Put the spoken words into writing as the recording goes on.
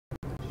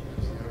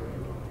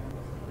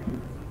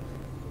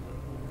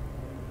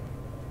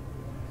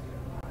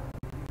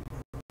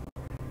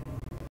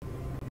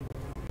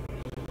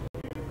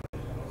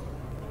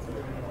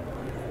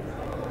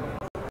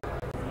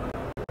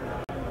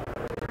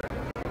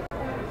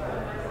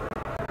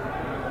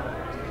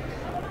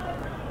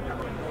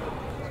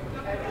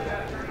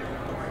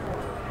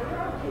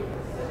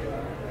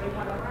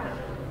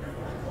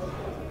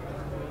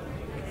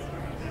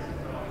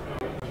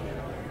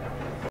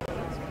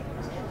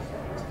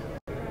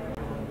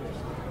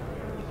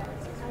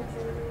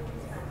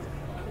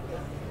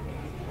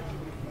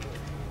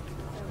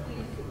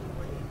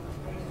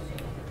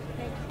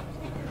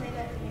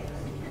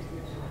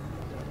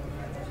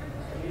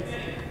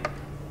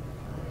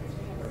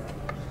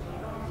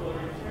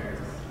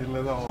They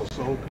let all us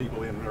old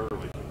people in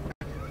early.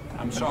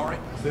 I'm sorry?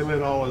 They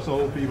let all us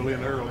old people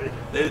in early.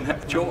 They didn't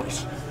have a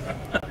choice.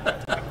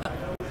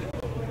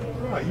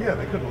 Right, yeah,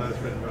 they couldn't let us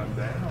run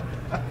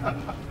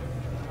down.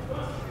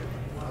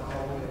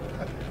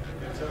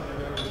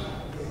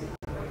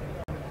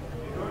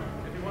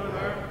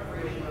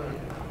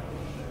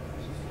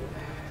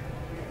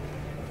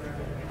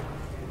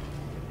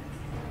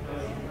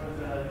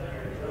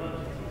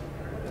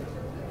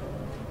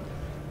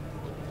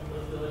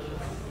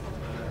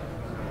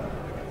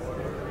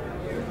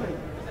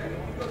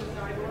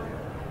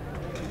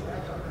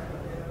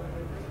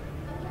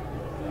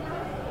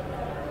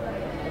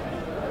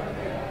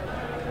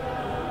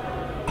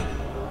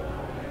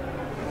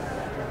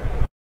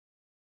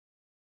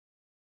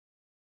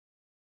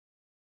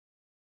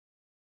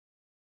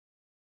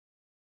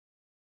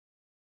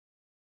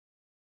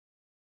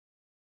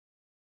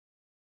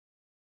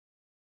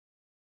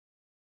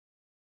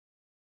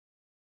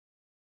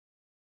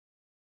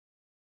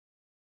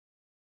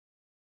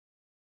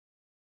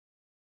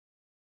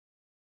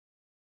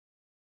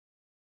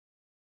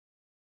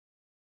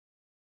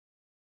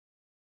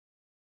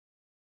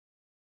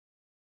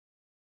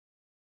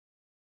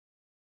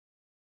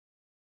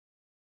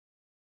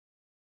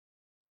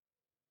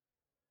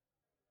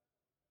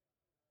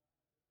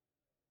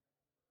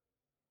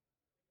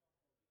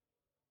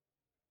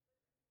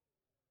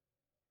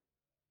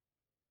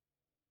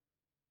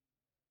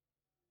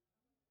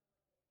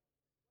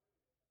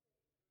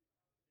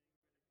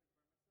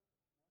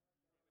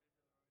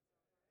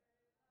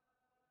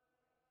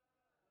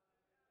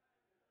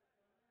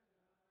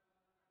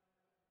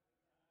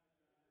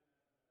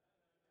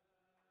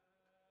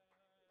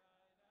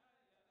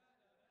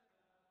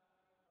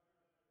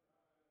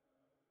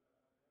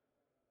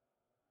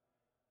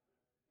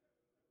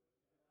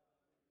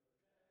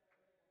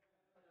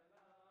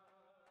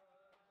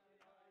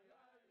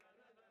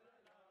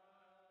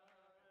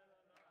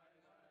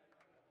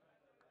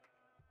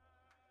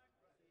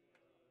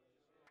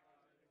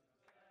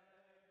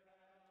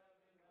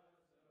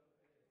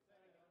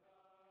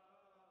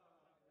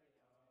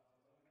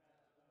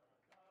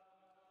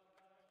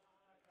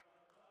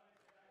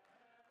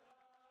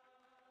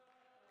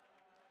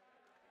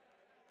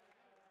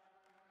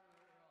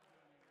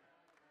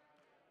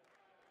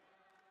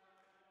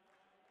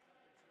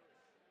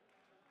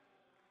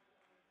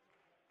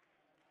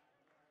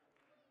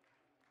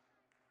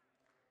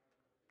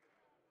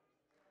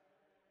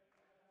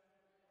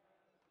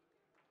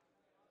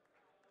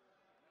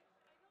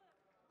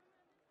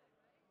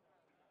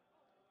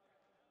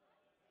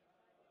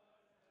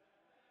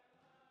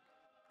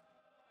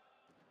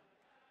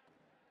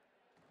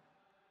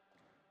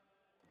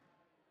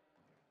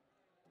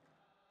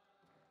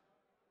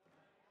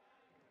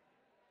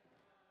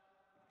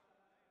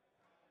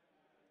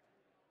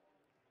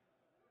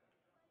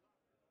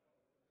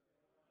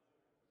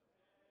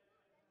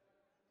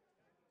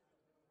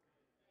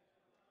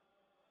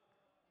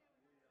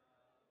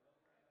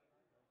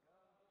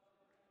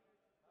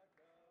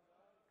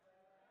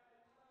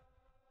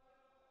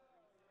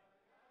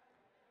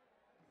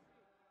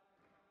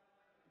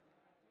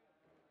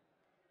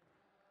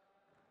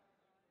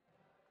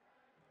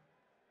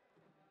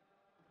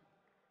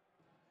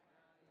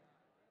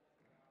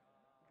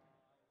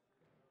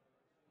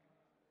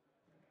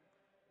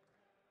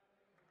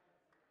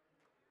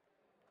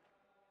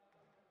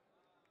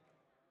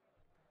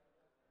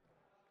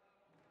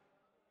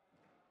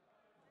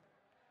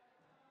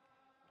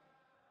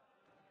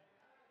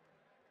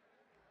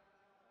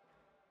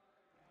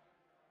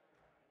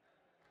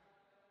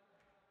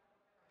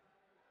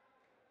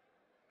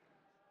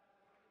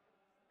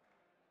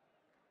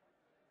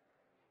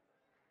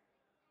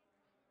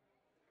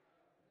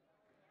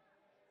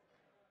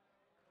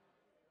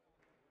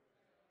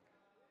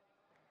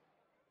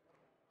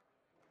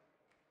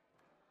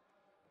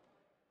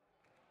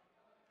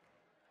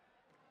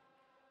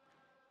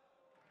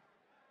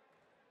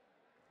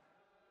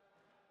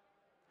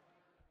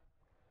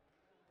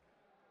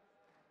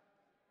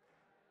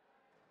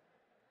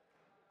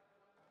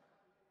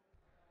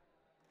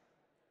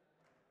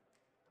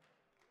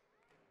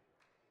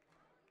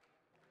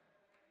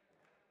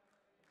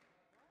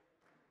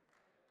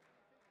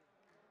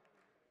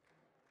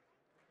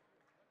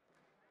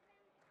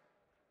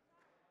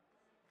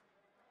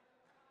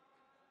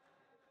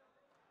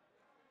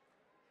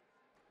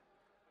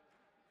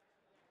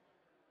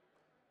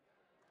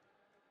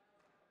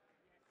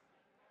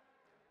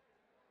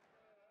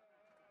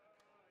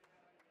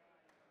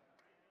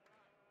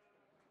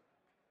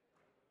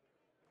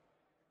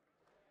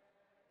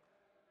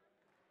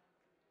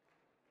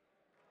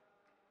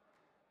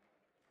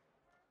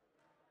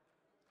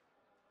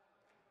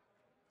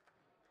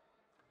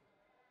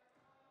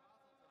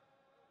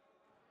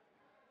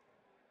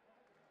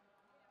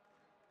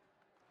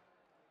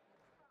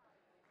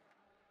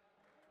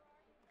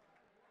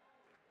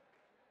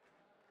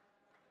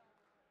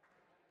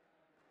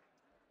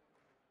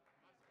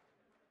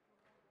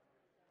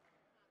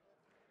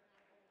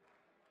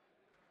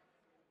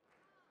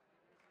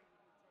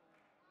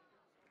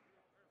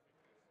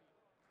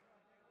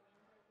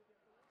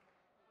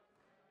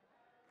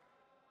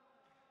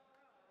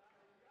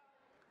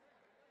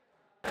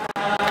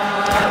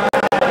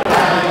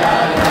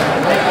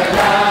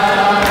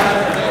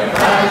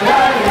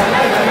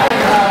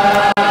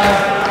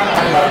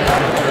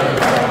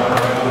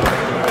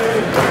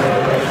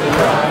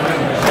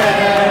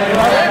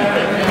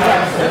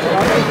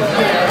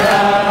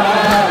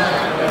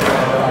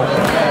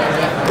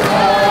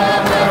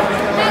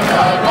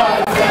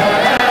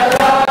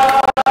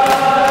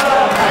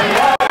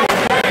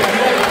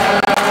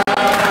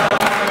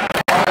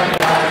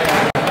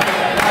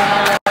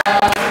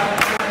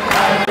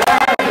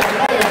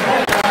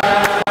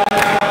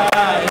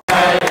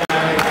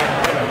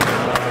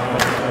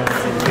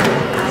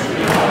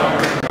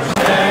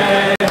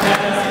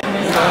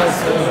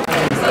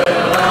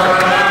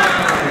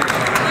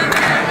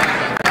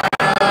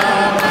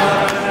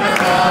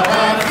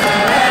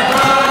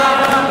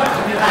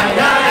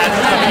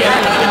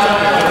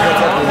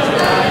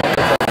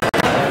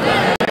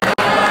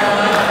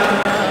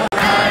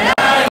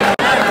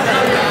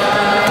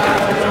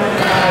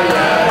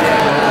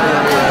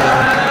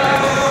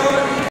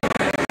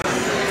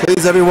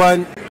 Greetings,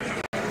 everyone.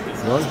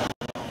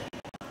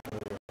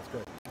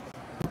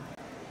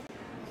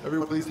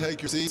 Everyone, please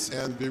take your seats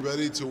and be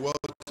ready to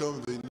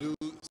welcome the new.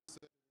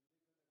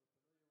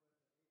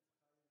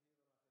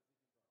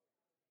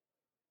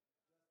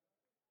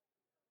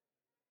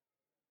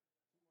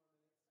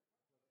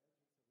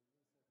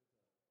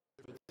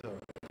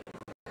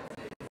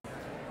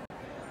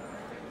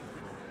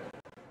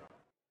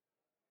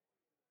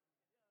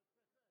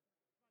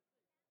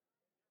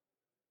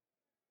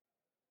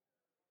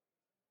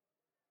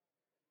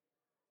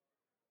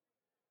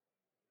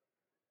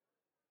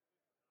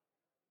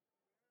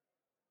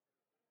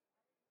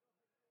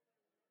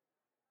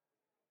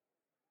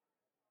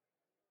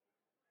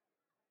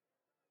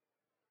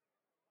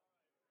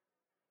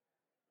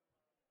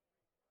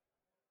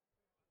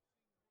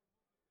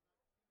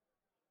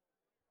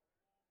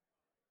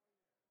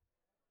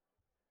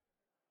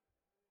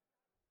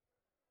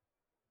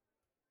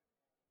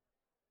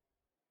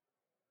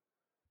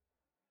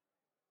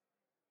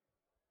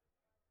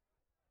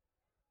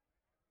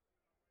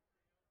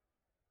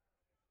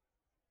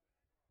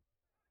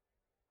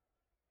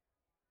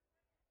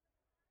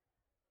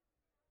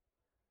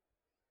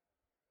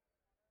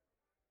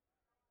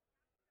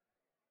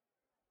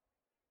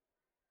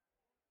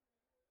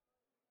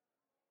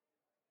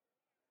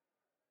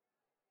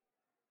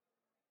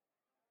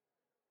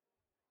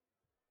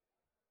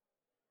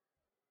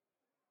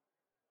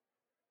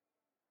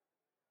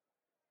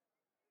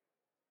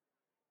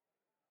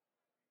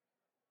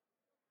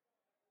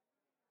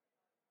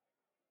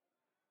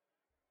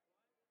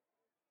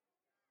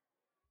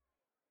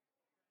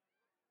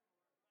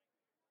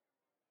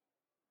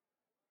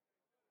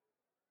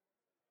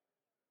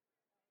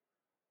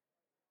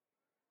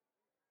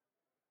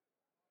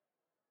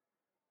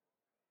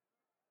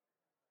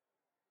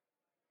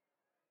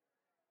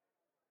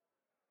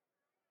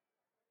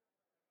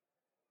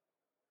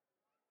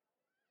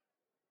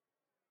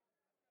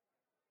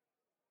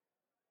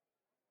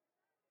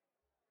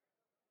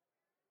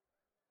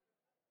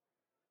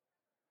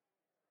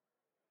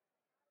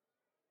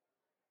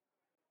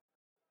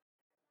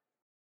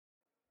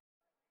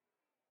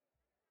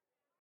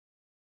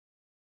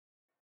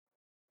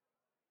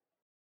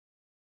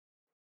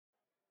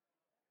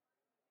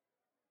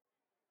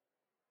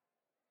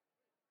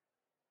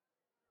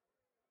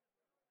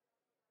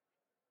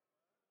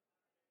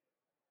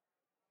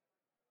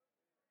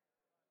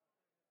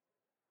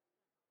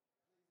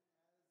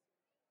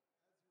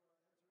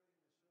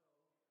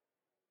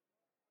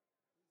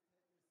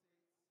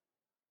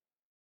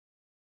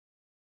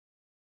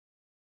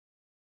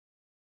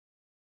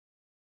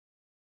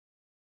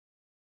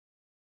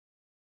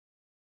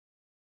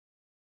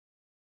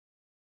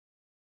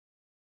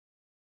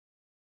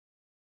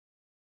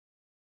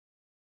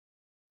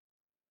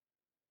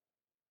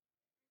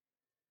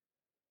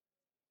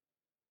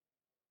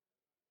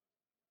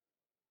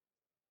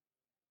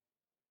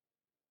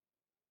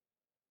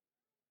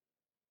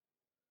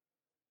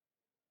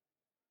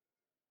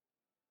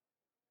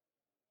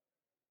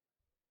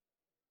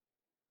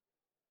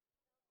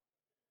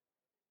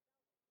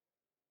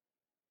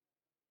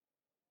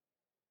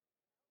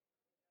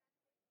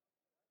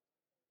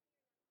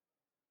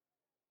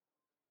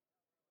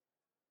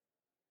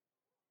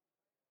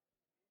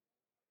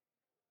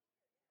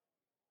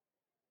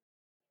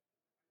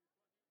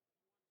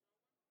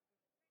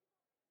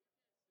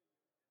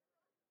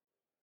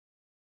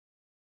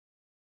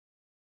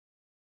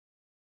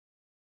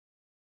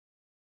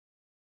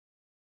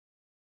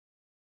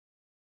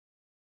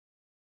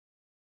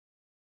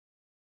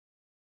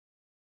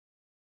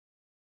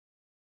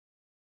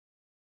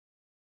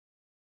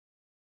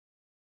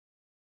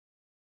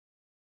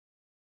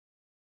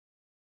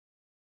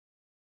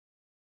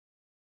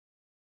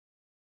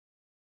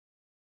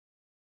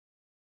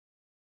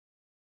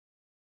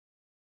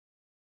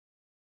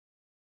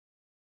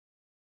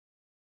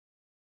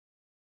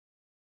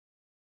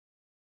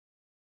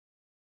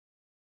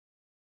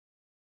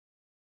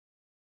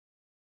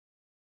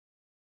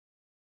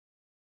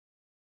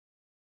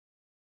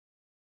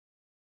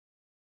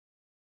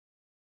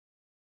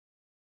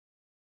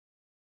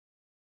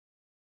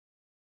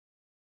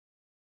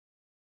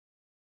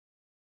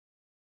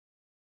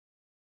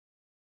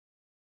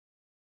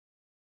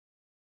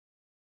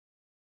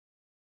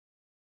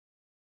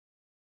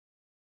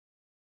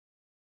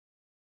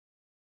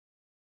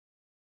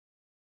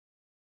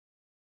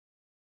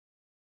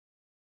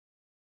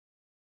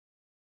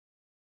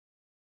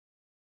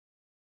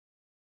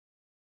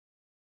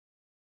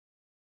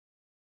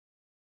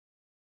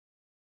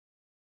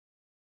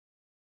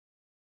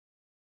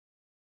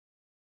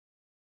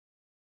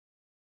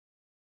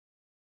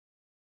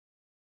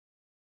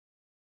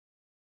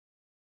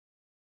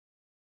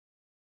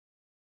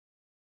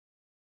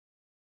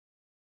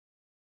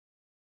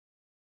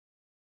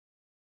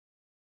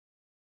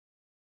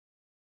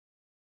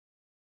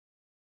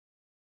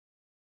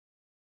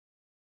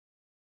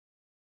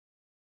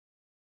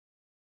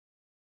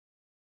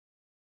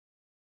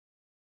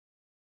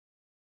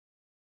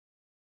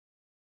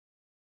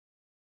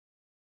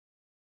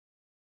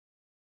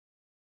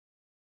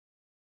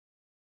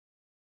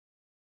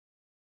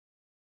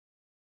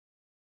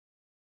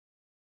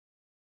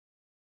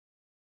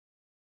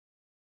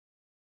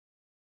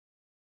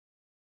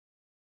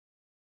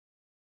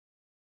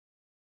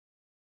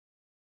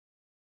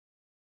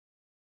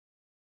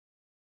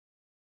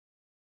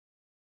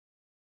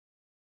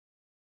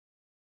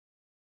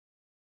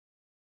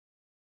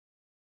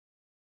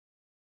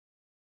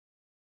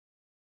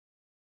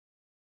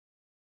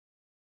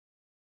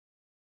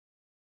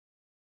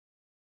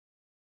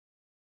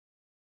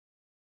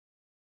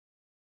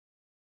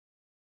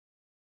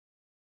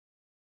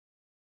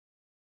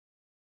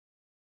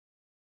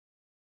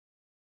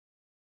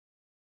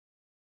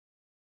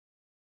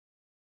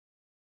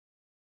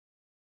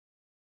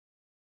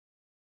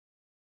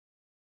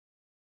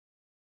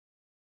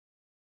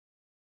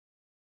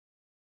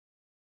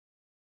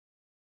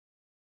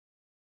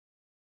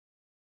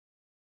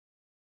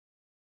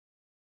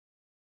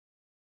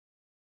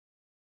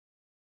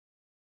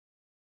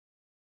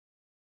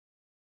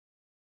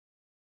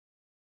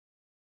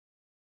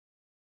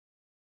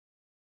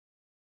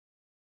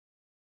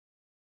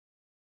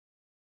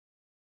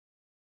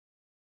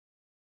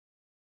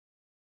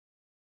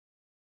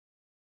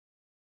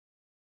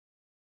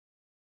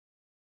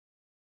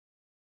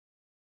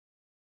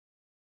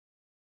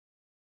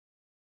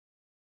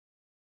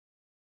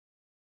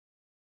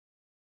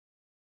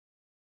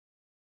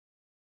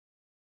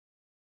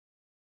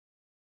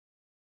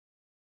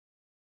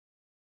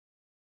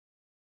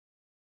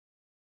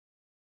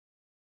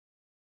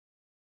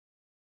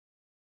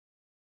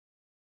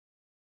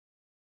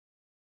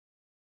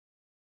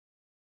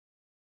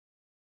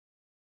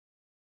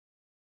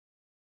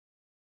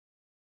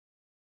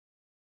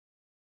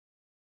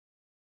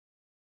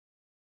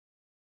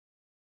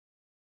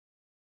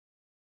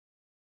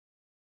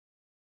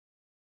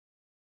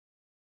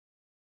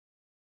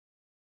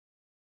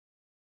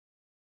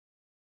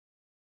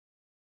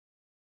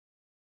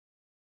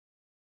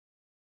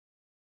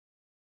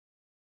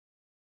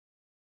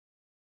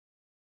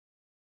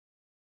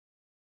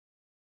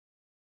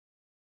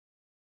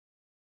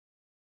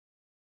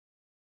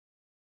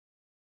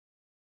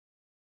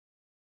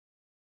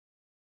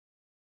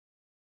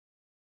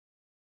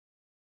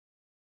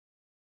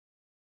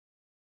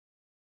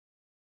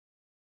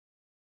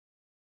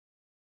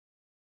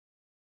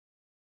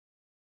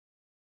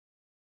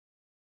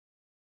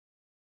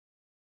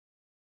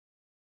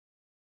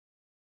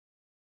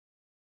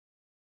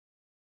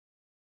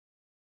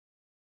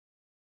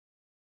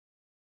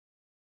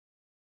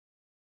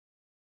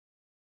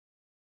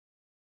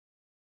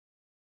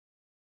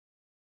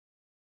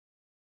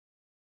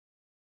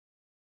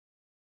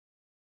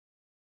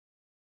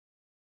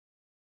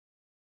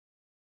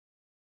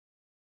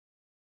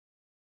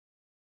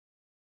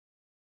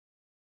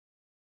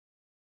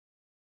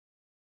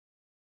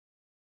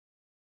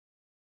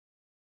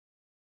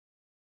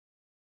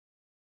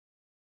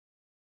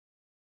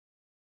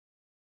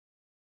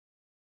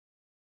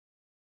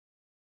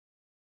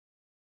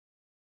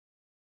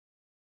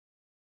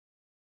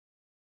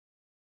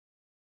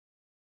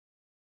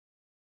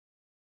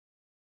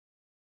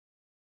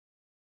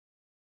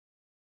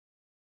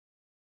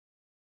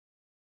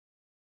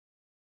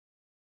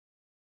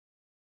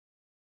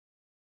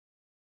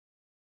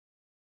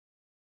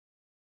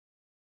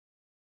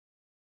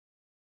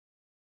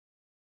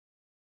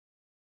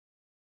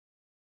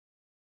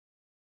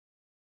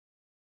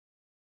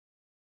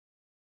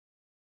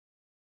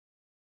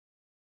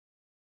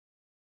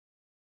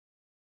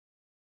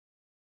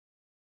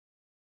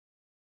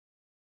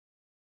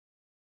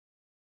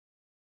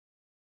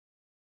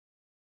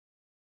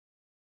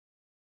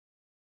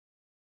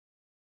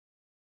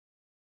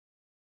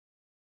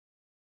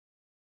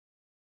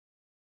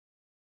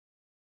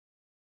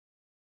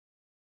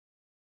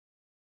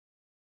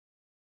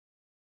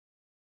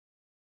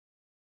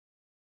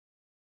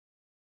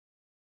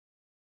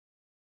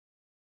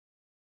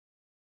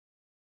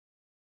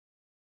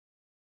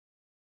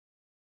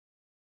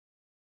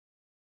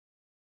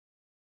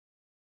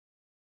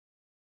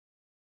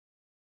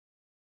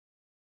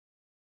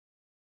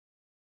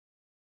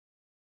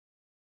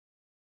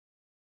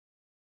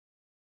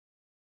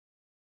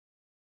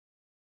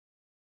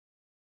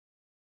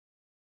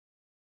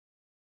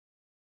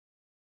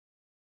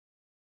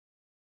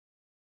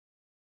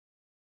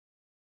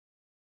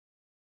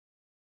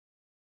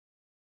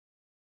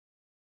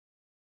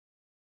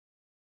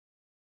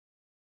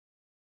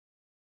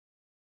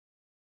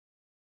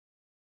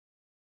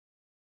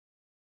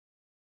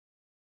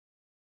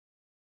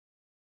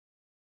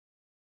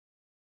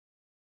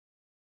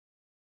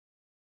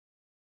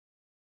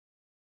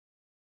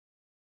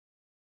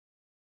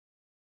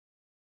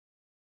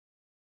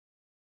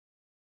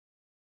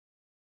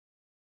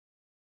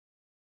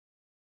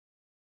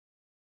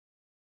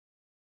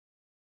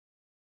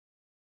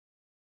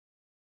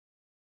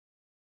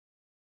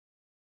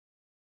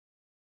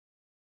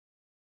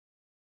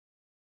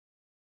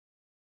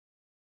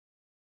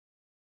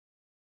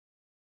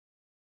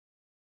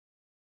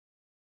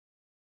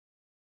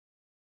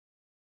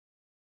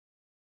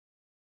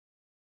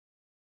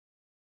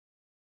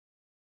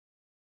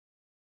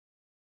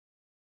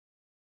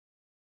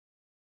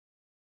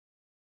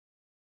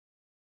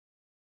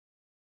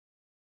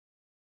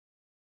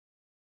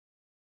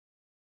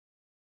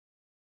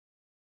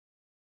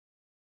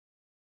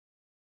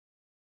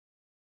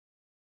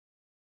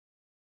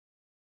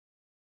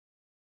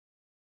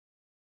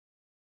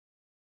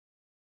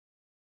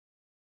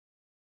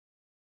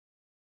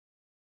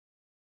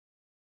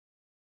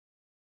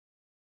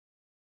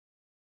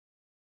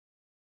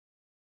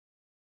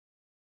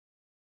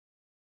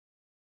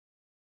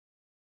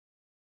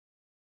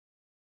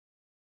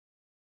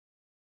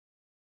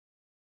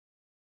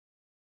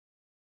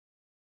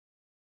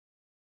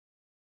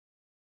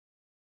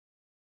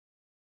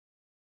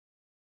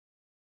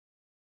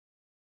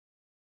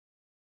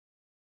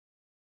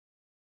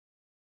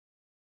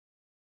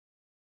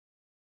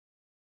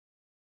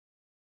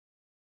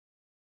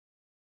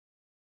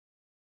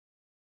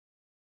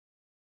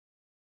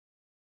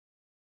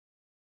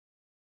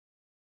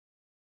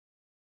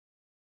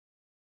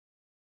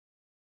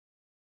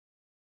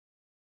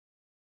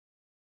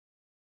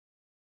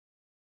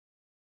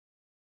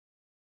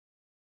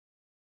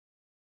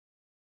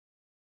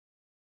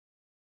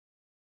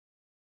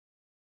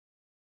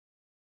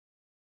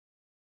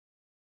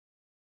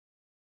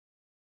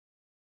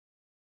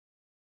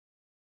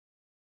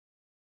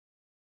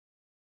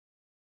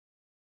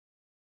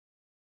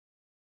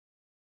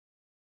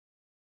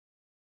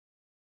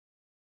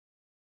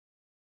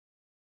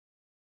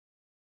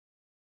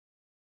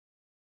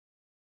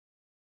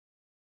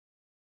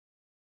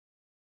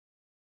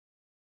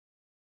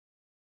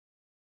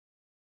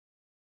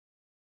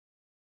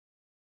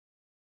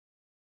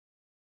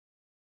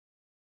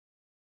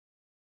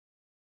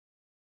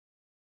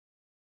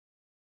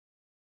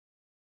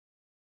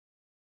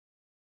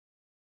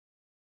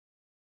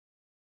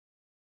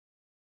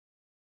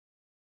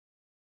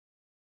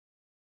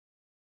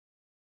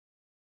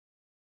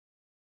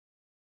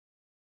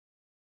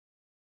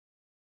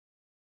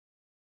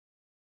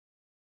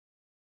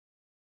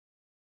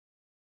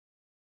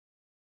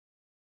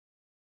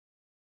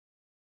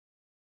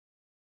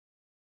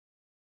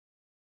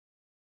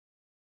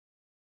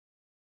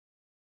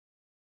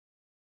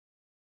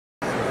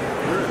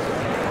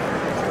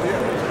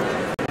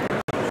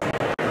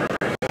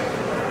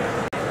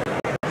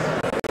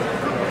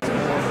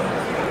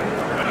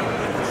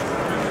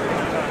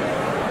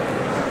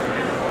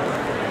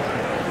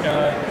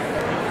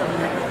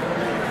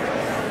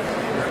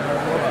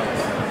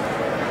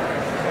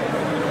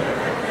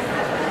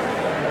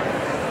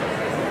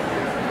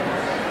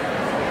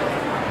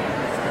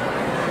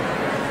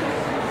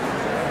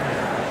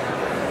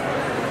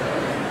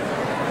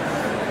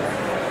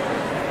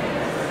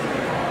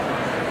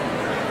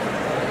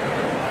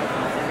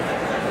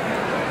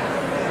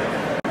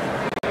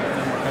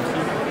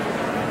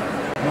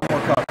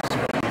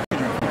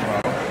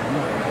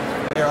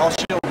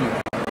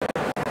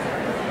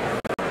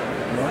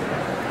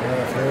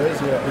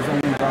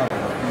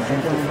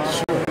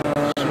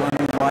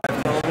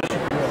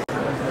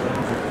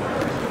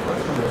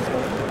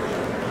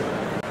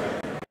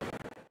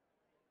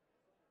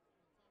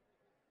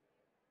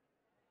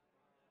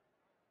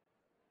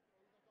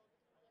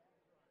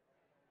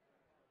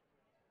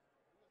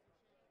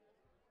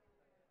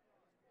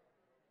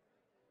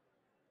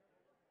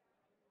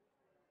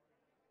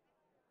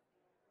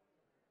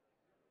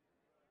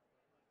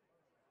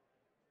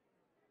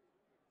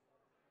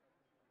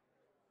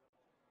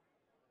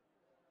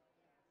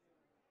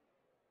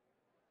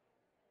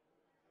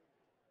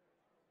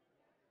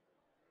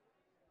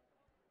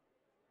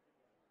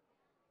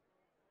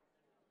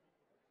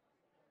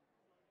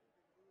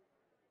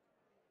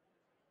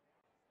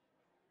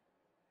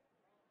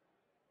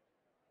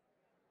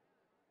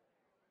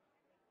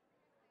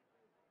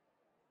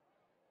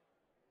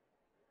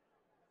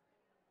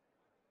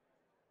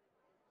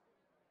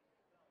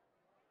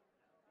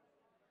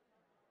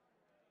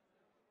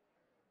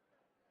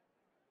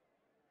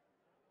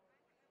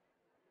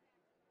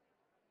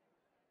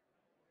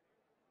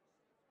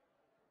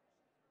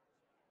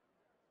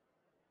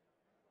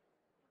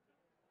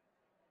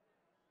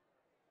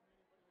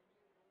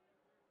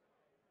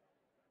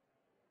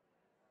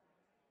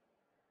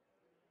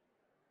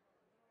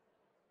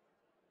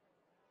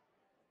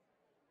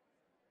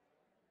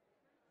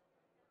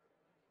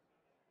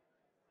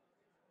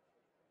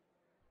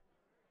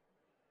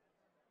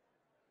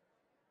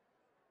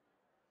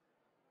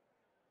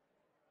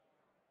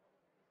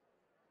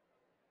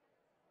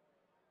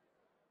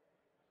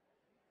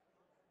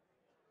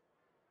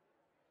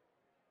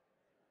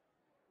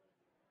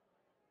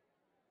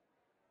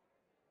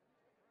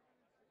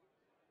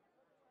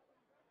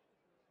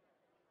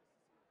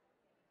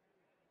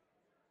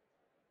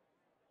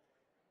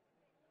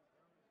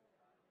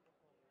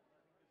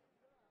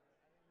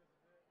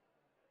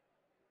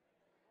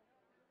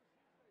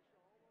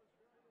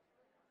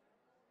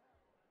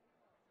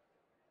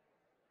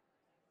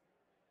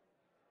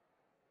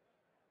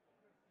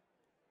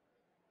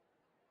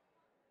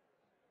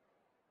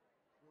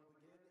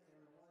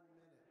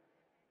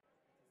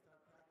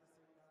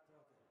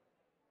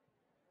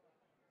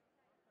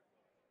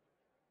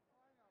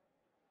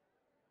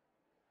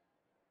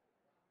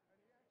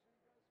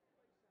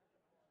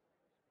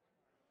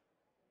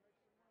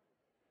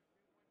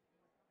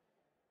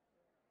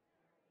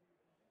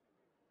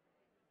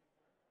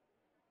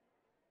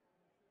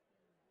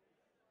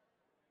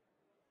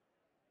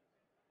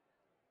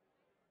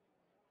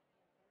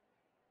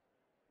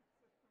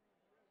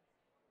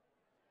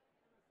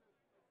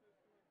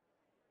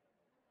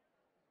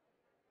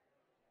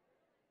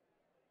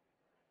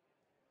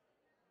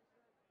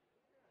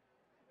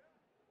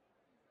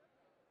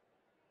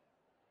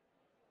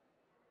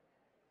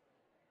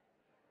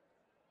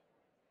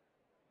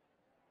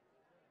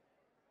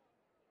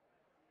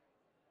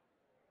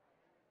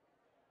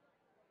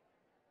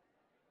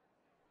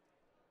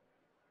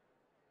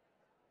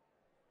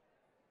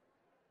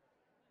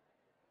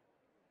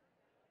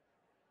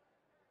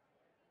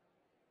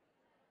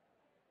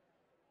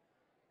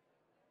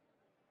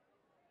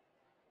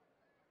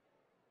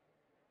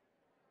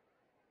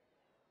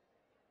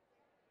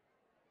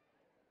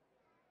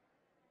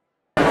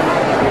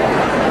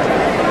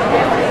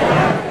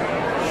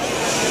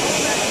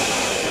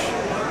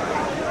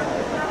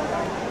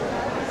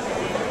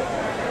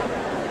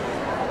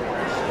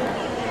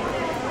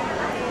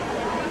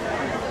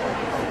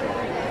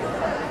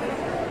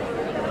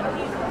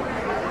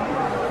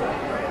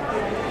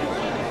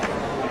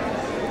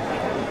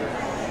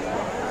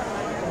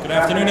 Good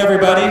afternoon,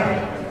 everybody.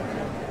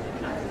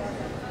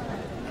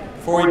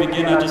 Before we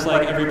begin, I'd just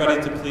like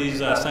everybody to please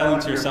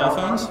silence your cell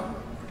phones.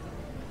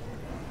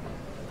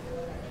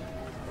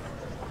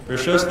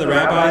 Bereshos to the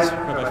rabbis,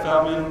 Rabbi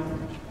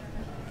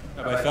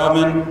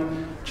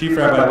Feldman, Chief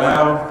Rabbi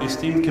Lau, the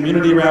esteemed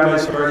community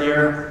rabbis who are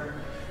here,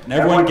 and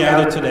everyone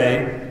gathered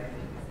today.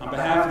 On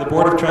behalf of the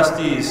Board of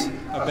Trustees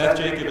of Beth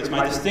Jacob, it's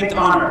my distinct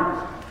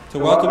honor to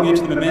welcome you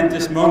to the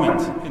momentous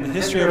moment in the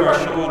history of our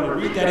shul, and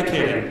we're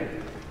rededicating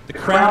the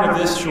crown of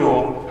this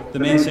shul, the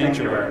main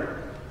sanctuary.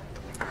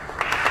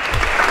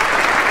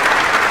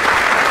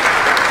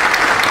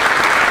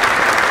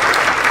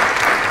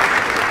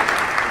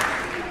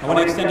 I want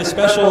to extend a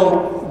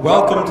special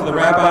welcome to the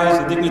rabbis,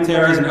 the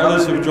dignitaries, and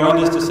others who have joined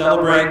us to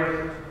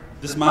celebrate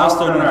this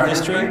milestone in our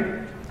history.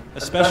 A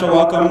special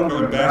welcome to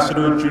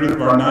Ambassador Judith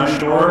Barnaz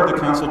Shore, the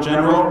Consul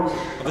General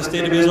of the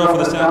State of Israel for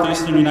the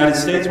Southeastern United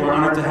States. We're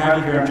honored to have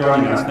you here and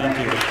joining us. Thank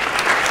you.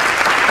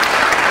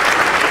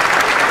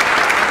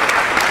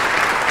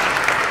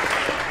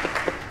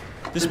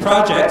 This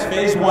project,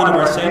 phase one of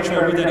our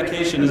sanctuary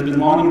rededication, has been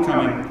long in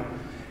coming.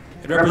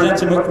 It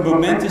represents a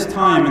momentous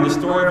time in the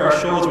story of our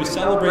shul as we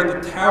celebrate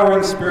the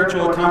towering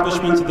spiritual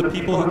accomplishments of the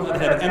people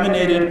that have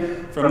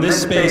emanated from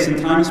this space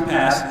in times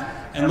past,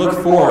 and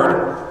look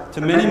forward to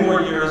many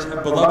more years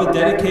of beloved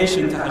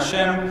dedication to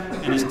Hashem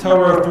and His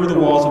Torah through the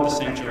walls of the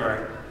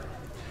sanctuary.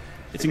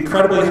 It's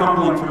incredibly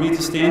humbling for me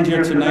to stand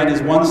here tonight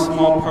as one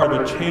small part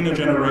of a chain of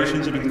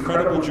generations of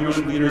incredible Jewish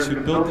leaders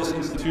who built this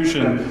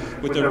institution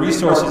with their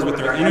resources, with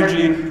their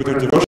energy, with their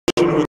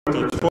devotion, with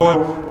their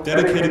toil,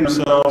 dedicating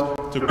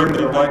themselves to bring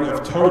the light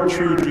of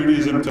true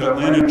Judaism to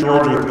Atlanta,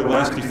 Georgia for the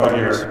last 55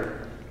 years.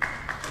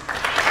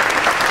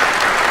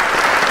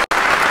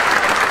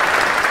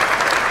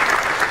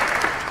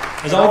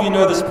 As all of you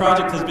know, this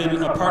project has been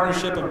a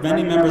partnership of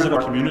many members of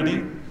our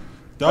community.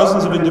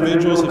 Dozens of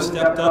individuals have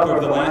stepped up over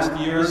the last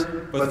years,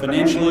 both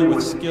financially,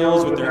 with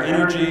skills, with their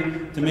energy,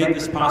 to make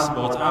this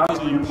possible. It's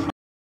obviously impossible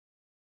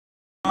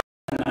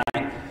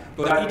tonight,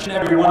 but without each and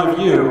every one of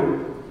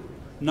you,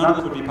 none of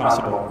this would be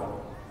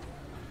possible.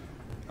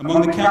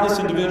 Among the countless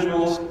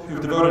individuals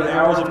who've devoted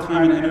hours of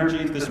time and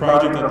energy to this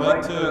project, I'd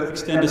like to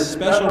extend a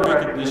special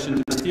recognition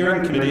to the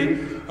steering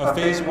committee of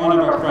Phase 1 of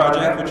our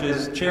project, which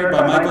is chaired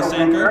by Michael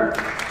Sanker.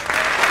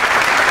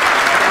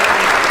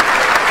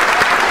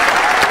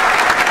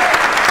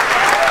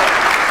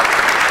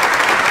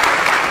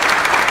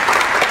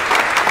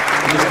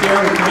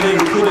 The committee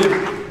included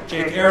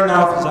Jake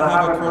Aronoff,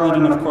 Zahava Kurland,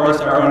 and of course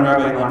our own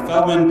Rabbi Emanuel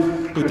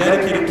Feldman, who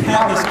dedicated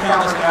countless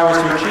hours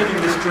to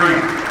achieving this dream.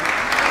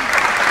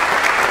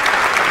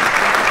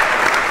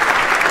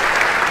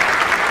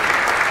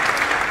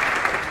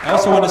 I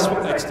also want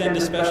to extend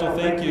a special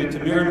thank you to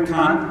Miriam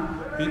Khan,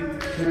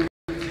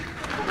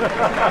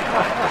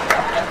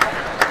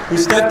 who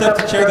stepped up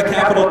to chair the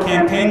Capital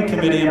Campaign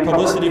Committee and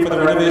publicity for the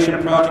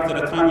renovation project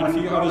at a time when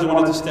few others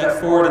wanted to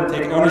step forward and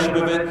take ownership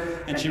of it,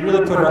 and she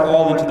really put her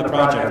all into the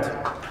project.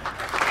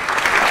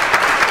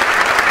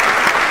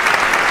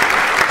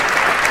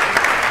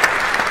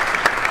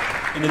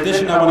 In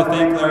addition, I want to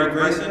thank Larry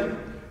Grayson,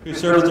 who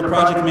served as a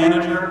project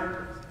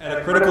manager at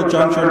a critical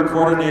juncture in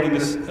coordinating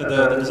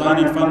the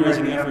design and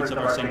fundraising efforts of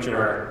our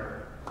sanctuary.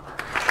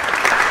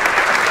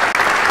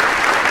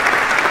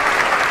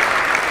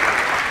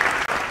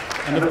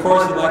 And of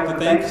course, I'd like to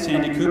thank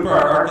Sandy Cooper,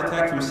 our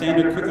architect from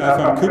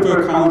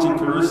Cooper, Collins, and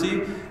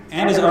Carusi,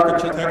 and his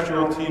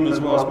architectural team, as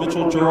well as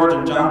Mitchell George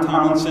and John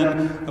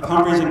Tomlinson of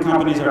Humphreys &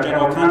 Companies, our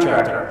general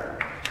contractor.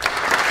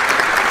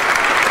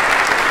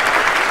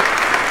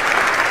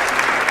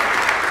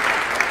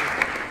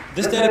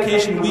 This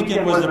dedication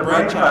weekend was the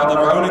brainchild of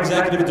our own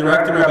executive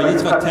director, Rabbi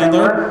Yitzchak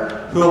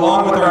Tendler, who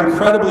along with our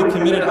incredibly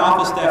committed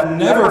office staff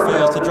never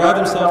fails to drive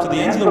himself to the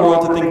ends of the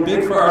world to think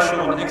big for our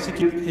show and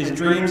execute his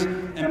dreams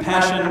and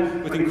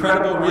passion with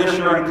incredible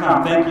reassuring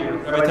calm. Thank you,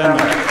 Rabbi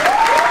Tendler.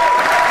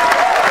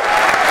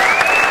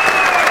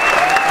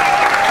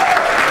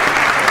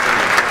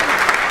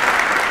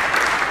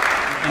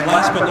 And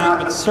last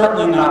but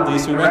certainly not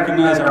least, we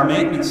recognize our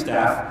maintenance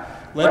staff,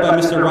 led by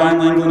Mr. Ryan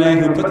Langlanay,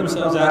 who put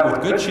themselves out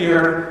with good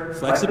cheer,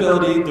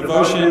 flexibility,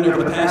 devotion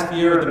over the past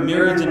year, the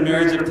myriads and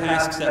myriads of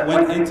tasks that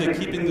went into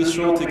keeping this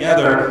shul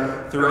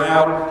together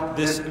throughout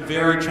this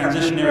very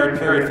transitionary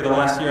period for the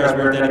last year as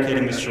we were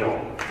dedicating this shul.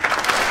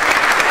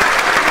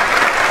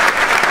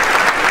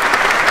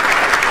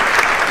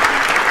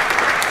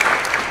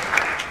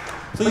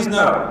 Please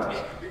note,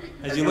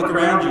 as you look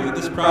around you, that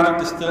this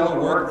project is still a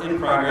work in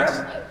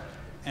progress,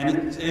 and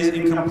it is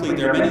incomplete.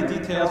 There are many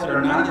details that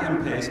are not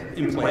in place,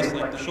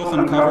 like the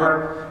shulchan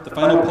cover, the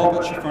final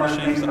pulpit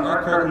furnishings, the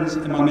art curtains,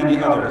 among many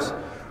others.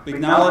 We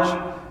acknowledge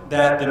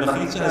that the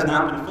mechitza has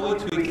not been fully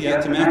tweaked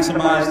yet to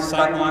maximize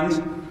sight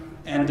lines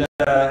and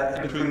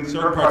between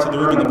certain parts of the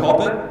room and the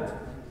pulpit.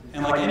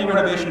 And like any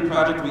renovation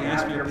project, we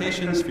ask for your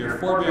patience, for your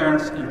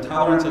forbearance, and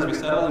tolerance as we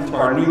settle into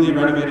our newly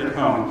renovated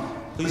home.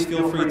 Please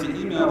feel free to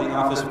email the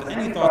office with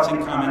any thoughts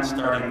and comments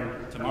starting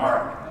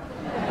tomorrow.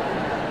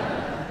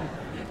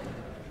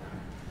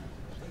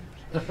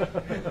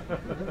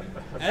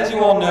 As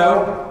you all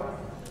know,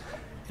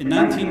 in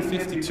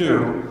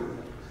 1952,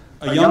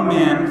 a young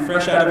man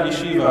fresh out of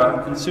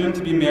yeshiva and soon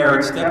to be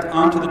married stepped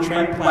onto the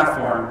train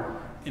platform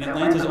in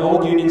Atlanta's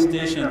old Union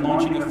Station,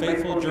 launching a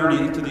fateful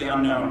journey into the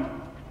unknown.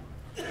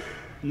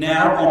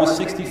 Now, almost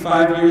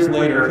 65 years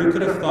later, who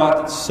could have thought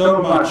that so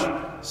much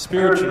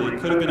spiritually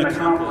could have been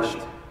accomplished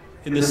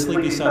in this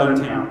sleepy southern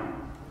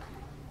town?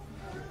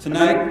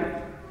 Tonight,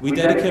 we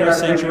dedicate our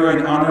sanctuary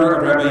in honor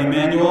of Rabbi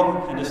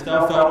Emanuel and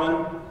Estelle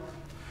Feldman,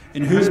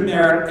 in whose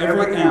merit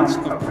every ounce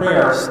of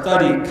prayer,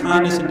 study,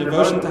 kindness, and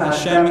devotion to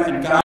Hashem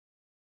and God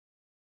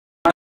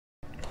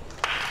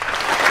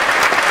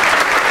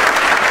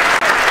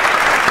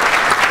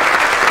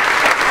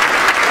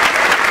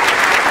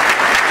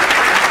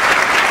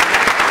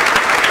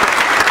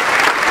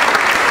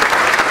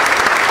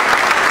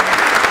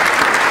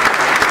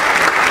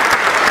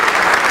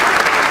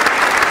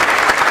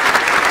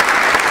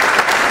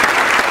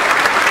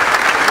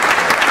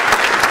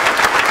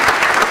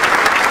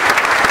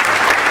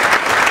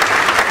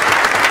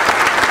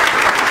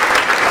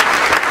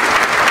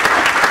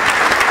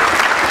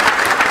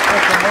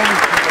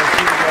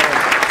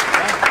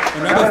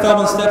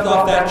stepped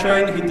off that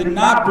train, he did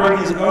not bring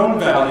his own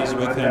values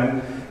with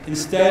him.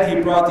 Instead,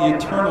 he brought the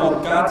eternal,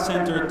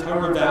 God-centered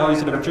Torah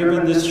values that have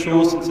driven this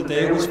shul since the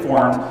day it was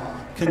formed,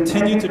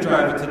 continue to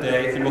drive it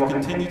today, and will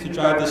continue to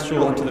drive this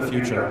shul into the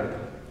future.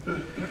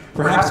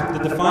 Perhaps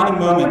the defining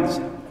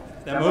moment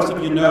that most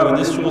of you know in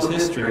this shul's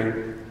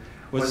history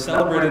was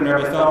celebrated in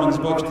Rabbi Feldman's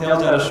book,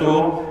 Tales Out of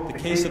Shul, The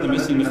Case of the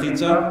Missing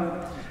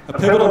Mechitza, a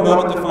pivotal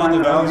moment to find the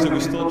values that we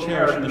still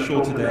cherish in the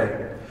shul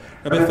today.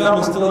 Rabbi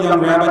Feldman, still a young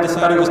rabbi,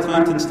 decided it was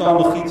time to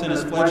install mechitza in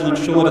his fledgling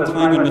shul at a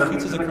time when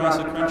mechitzas across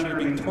the country are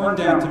being torn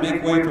down to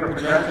make way for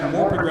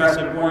more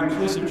progressive, more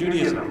inclusive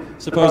Judaism,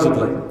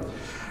 supposedly.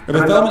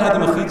 Rabbi Feldman had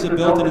the mechitza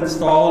built and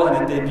installed,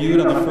 and it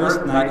debuted on the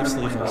first night of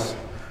Slichos.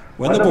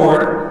 When the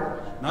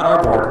board, not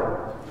our board,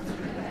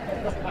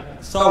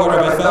 saw what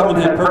Rabbi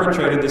Feldman had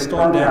perpetrated, they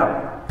stormed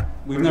out.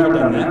 We've never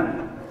done that.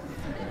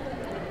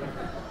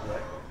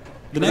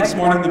 The next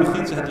morning, the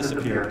mechitza had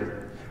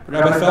disappeared.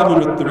 Rabbi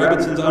Feldman, with the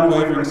Rebbitzins'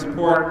 unwavering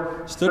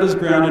support, stood his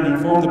ground and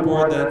informed the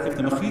board that if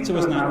the mechitza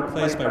was not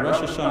replaced by Rosh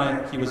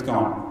Hashanah, he was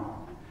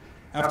gone.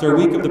 After a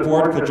week of the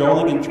board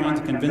cajoling and trying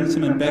to convince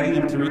him and begging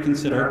him to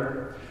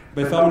reconsider,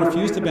 Rabbi Feldman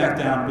refused to back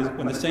down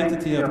when the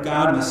sanctity of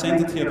God and the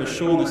sanctity of the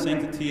shul and the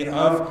sanctity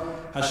of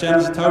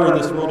Hashem's Torah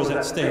in this world was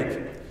at stake.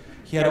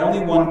 He had only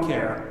one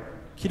care: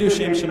 Kiddush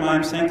Shem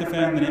Shemaim,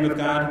 sanctifying the name of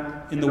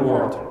God in the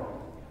world.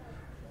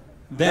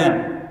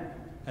 Then,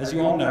 as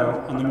you all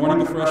know, on the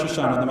morning of Rosh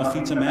Hashanah, the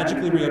mechitza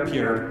magically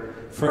reappeared,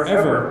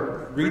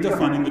 forever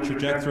redefining the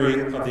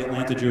trajectory of the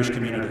Atlanta Jewish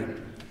community.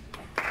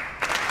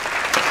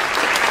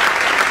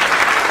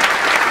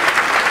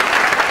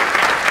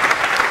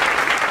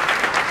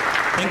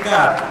 Thank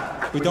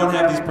God we don't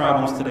have these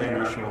problems today in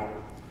our shul.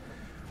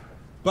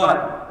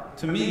 But,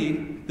 to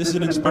me, this is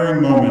an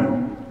inspiring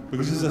moment,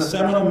 because this is a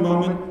seminal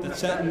moment that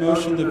set in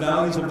motion the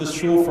values of this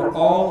shul for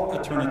all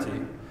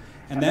eternity.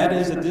 And that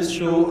is that this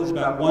shul is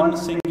about one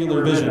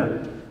singular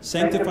vision: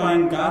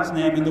 sanctifying God's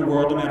name in the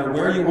world, no matter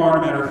where you are,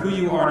 no matter who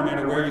you are, no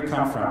matter where you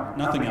come from.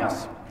 Nothing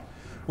else.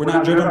 We're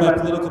not driven by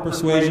political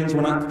persuasions.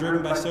 We're not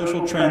driven by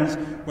social trends.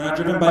 We're not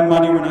driven by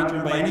money. We're not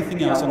driven by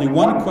anything else. Only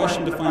one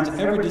question defines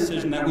every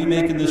decision that we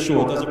make in this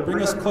shul: does it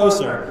bring us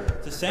closer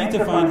to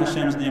sanctifying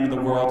Hashem's name in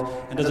the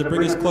world? And does it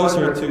bring us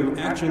closer to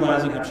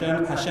actualizing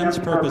Hashem's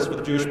purpose for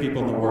the Jewish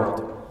people in the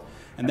world?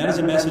 And that is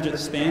a message that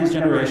spans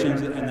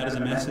generations, and that is a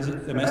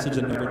message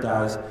that never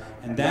dies.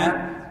 And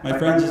that, my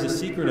friends, is a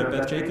secret of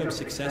Beth Jacob's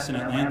success in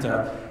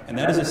Atlanta. And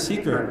that is a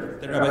secret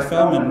that Rabbi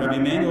Feldman, Rabbi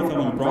Emanuel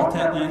Feldman, brought to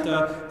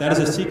Atlanta. That is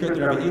a secret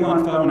that Rabbi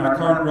Ilan Feldman, our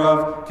current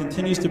Rav,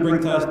 continues to bring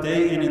to us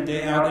day in and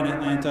day out in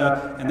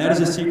Atlanta. And that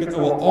is a secret that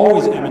will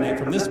always emanate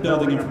from this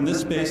building and from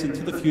this space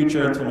into the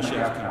future until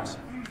Mashiach comes.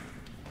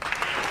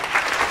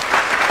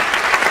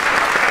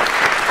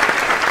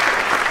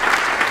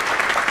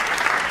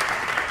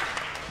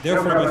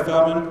 Therefore, Rabbi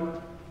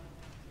Feldman,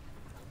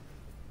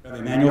 Rabbi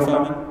Emanuel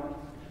Feldman,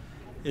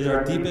 is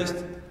our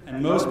deepest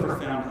and most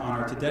profound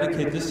honor to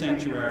dedicate this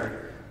sanctuary,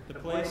 the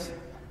place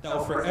that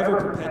will forever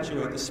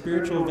perpetuate the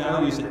spiritual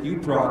values that you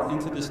brought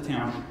into this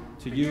town,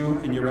 to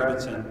you and your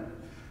Rebbitzin.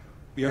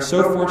 We are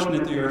so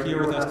fortunate that you are here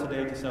with us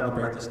today to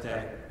celebrate this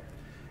day.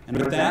 And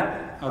with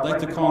that, I would like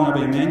to call on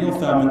Rabbi Emanuel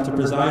Feldman to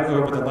preside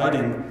over the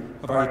lighting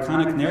of our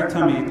iconic Ner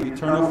Tamid, the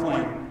eternal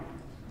flame,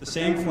 the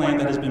same flame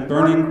that has been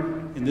burning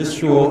in this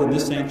shul, in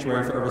this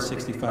sanctuary for over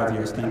 65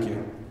 years. Thank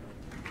you.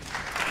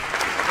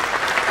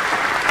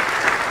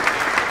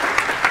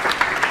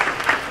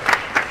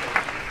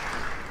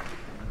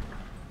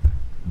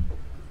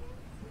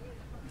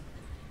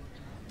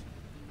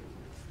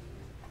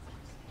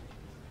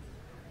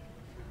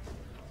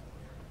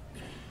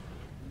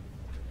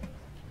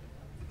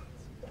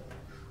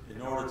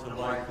 In order to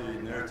light the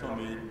Ner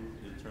Tamid,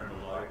 eternal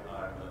light,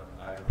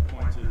 I've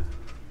appointed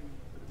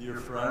a dear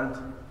friend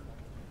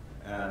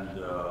and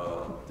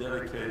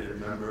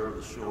dedicated member of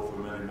the shul for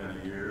many,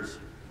 many years,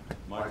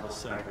 Michael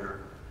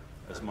Senker,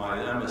 as my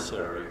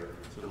emissary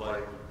to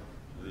light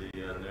the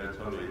Ner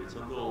Tamid. It's a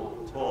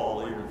little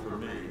tall even for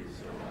me.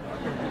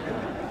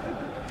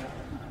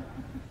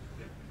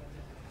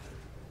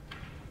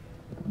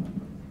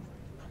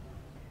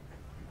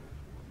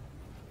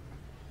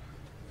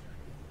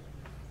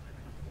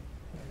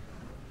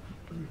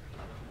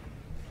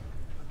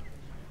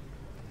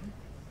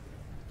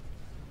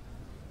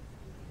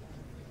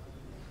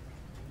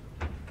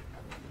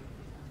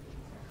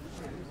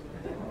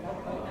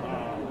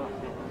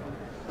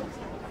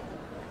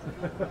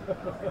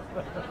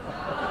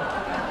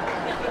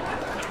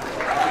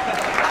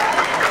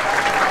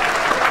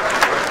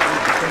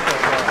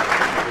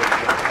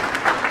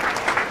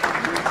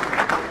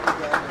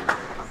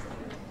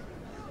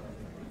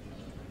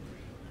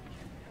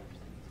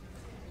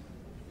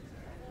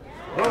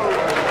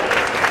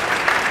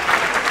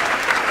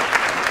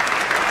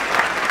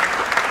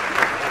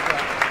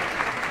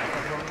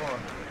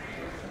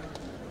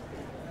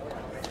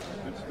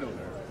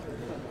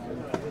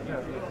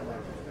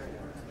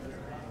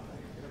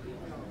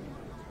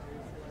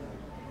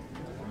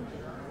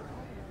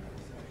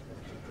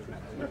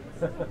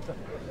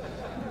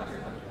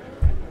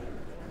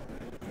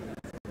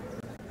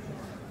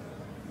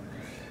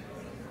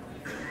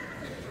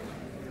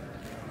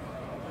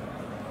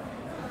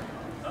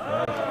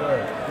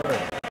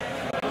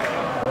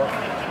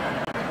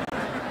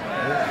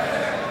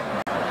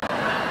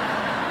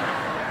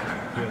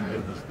 Good.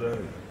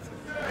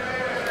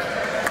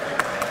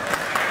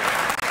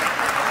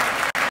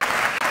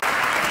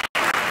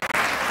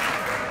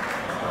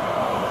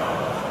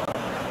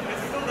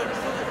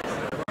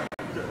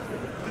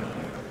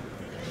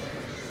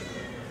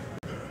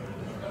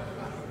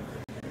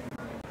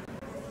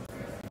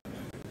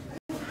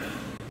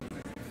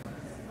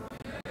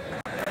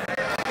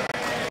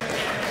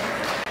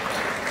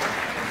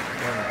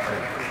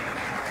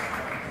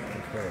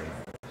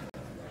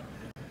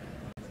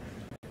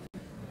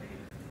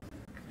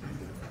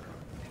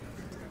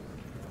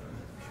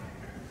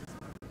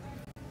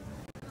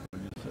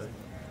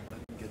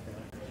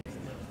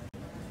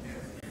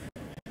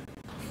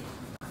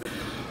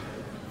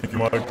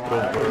 Thank you,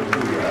 Michael.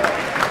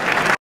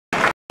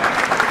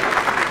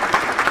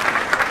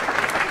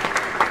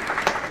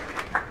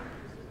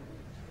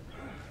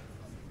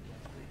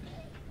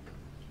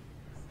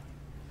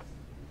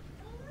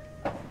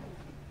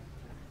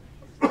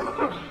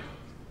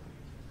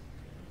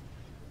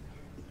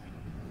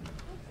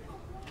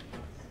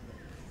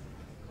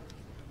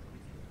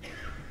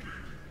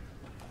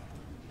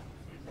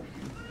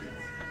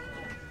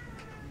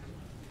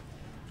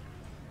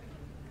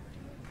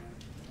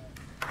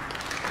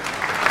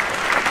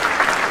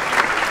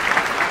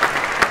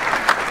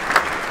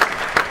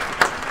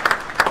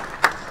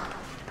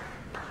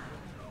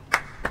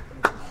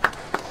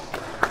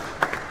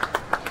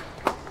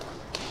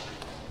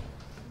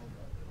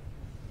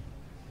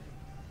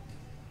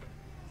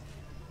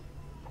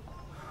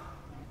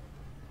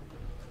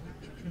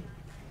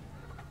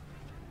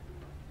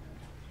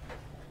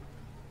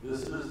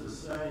 This is the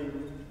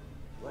same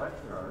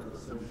lectern, the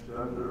same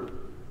gender,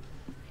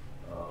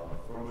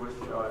 from which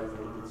I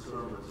delivered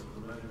sermons for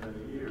many,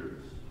 many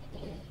years.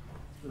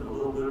 It's been a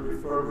little bit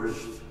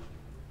refurbished,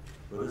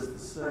 but it's the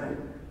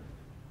same.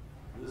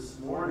 This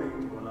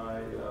morning, when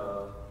I,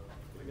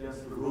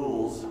 against the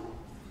rules,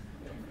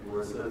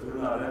 where it said do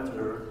not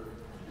enter,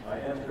 I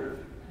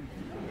entered.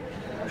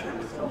 And there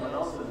was someone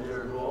else in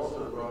here who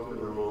also broke the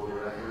rules and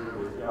entered. It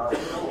was Josh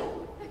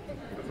Hill,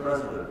 the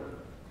president.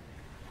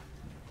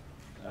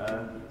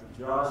 And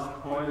Josh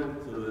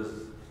pointed to this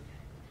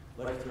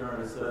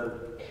lectern and said,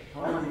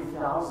 how many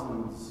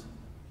thousands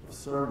of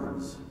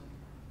sermons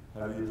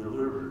have you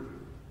delivered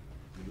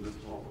in this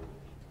pulpit?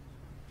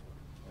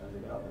 And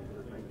he got me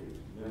to thinking,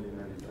 many,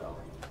 many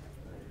thousands.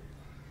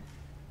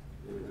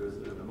 It was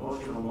an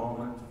emotional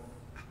moment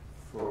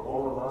for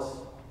all of us,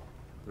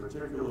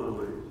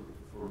 particularly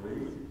for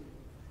me.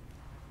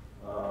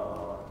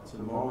 It's a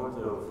moment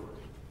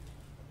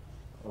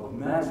of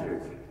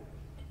magic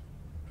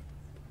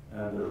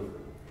and of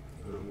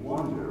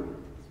wonder,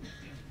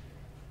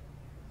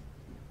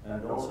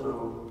 and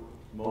also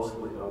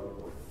mostly of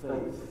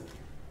faith,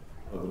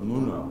 of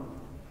emunah.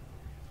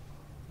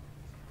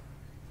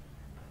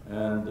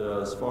 And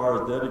as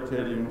far as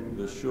dedicating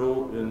the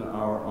shul in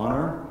our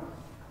honor,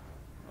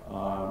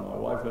 my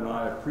wife and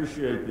I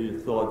appreciate the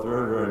thought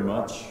very, very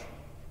much.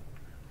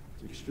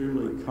 It's an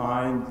extremely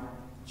kind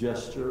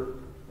gesture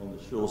on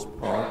the shul's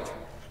part.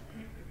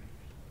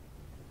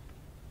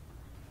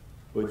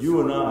 But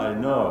you and I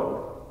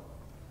know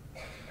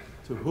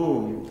to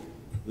whom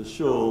the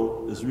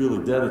shul is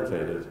really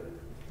dedicated.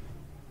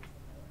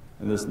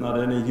 And it's not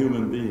any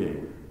human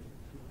being.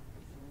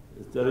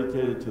 It's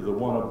dedicated to the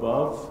one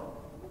above,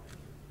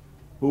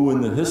 who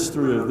in the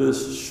history of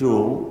this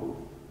shul,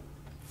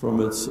 from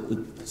its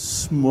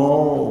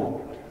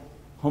small,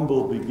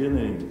 humble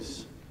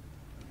beginnings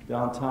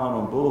downtown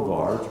on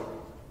Boulevard,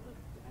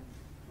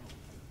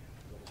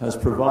 has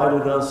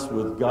provided us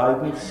with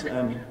guidance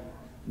and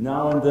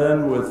now and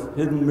then with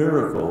hidden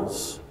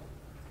miracles,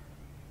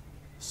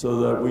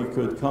 so that we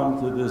could come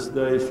to this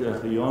day,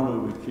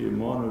 Shechionu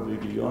v'kiyomonu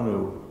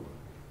v'giyonu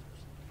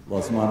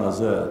lazman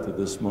hazeh, to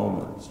this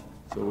moment.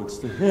 So it's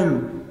to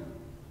him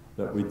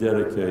that we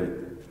dedicate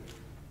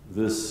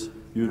this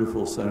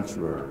beautiful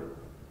sanctuary.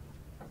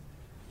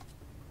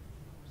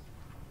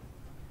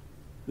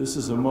 This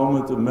is a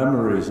moment of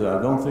memories.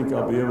 I don't think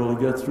I'll be able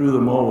to get through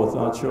them all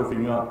without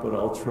choking up, but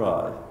I'll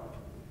try.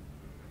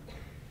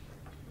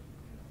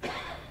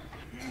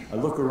 I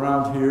look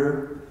around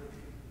here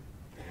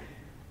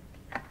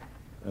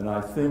and I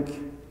think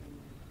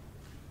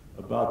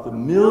about the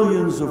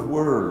millions of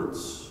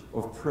words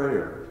of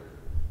prayer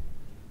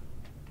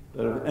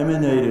that have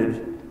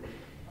emanated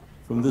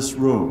from this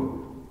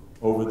room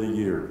over the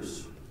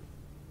years.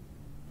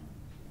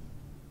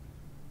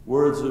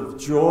 Words of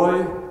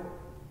joy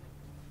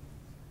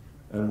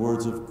and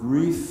words of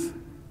grief,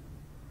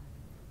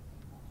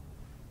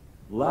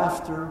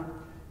 laughter,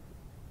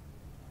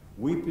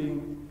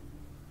 weeping,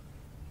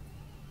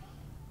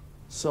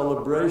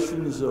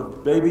 celebrations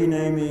of baby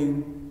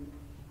naming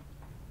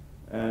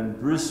and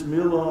bris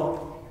milah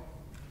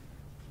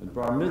and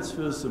bar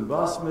mitzvahs and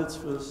bas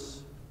mitzvahs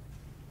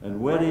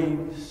and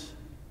weddings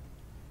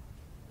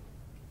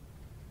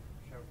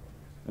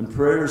and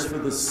prayers for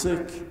the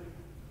sick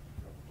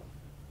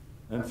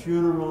and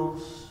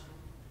funerals.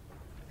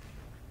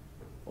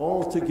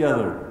 All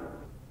together,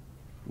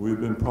 we've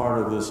been part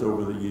of this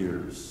over the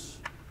years.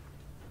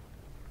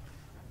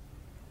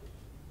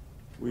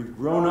 We've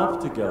grown up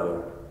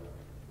together.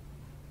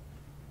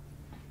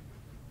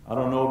 I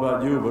don't know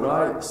about you, but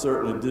I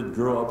certainly did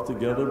grow up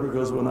together,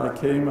 because when I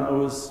came, I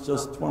was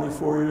just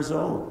 24 years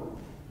old.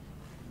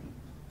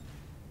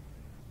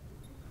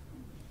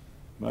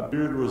 My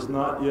beard was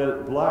not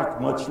yet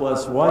black, much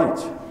less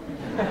white,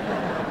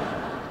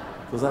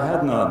 because I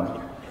had none.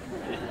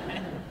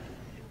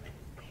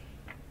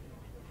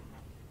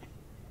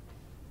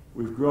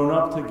 We've grown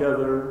up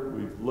together,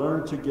 we've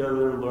learned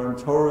together, learned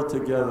Torah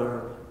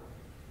together,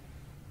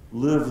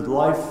 lived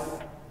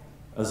life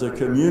as a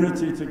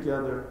community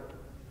together.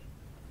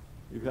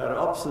 We've had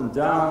ups and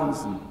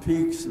downs and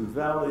peaks and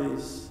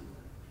valleys,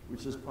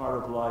 which is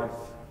part of life.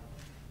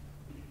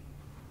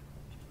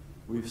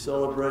 we've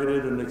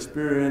celebrated and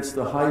experienced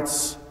the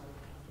heights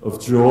of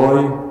joy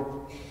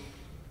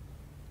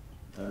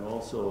and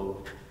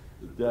also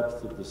the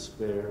depth of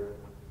despair.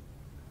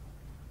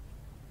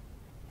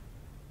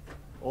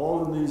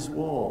 All in these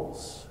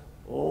walls,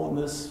 all in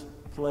this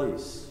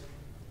place.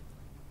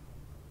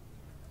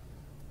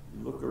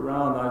 You look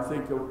around, I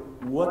think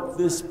of what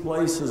this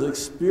place has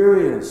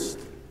experienced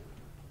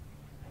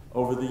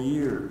over the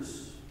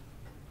years.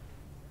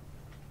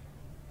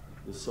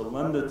 The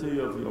solemnity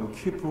of Yom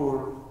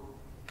Kippur,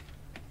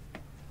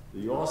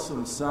 the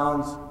awesome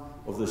sounds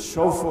of the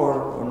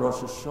shofar on Rosh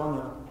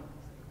Hashanah,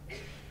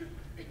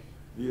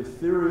 the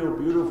ethereal,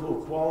 beautiful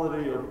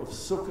quality of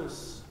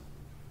Sukkot,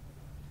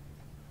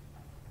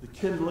 the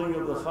kindling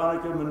of the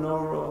Hanukkah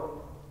menorah,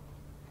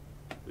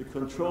 the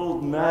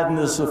controlled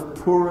madness of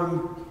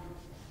Purim,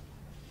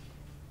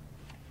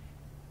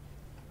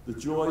 the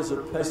joys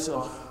of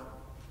Pesach,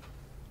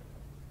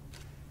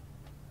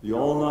 the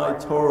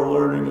all-night Torah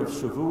learning of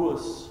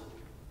Shavuos.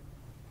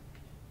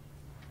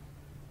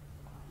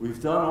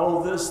 We've done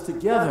all this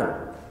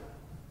together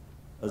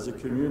as a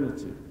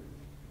community.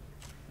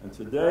 And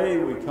today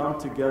we come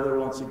together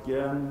once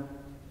again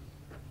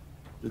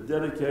to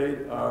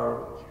dedicate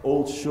our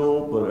old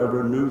shul, but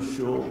ever new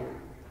shul,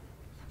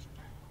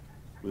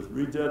 with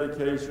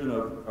rededication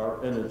of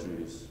our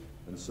energies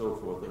and so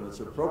forth. And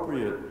it's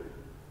appropriate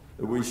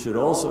that we should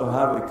also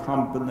have a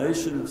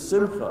combination of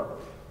simcha,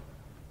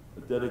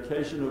 a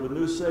dedication of a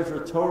new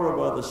Sefer Torah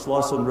by the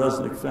Schloss and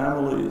Resnick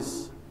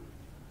families.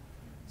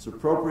 It's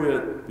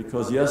appropriate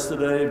because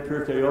yesterday in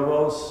Pirkei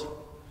Avos,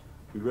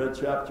 we read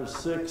chapter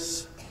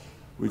 6,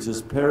 which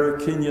is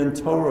Perek Kinyan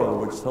Torah,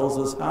 which tells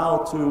us how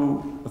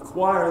to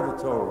acquire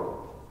the Torah.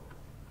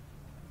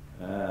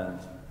 And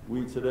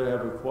we today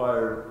have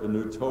acquired a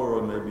new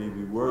Torah, maybe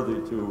be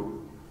worthy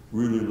to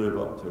really live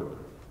up to it.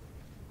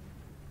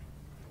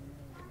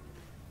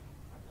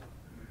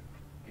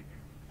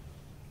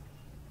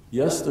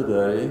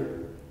 Yesterday,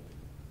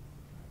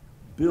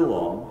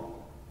 Bilam,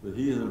 the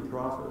heathen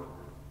prophet,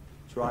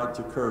 tried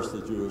to curse the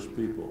Jewish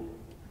people.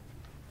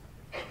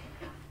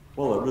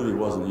 Well, it really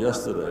wasn't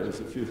yesterday, it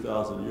was a few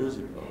thousand years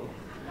ago.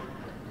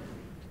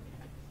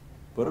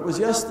 But it was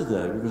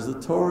yesterday because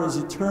the Torah is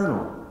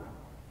eternal.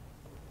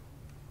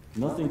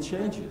 Nothing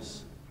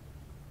changes.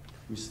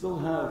 We still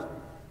have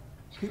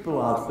people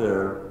out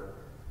there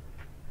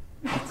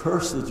who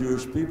curse the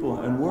Jewish people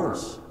and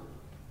worse.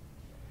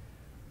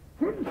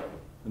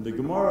 And the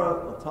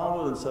Gemara, the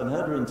Talmud and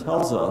Sanhedrin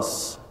tells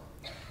us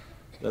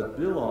that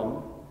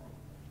Bilam,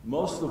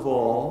 most of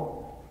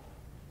all,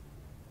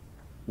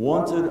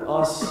 wanted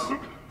us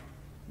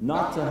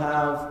not to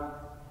have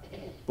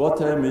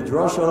Botei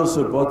Midrashos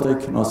or Botei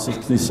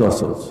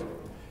Knissos.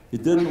 He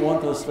didn't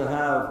want us to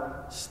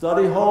have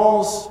study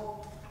halls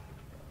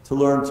to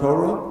learn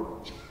Torah,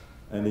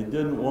 and he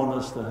didn't want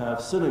us to have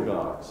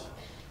synagogues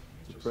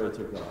to pray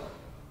to God.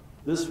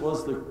 This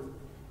was the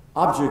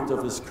object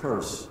of his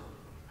curse.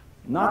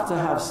 Not to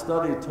have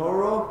studied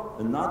Torah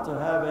and not to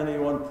have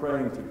anyone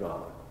praying to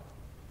God.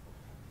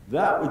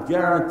 That would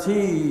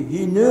guarantee,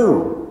 he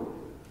knew,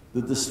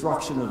 the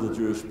destruction of the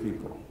Jewish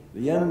people,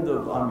 the end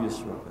of Am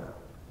Yisrael.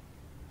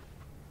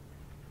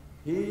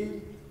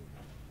 He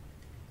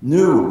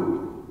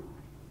knew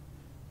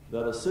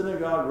that a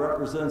synagogue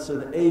represents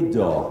an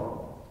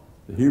eidah,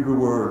 the Hebrew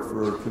word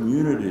for a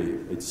community,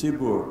 a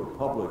tzibur, a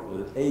public,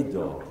 an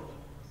eidah.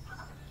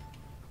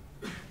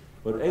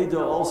 But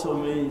eidah also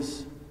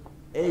means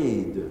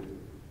aid,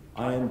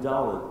 ayin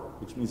dalet,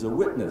 which means a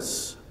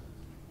witness.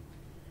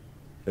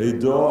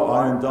 Eidah,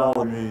 ayin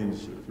dalet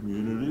means a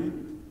community,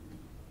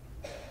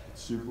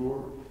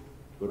 tzibur,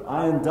 but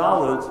ayin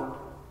dalet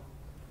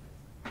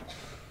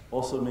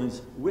also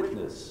means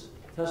witness,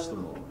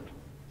 testimony.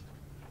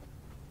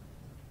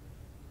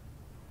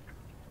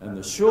 And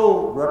the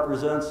shul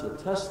represents a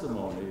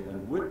testimony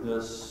and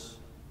witness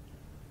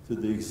to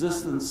the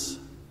existence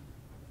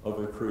of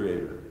a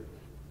creator.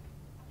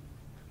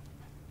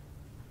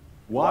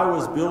 Why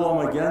was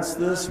Bilam against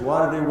this?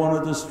 Why did he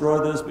want to destroy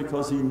this?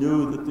 Because he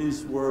knew that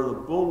these were the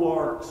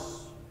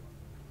bulwarks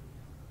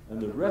and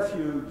the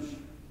refuge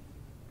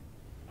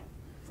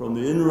from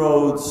the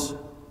inroads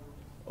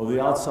of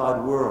the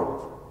outside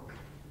world.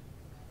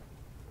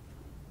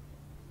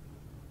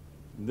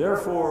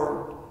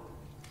 Therefore,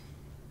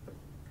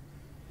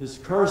 his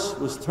curse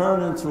was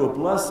turned into a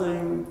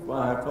blessing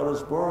by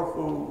HaKadosh Baruch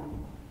Hu.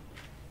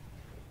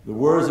 The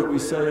words that we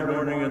say every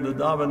morning in the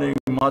davening,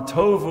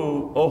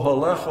 Matovu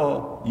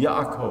ohalecha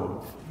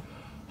Yaakov.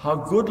 How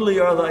goodly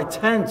are thy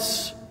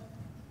tents,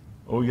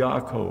 O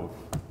Yaakov,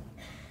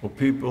 O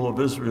people of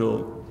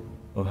Israel,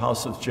 of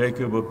house of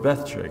Jacob, of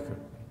Beth Jacob.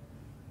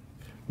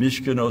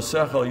 Mishkan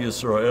osecha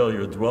Yisrael,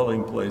 your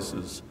dwelling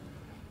places,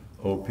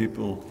 O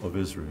people of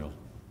Israel.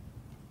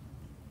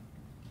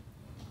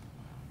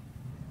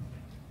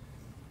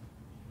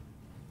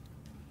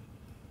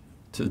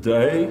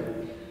 Today,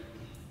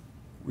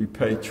 we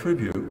pay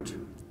tribute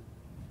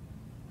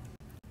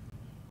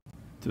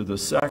to the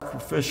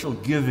sacrificial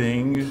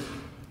giving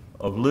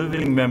of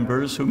living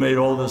members who made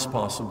all this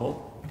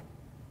possible.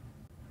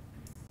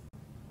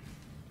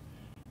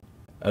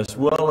 as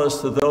well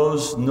as to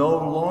those no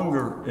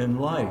longer in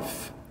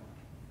life,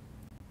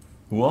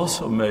 who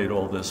also made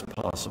all this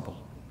possible.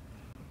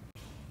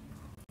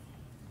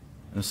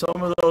 And some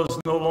of those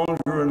no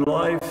longer in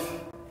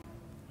life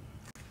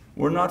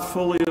were not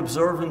fully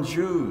observant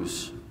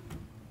Jews,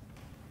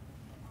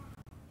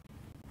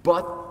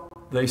 but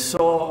they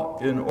saw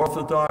in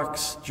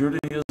Orthodox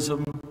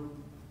Judaism,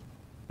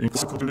 in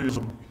classical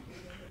Judaism,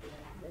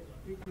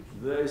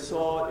 they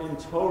saw in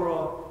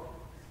Torah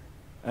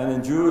and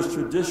in Jewish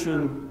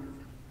tradition,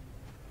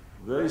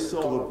 they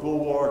saw the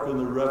bulwark and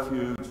the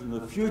refuge and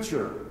the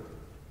future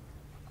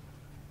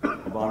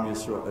of Am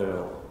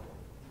Yisrael.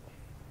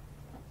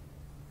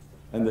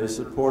 And they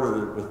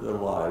supported it with their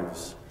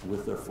lives,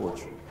 with their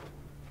fortune.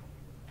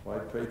 I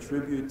pay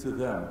tribute to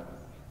them.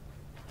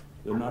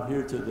 They're not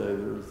here today.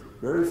 There's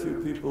very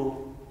few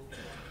people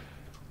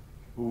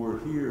who were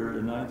here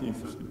in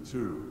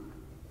 1952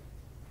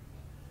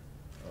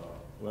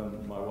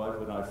 when my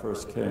wife and I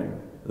first came.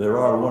 There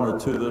are one or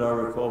two that I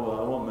recall,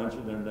 but I won't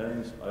mention their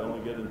names. I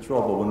only get in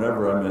trouble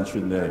whenever I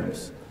mention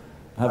names.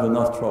 I have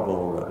enough trouble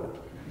already.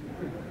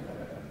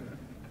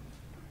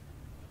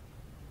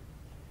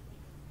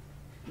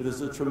 It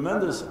is a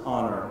tremendous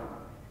honor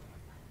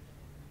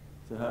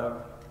to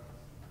have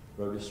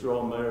Rabbi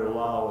Meir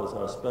as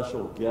our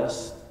special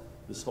guest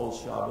this whole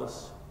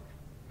Shabbos.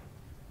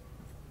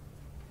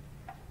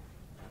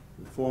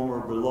 The former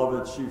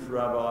beloved Chief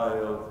Rabbi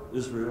of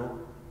Israel,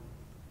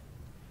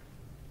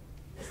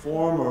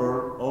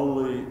 former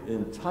only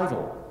in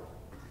title,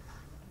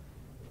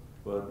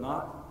 but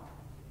not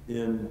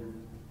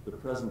in the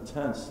present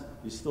tense.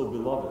 He's still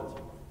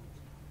beloved.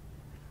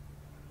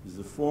 He's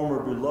the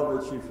former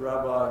beloved Chief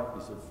Rabbi.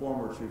 He's a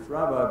former Chief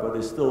Rabbi, but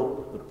he's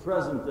still the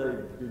present day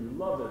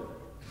beloved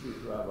Chief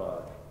Rabbi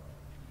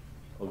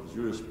of the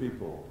Jewish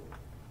people,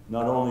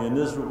 not only in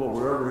Israel, but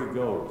wherever he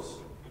goes.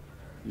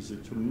 He's a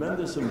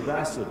tremendous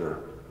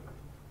ambassador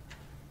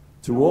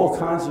to all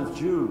kinds of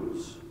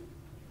Jews,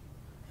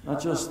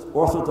 not just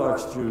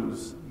Orthodox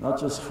Jews, not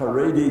just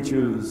Haredi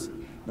Jews,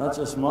 not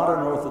just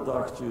modern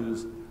Orthodox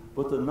Jews,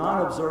 but the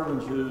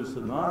non-observant Jews,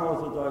 the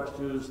non-Orthodox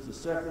Jews, the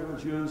secular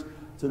Jews,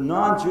 to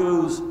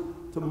non-Jews,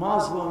 to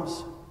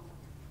Muslims.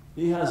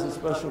 He has a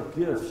special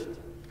gift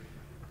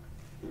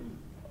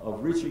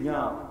of reaching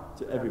out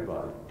to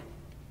everybody.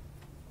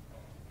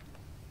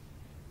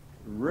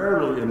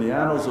 Rarely in the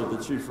annals of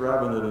the Chief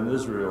Rabbinate in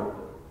Israel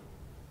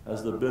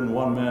has there been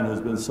one man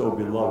who's been so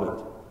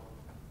beloved.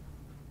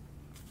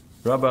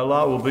 Rabbi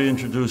Ilan will be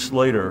introduced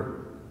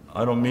later.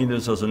 I don't mean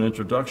this as an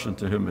introduction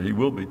to him, but he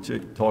will be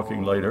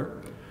talking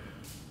later.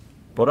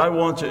 But I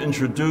want to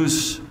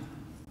introduce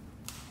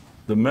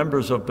the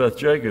members of Beth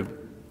Jacob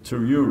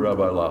to you,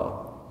 Rabbi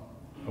Ilan.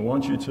 I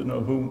want you to know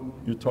whom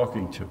you're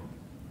talking to.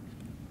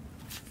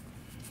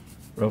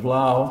 Rav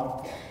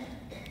Lau,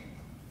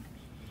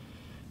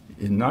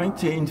 in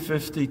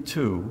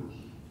 1952,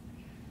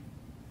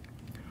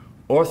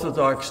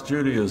 Orthodox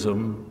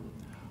Judaism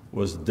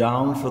was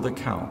down for the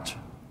count.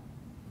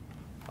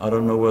 I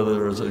don't know whether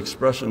there's an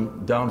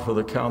expression down for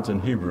the count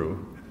in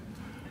Hebrew,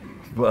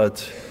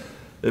 but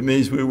it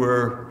means we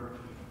were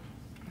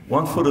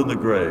one foot in the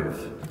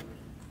grave.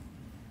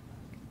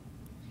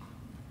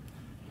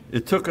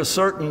 It took a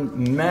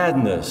certain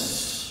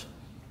madness,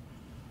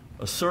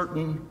 a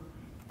certain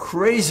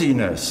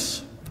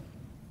craziness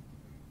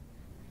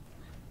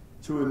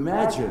to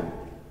imagine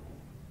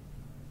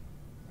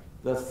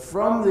that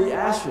from the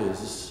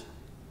ashes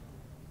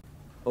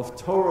of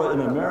Torah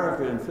in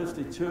America in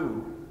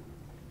 '52,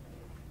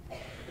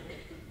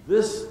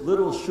 this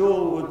little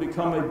shul would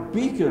become a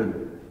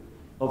beacon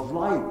of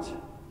light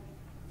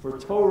for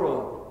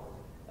Torah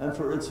and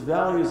for its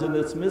values and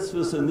its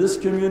mitzvahs in this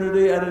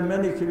community and in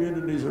many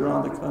communities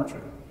around the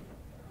country.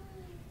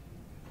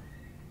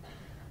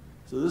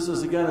 So this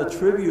is again a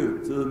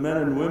tribute to the men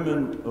and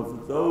women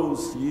of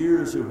those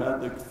years who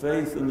had the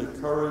faith and the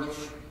courage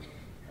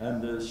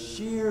and the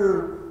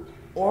sheer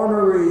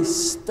ornery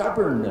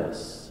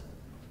stubbornness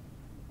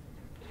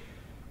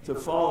to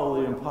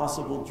follow the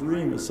impossible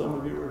dream, as some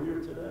of you are here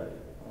today.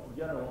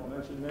 Again, I won't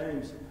mention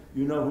names.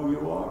 You know who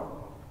you are.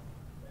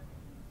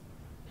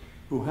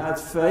 Who had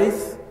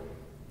faith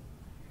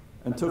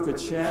and took a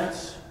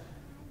chance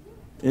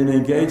in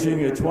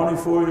engaging a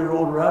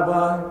 24-year-old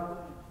rabbi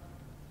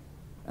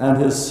and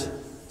his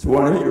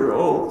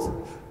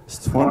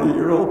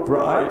 20-year-old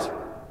bride.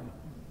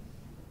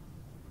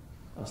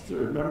 I still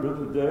remember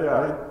the day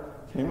I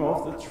came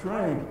off the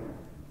train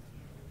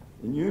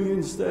in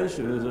Union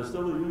Station. Is there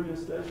still a Union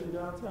Station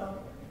downtown?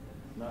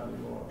 Not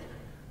anymore.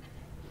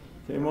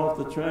 Came off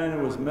the train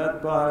and was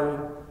met by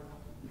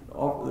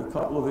a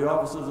couple of the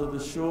officers of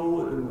the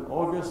shul in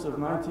August of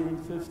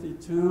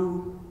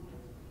 1952.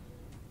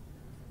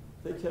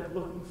 They kept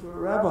looking for a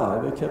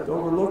rabbi. They kept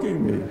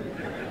overlooking me.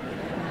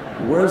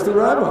 Where's the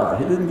rabbi?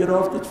 He didn't get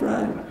off the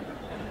train.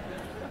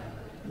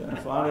 Then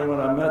finally, when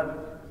I met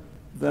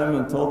them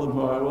and told them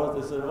who I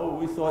was, they said, "Oh,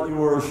 we thought you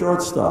were a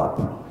shortstop,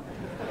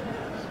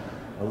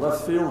 a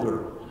left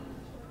fielder,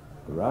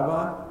 a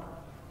rabbi."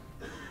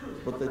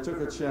 But they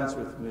took a chance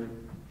with me.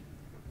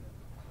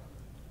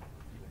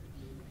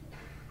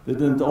 They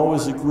didn't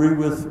always agree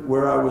with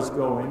where I was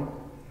going.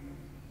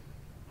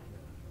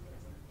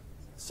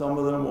 Some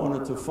of them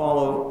wanted to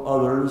follow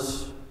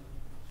others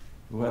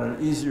who had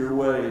an easier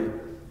way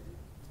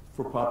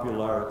for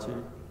popularity.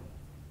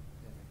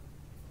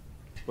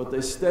 But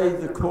they stayed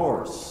the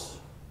course.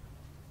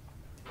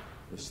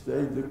 They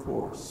stayed the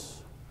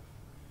course.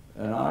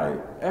 And I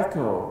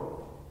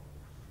echo,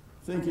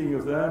 thinking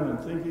of them and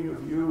thinking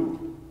of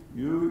you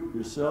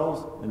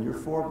yourselves and your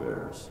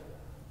forebears.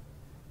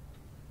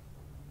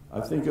 I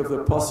think of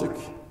the pasuk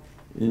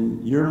in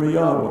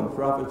Yirmiyahu and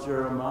Prophet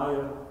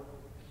Jeremiah.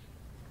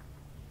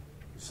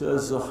 It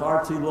says,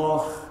 Zacharti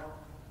loch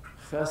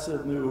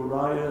chesed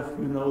ne'urayach.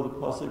 You know the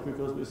pasuk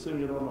because we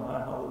sing it on the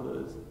high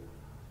holidays.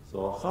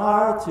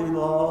 Zacharti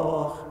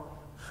loch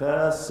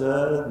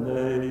chesed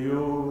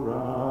ne'urayach.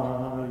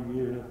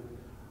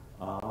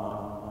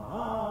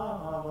 Ahas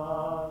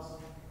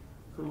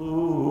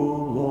klulosoyach.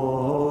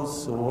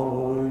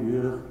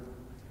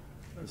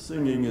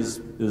 Singing is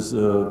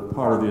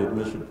part of the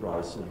admission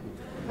price.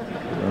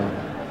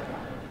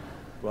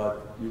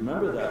 But you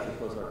remember that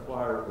because our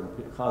choir and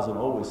Chazan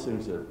always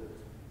sings it.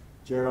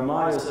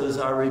 Jeremiah says,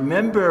 I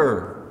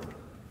remember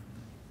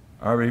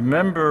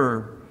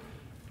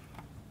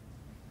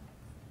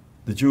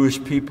the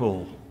Jewish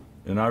people,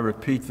 and I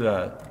repeat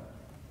that.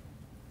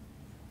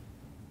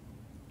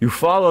 You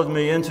followed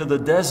me into the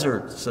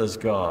desert, says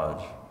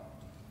God.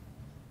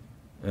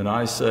 And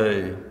I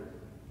say,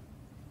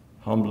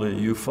 humbly,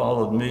 you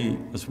followed me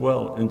as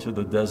well into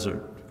the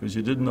desert because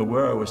you didn't know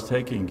where I was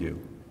taking you.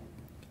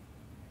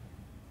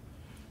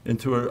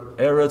 Into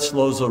Eretz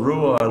Lo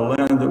Zarua, a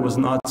land that was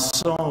not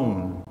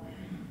sown.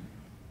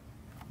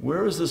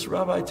 Where is this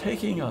rabbi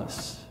taking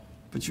us?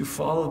 But you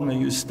followed me,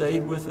 you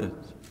stayed with it.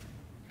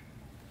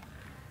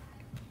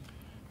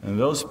 And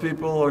those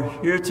people are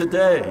here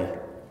today.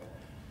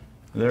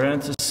 Their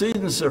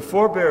antecedents, their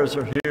forebears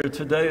are here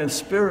today in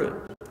spirit.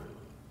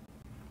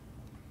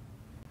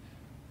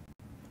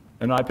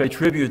 And I pay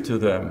tribute to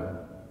them,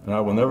 and I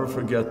will never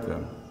forget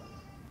them.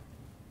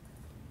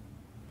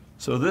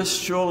 So this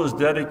shul is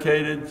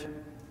dedicated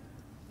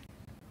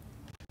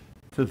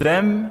to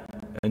them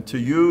and to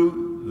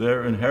you,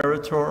 their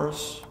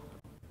inheritors,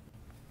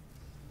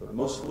 but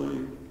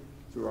mostly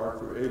to our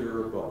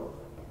Creator above.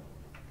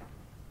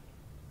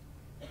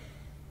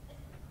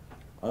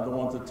 I don't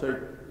want to take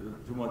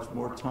too much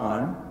more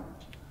time.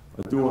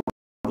 I do want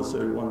to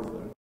say one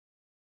thing.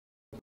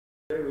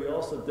 Today we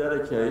also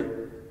dedicate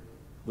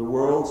the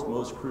world's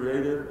most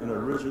creative and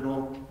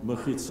original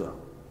mechitza.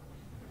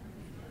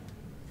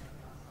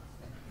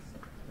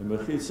 A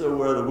mechitza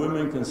where the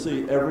women can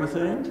see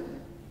everything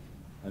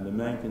and the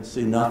men can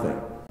see nothing,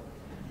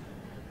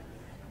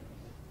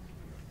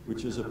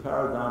 which is a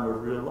paradigm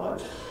of real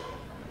life.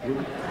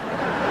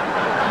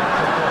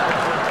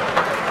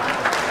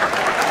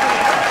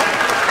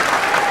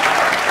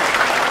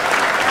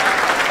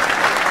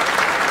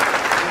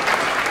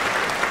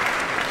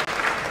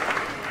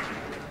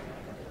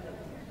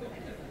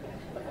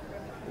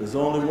 There's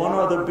only one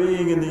other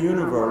being in the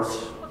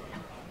universe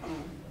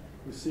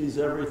who sees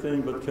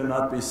everything but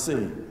cannot be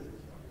seen.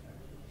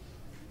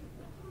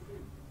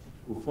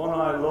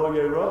 Ufonai lo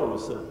yero,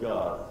 said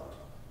God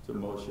to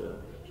Moshe.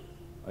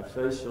 My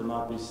face shall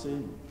not be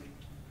seen.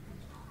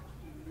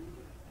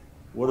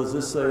 What does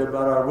this say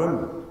about our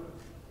women?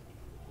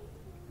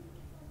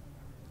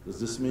 Does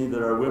this mean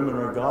that our women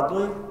are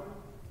godly?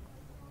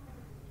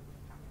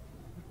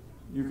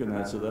 You can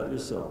answer that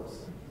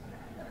yourselves.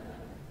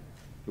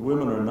 The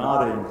women are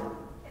nodding.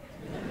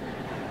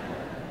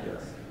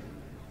 Yes.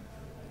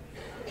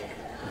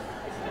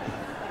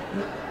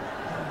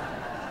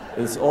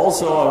 It's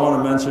also, I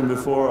want to mention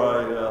before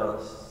I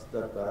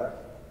step back,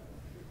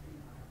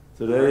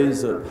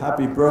 today's a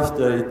happy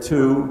birthday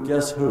to,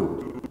 guess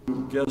who?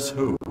 Guess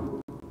who?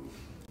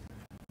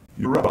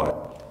 Your rabbi,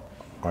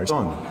 my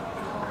son.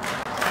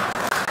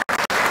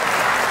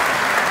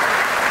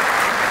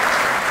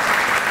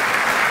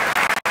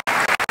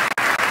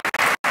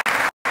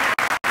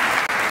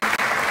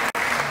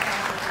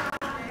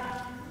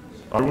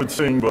 I would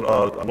sing,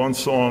 but one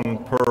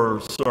song per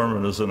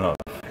sermon is enough.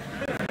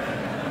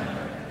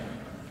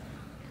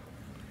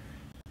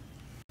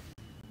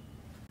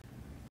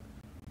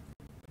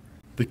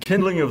 The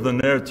kindling of the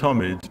Ner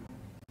Tamid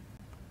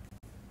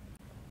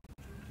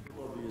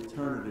of the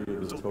eternity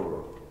of the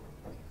Torah,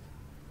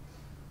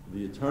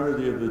 the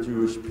eternity of the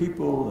Jewish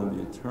people and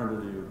the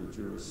eternity of the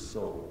Jewish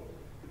soul.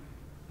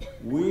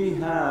 We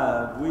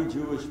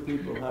Jewish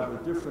people have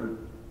a different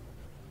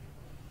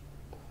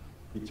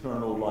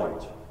eternal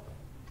light.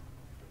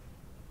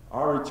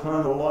 Our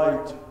eternal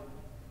light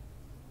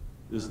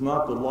is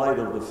not the light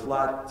of the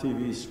flat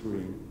TV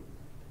screen.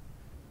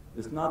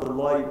 It's not the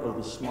light of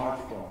the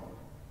smartphone.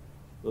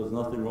 There's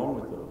nothing wrong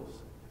with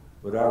those.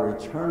 But our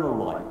eternal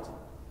light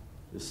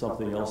is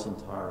something else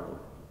entirely.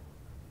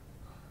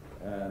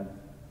 And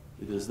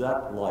it is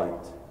that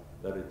light,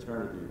 that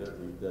eternity, that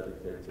we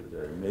dedicate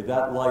today. May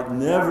that light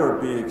never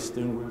be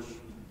extinguished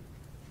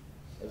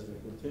as we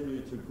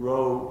continue to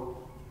grow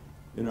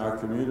in our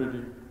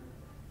community,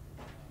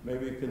 May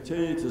we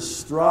continue to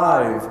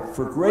strive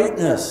for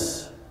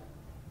greatness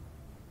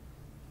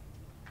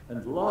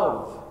and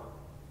love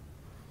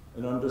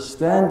and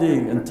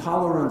understanding and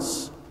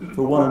tolerance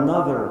for one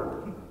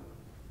another.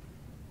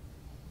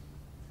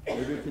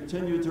 May we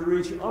continue to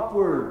reach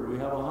upward. We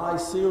have a high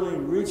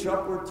ceiling. Reach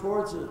upward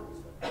towards it.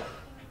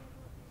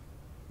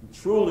 And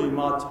truly,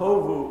 Ma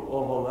tovu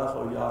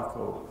oholecho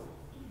Yaakov.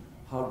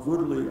 How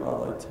goodly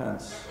are thy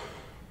tents,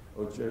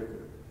 O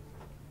Jacob.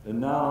 And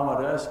now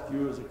I'd ask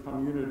you as a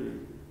community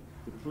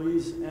to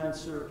please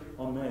answer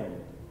Amen.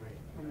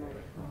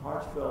 A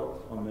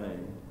heartfelt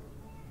Amen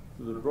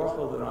to the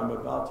bracha that I'm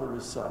about to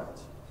recite.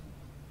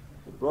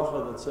 The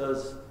bracha that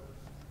says,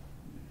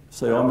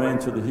 say Amen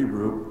to the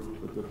Hebrew,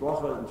 but the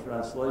bracha in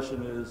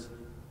translation is,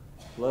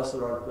 blessed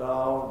art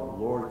thou,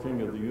 the Lord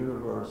King of the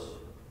universe,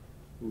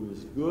 who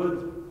is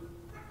good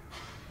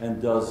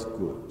and does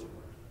good.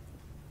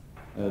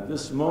 And at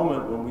this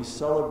moment when we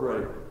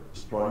celebrate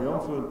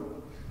triumphant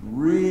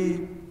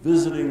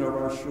revisiting of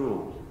our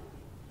shul,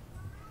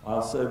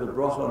 I'll say the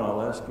bracha and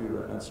I'll ask you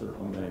to answer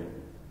Amen.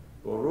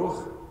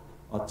 Baruch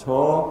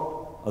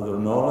atah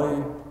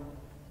Adonai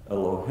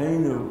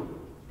Eloheinu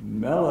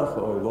melech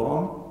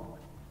haolam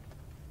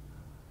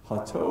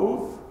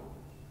hatov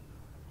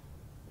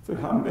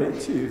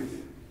v'hametiv.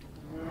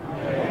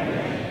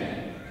 Amen.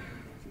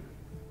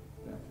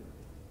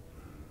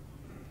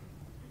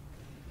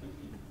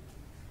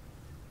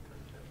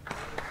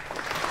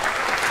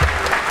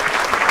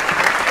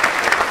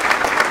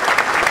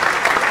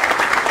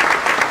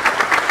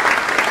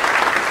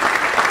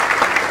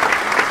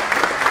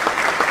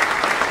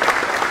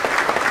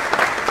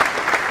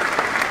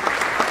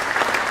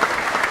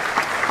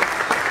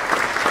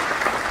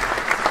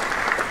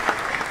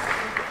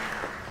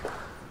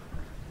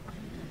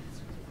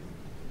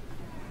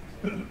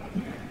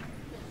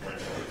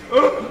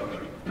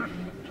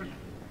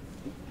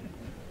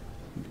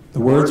 The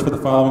words for the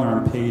following are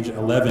on page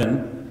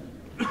 11,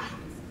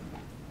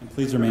 and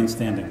please remain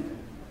standing.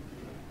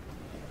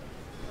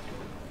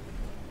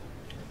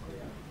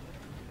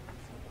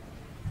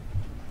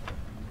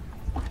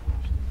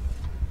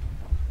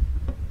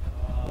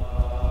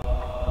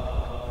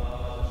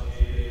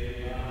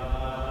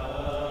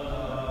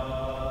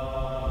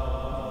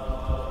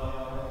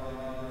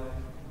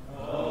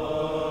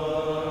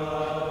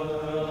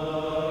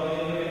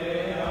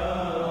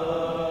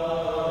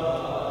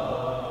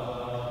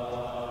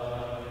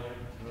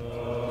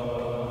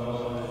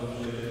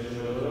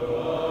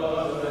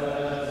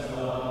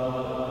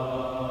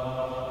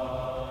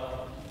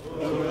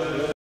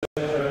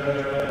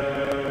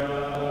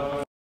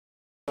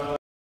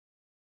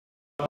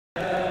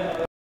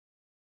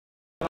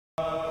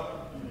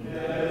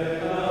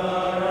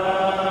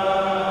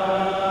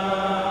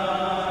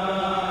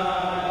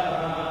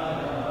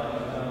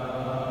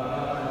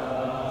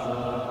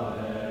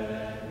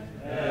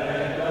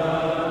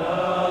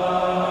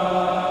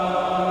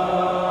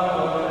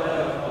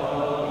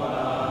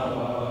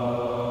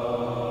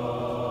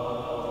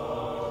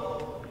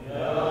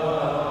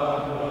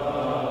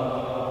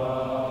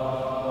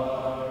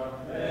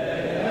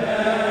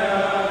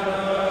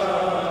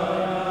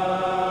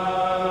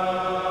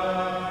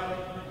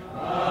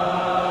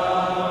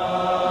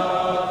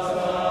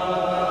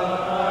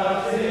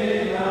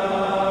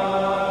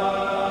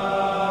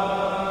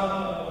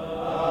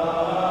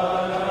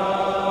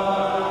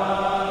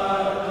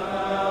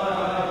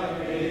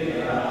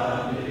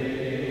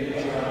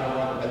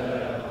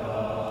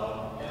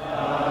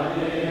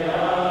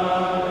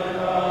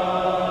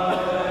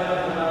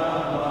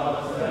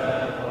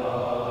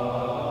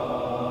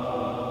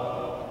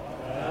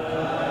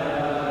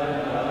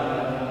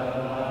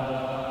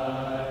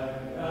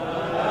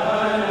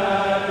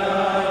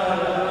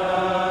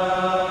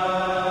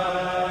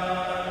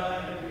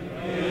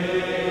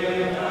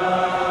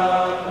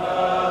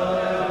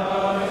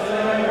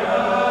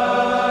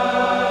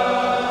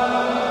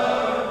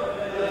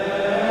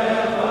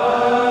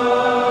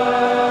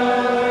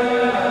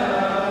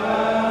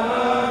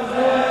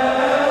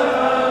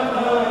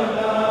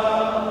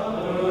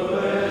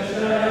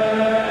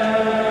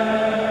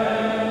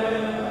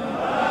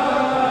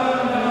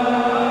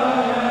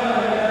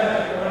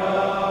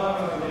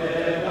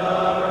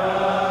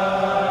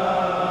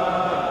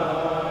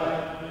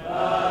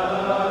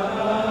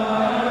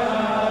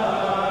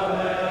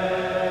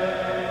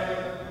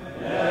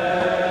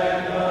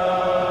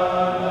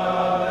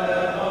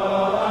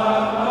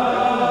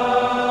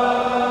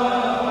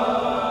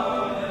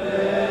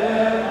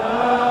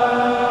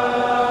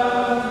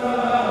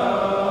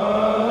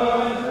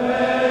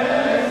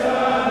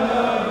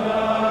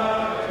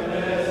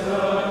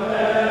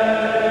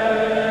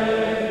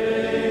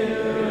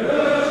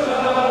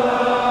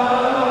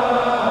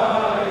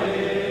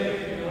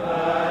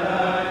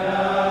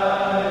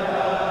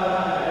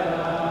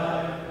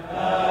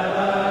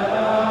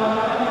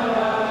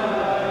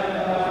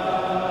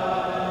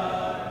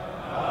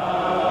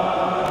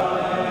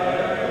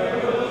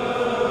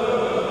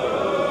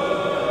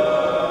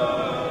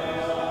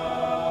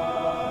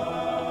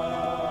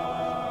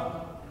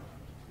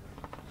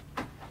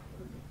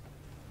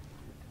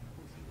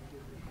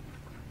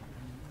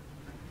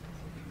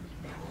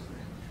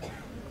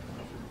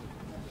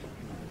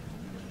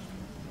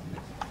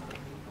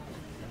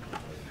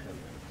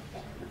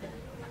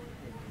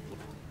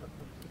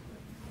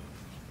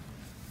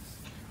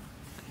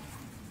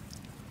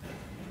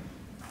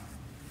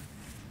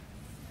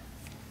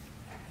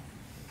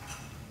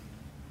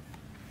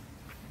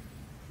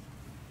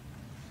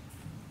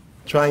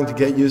 trying to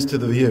get used to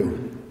the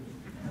view.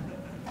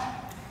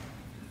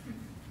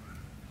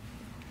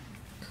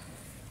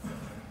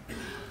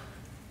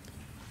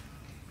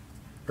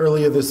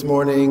 Earlier this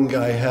morning,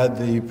 I had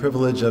the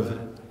privilege of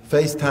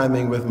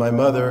FaceTiming with my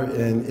mother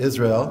in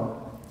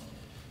Israel,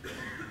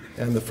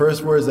 and the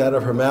first words out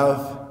of her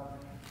mouth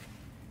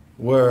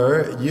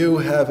were, "You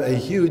have a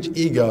huge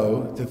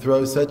ego to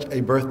throw such a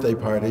birthday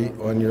party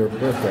on your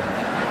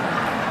birthday."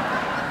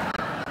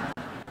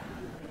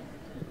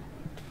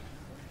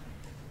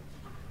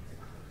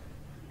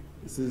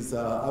 This is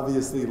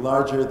obviously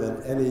larger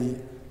than any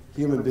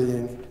human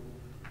being,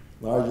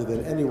 larger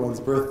than anyone's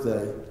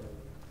birthday.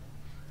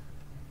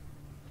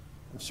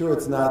 I'm sure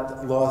it's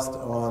not lost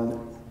on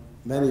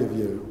many of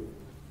you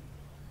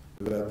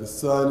that the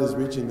sun is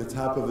reaching the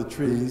top of the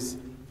trees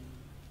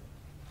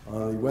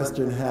on the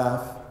western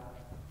half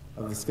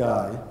of the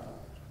sky,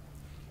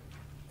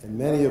 and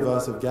many of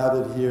us have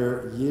gathered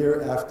here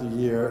year after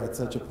year at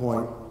such a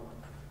point,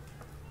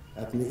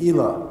 at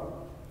Me'ilah,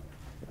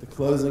 at the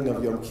closing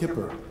of Yom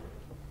Kippur,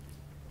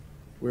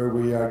 where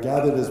we are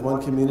gathered as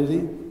one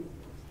community,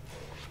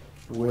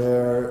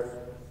 where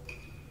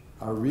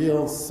our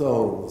real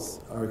souls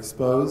are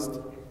exposed,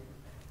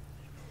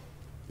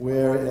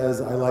 where,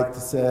 as I like to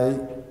say,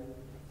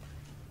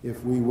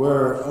 if we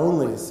were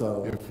only a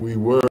soul, If we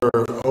were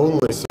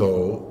only a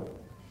soul,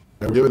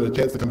 and were given a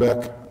chance to come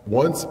back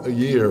once a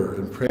year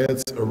and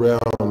prance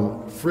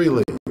around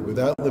freely,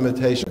 without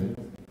limitation,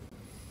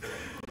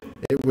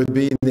 it would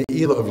be the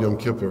Ne'ilah of Yom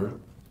Kippur,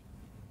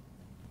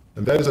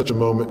 and that is such a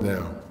moment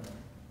now.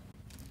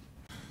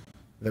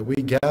 that we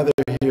gather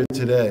here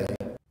today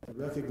to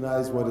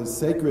recognize what is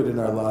sacred in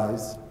our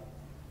lives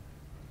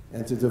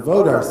and to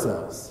devote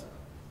ourselves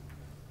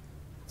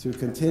to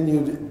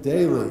continued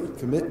daily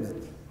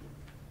commitment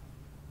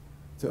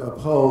to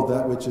uphold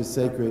that which is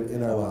sacred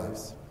in our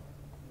lives.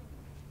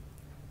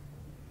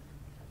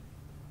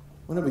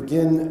 I want to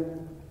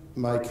begin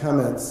my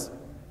comments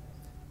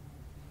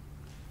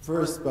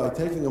first by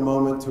taking a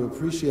moment to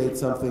appreciate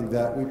something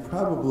that we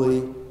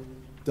probably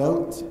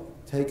don't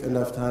take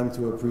enough time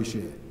to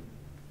appreciate.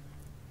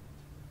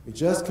 We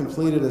just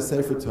completed a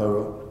Sefer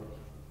Torah,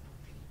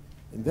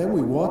 and then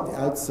we walked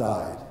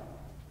outside,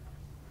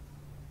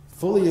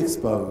 fully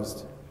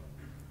exposed,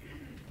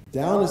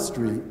 down a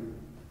street.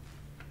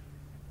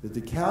 The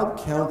DeKalb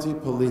County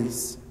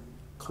Police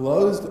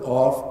closed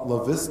off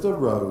La Vista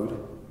Road.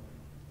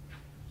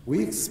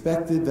 We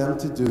expected them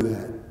to do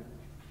that,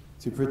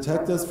 to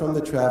protect us from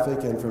the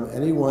traffic and from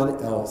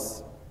anyone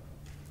else.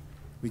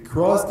 We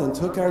crossed and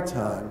took our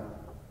time,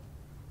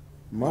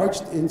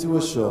 marched into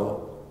a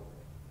shul,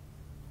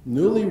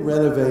 newly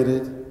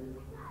renovated,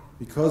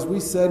 because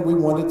we said we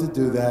wanted to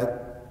do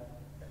that,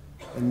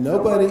 and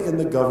nobody in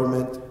the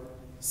government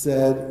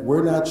said,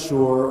 we're not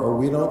sure, or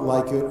we don't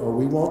like it, or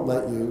we won't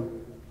let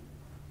you.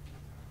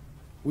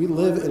 We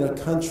live in a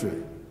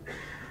country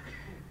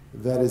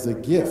that is a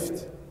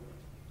gift,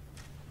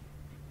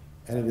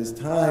 and it is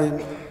time,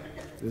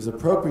 it is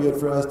appropriate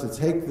for us to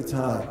take the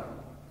time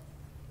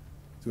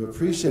to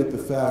appreciate the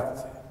fact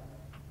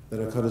that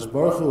HaKadosh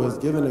Baruch Hu has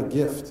given a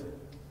gift,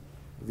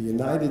 the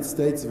United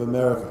States of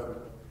America.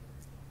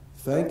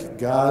 Thank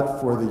God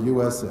for the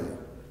USA.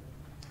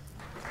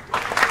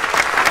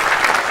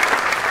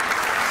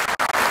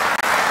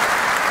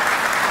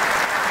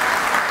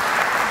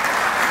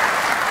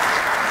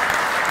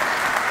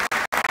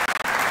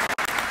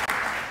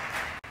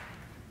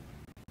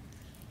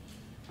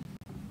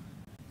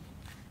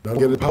 Not to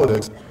get into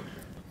politics,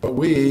 but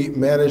we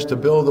managed to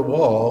build a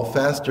wall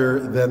faster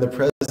than the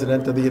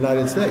President of the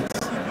United States.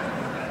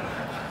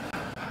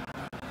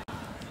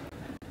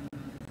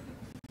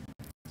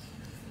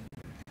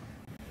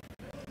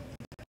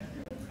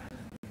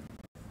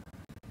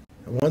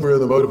 Once we're in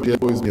the mode, we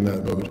always be in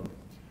that mode.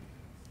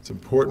 It's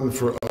important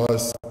for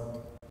us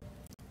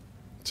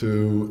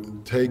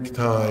to take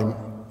time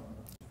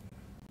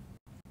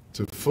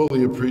to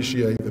fully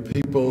appreciate the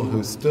people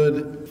who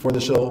stood for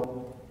the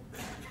shul.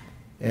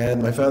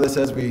 And my father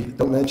says we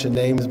don't mention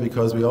names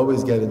because we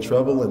always get in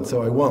trouble, and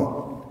so I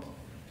won't.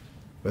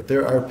 But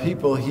there are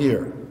people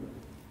here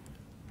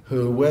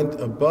who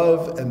went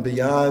above and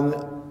beyond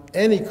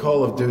any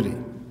call of duty,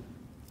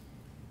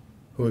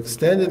 who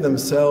extended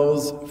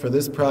themselves for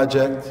this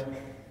project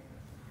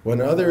when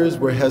others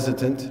were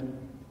hesitant,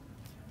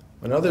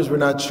 when others were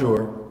not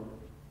sure.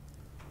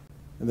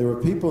 And there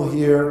were people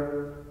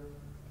here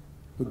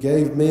who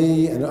gave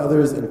me and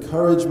others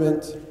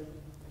encouragement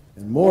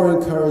and more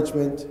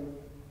encouragement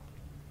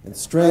and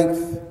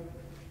strength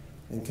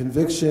and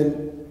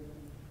conviction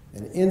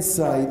and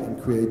insight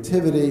and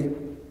creativity.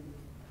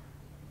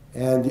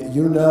 And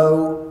you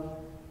know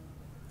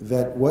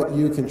that what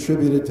you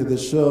contributed to the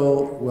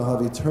shul will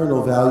have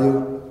eternal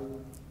value,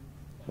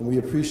 and we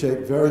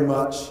appreciate very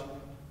much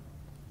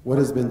what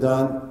has been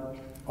done.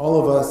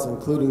 All of us,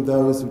 including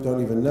those who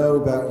don't even know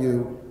about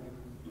you,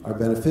 are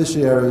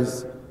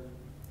beneficiaries,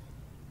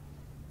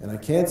 and I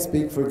can't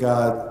speak for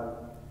God,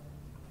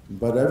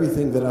 but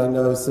everything that I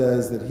know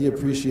says that He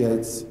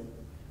appreciates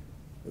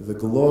the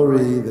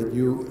glory that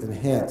you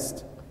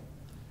enhanced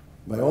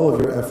by all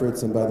of your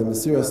efforts and by the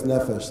Mesiras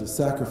Nefesh, the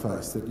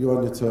sacrifice that you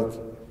undertook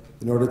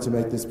in order to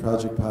make this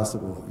project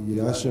possible.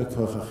 Yasher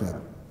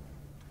kochachem.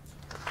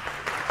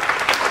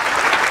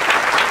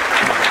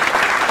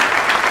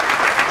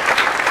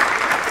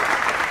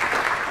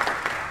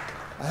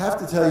 I have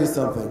to tell you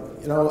something.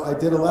 You know, I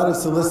did a lot of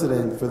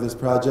soliciting for this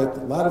project,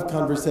 a lot of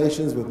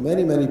conversations with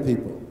many, many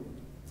people.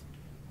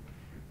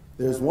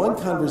 There's one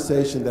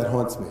conversation that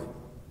haunts me.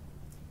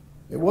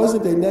 It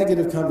wasn't a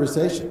negative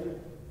conversation.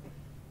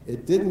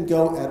 It didn't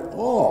go at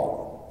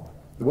all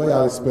the way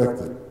I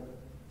expected.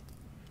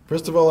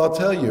 First of all, I'll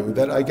tell you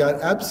that I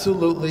got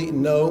absolutely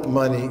no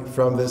money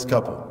from this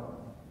couple.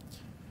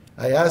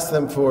 I asked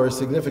them for a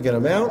significant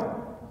amount,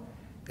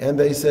 and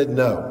they said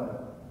no.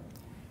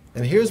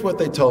 And here's what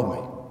they told me.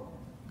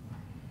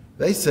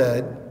 They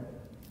said,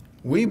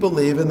 we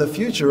believe in the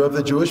future of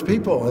the Jewish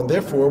people, and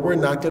therefore we're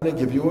not going to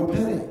give you a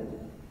penny.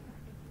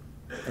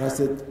 And I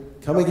said,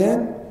 come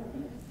again?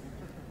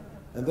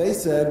 And they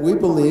said, we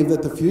believe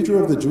that the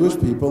future of the Jewish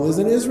people is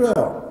in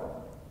Israel.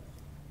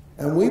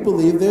 And we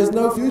believe there's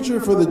no future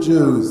for the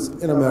Jews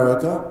in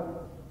America.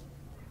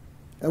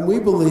 And we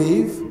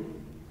believe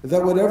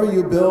that whatever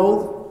you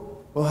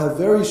build will have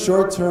very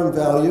short-term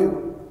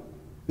value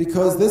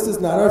because this is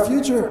not our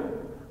future.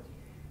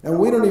 And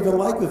we don't even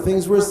like the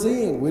things we're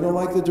seeing. We don't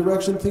like the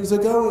direction things are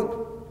going.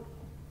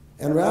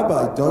 And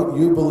Rabbi, don't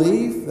you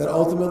believe that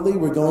ultimately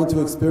we're going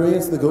to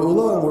experience the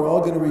Geula and we're all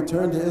going to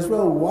return to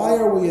Israel? Why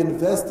are we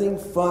investing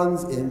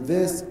funds in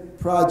this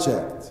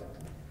project?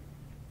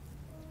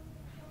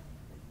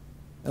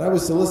 And I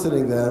was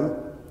soliciting them,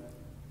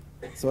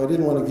 so I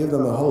didn't want to give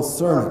them a whole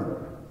sermon.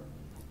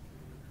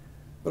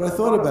 But I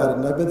thought about it,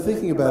 and I've been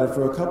thinking about it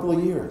for a couple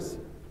of years.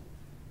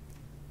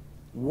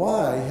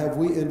 Why have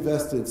we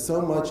invested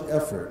so much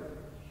effort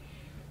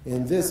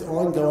in this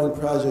ongoing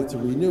project to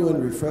renew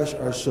and refresh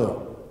our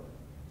shul?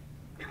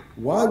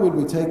 Why would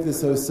we take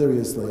this so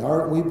seriously?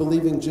 Aren't we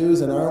believing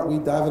Jews, and aren't we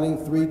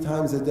davening 3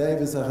 times a day?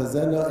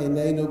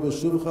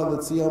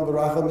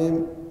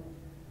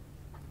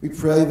 We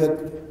pray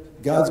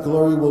that God's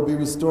glory will be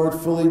restored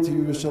fully to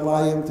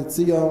Yerushalayim, to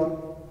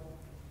Tzion.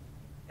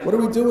 What are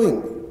we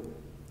doing?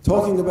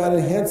 Talking about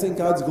enhancing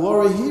God's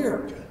glory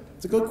here.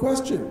 It's a good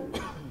question.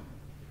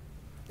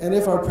 And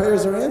if our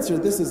prayers are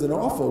answered, this is an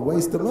awful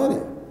waste of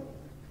money.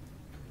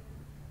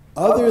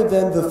 Other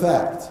than the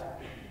fact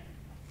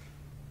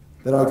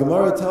that our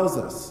Gemara tells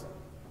us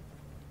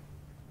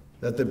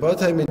that the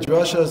Batei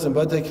Midrashos and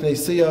Batei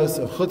Knesiyos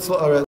of Chutz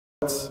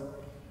La'aretz,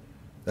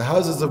 the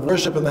houses of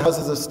worship and the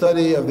houses of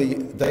study of the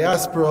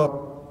diaspora,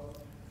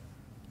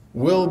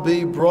 will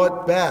be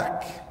brought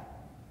back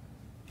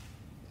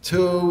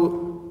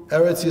to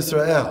Eretz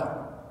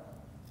Yisrael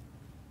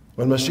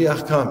when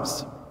Mashiach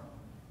comes.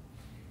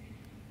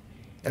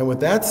 And with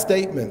that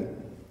statement,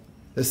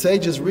 the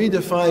sages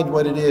redefined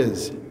what it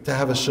is to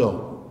have a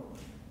shul.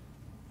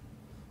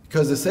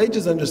 Because the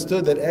sages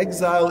understood that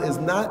exile is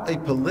not a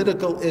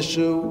political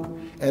issue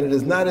and it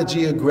is not a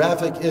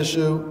geographic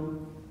issue.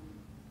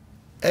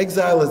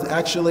 Exile is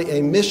actually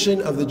a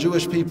mission of the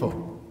Jewish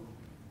people.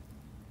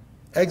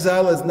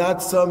 Exile is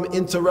not some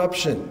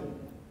interruption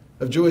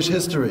of Jewish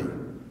history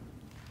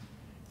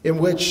in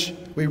which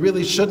we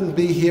really shouldn't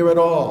be here at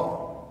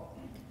all.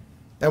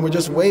 And we're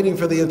just waiting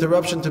for the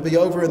interruption to be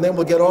over and then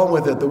we'll get on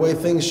with it the way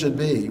things should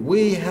be.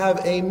 We have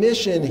a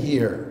mission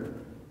here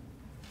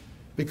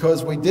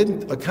because we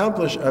didn't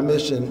accomplish our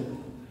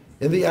mission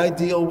in the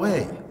ideal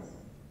way.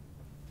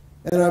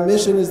 And our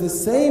mission is the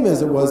same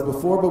as it was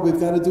before, but we've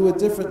got to do it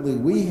differently.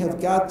 We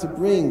have got to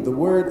bring the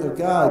Word of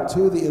God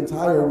to the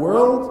entire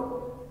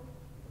world,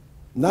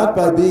 not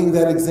by being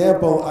that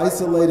example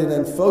isolated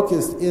and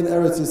focused in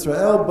Eretz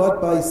Yisrael,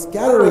 but by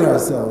scattering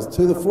ourselves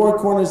to the 4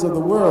 corners of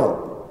the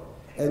world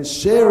and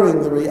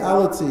sharing the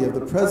reality of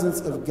the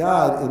presence of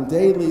God in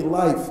daily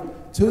life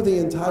to the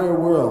entire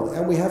world.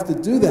 And we have to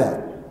do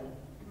that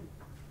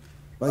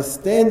by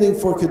standing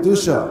for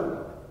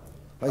Kedusha,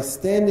 by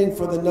standing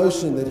for the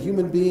notion that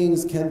human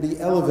beings can be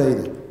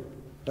elevated,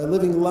 by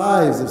living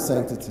lives of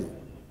sanctity,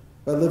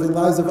 by living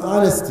lives of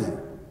honesty,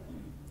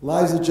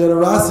 lives of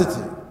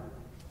generosity,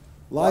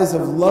 lives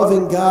of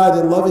loving God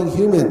and loving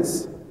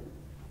humans,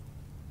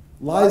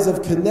 lives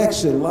of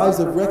connection, lives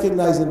of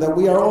recognizing that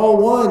we are all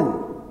one.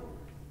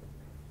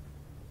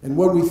 And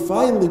when we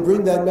finally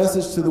bring that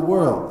message to the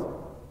world,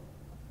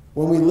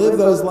 when we live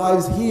those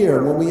lives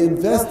here, when we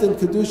invest in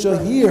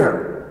Kedusha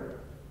here,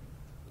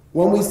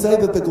 when we say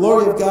that the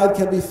glory of God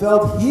can be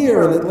felt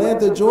here in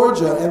Atlanta,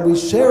 Georgia, and we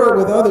share it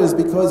with others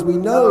because we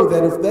know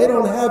that if they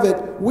don't have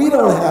it, we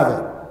don't have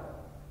it.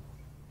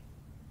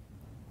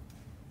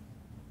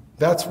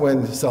 That's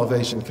when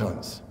salvation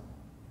comes.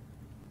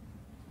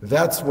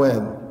 That's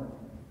when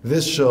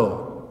this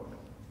shul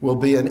will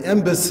be an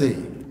embassy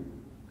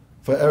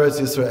for Eretz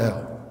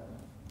Yisrael.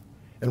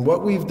 And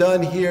what we've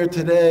done here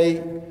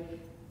today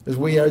is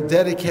we are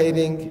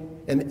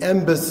dedicating an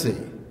embassy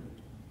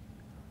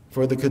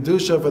for the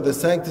Kedusha, for the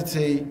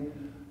sanctity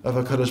of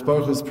HaKadosh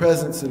Baruch Hu's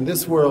presence in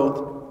this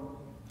world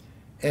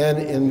and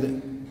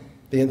in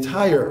the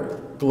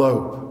entire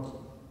globe.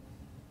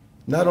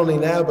 Not only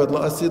now, but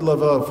la'asid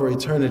lavo, for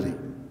eternity.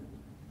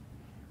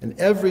 And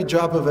every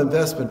drop of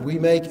investment we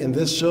make in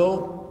this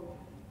shul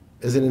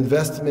is an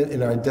investment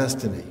in our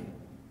destiny.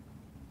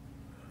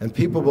 And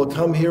people will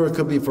come here, it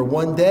could be for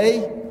one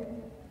day,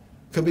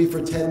 could be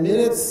for 10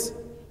 minutes,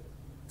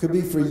 could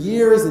be for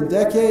years and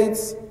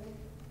decades,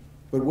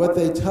 but what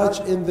they touch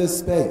in this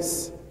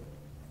space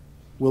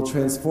will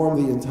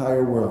transform the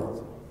entire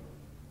world.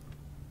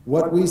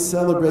 What we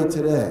celebrate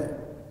today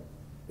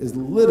is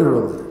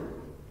literally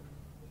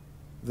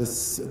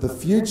the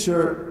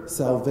future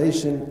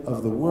salvation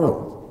of the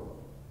world,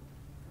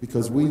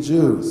 because we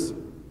Jews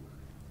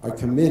are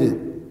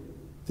committed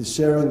to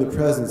sharing the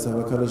presence of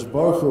HaKadosh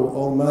Baruch Hu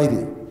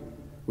Almighty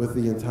with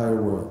the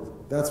entire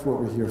world. That's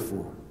what we're here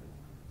for.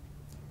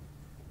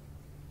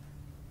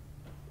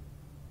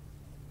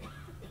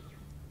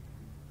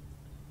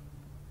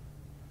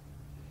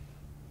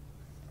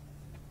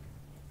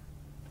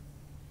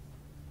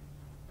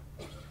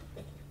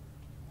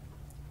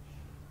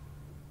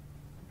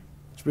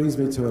 Which brings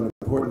me to an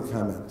important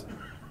comment.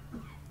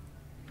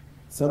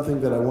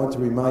 Something that I want to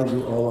remind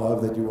you all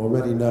of that you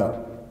already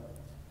know,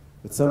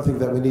 but something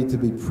that we need to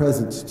be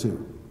present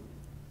to.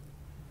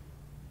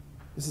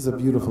 This is a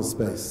beautiful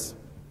space.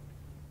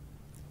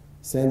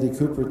 Sandy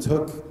Cooper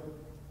took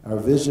our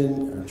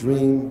vision, our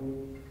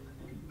dream,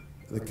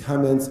 the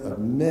comments of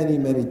many,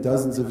 many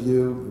dozens of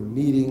you,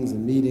 meetings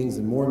and meetings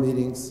and more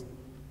meetings,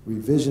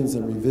 revisions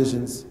and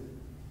revisions,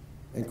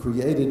 and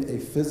created a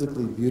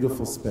physically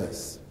beautiful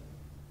space.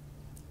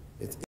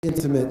 It's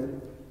intimate,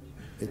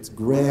 it's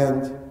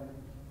grand,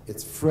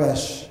 it's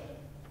fresh,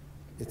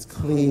 it's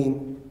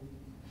clean,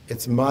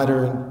 it's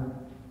modern,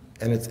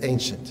 and it's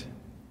ancient.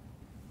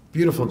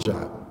 Beautiful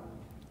job.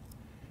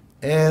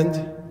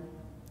 And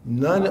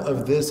none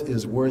of this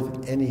is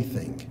worth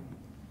anything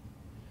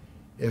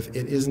if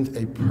it isn't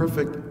a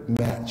perfect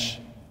match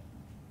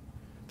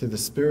to the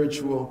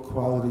spiritual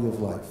quality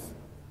of life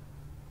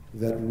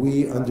that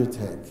we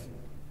undertake,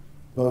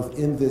 both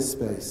in this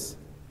space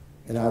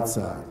and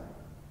outside.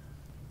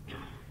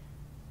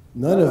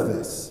 None of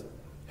this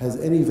has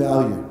any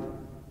value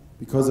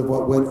because of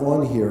what went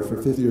on here for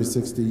 50 or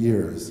 60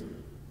 years,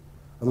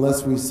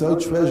 unless we so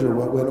treasure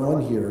what went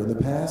on here in the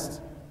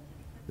past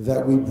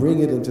that we bring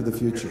it into the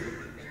future.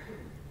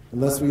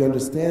 Unless we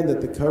understand that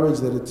the courage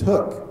that it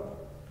took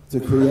to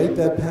create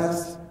that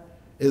past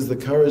is the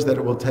courage that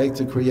it will take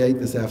to create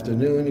this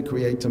afternoon, and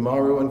create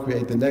tomorrow, and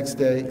create the next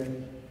day.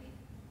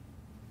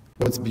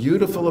 What's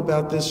beautiful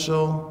about this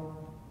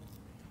shul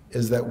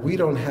is that we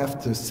don't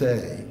have to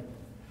say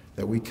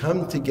that we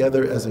come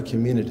together as a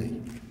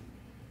community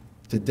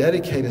to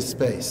dedicate a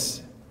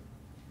space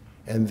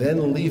and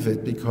then leave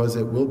it because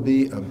it will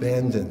be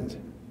abandoned.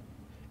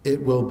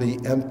 It will be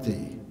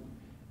empty.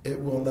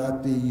 It will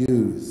not be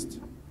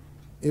used.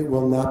 It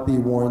will not be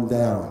worn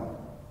down.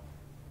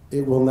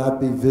 It will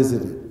not be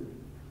visited.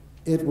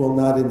 It will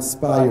not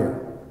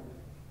inspire.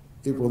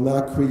 It will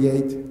not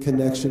create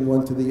connection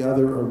one to the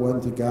other or one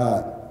to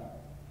God.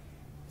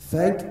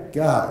 Thank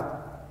God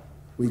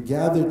we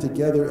gather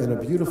together in a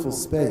beautiful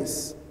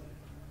space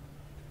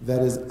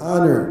that is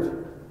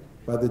honored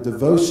by the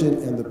devotion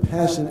and the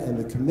passion and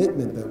the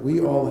commitment that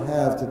we all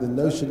have to the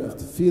notion of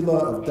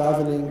tefillah, of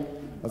davening,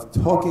 of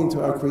talking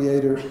to our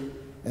Creator,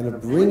 and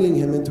of bringing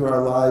Him into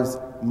our lives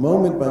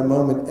moment by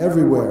moment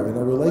everywhere in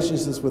our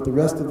relationships with the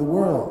rest of the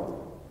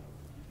world.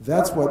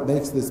 That's what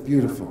makes this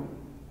beautiful,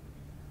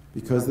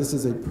 because this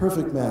is a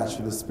perfect match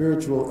for the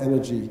spiritual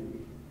energy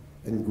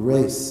and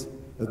grace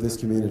of this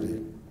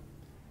community.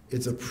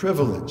 It's a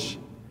privilege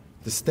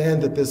to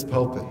stand at this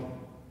pulpit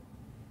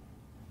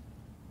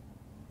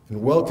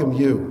and welcome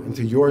you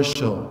into your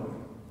shul,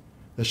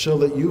 the shul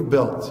that you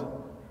built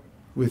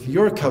with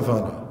your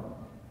kavanah,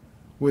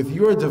 with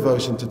your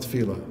devotion to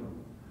tefillah,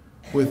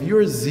 with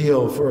your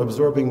zeal for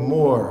absorbing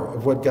more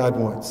of what God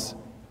wants.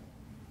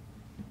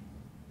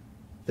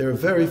 There are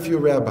very few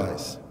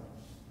rabbis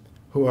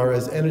who are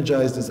as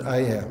energized as I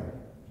am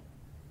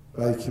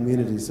by a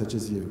community such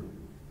as you.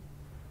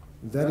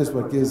 That is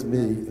what gives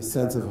me a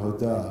sense of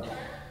hodah.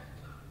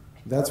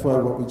 That's why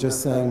what we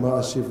just sang,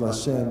 Ma'ashiv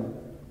Lashem,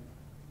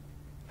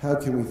 how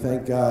can we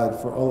thank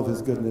God for all of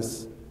His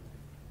goodness?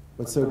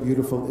 What's so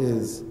beautiful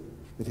is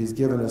that He's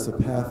given us a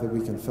path that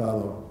we can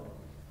follow,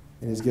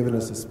 and He's given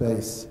us a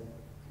space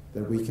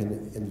that we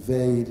can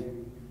invade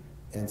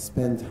and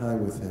spend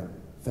time with Him.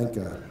 Thank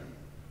God.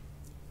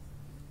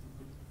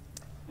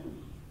 I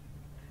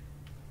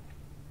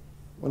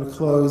want to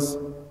close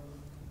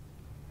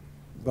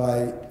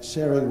by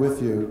sharing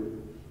with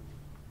you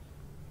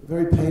a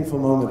very painful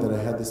moment that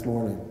I had this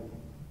morning.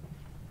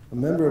 A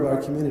member of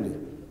our community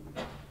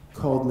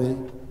called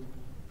me.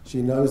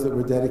 She knows that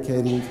we're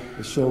dedicating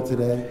the shul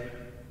today.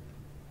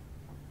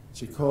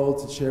 She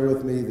called to share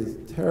with me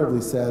the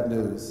terribly sad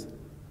news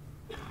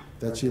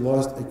that she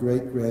lost a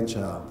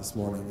great-grandchild this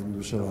morning in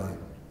Yerushalayim.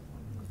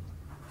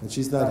 And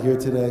she's not here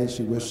today.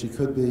 She wished she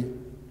could be.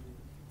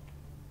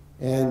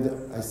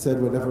 And I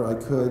said whatever I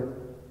could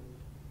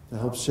to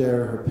help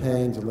share her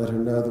pain, to let her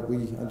know that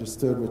we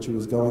understood what she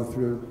was going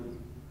through.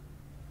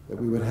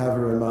 that we would have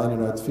her in mind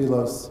in our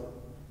tefillos.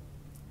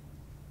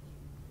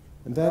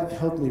 And that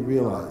helped me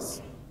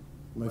realize,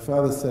 my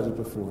father said it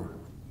before,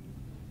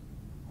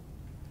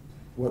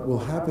 what will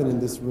happen in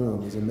this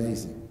room is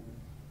amazing.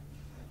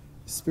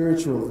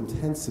 Spiritual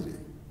intensity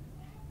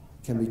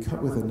can be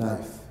cut with a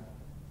knife.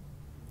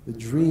 The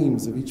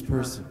dreams of each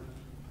person,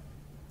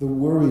 the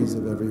worries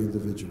of every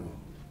individual,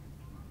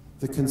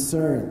 the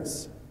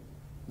concerns,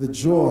 the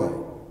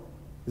joy,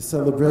 the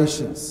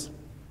celebrations,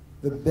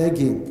 the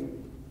begging,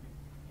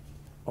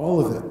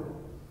 all of it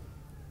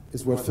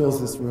is what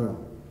fills this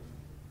room.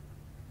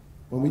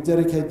 When we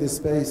dedicate this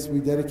space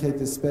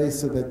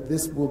so that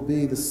this will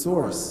be the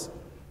source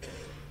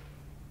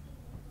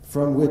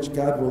from which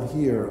God will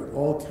hear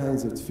all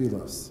kinds of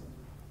tefillos.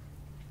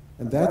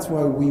 And that's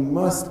why we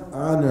must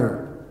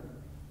honor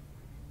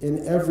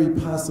in every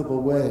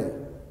possible way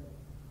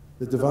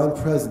the divine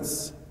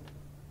presence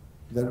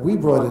that we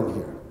brought in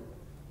here.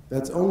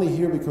 That's only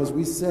here because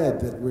we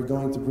said that we're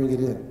going to bring it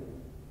in.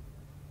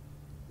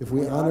 If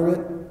we honor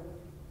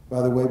it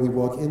by the way we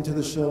walk into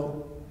the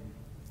shul,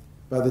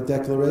 by the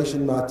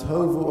declaration, Ma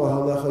tovu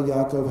ohalecha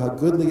Yaakov, how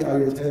goodly are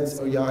your tents,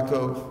 O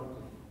Yaakov.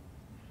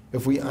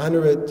 If we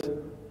honor it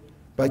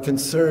by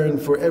concern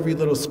for every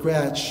little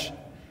scratch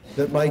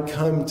that might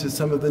come to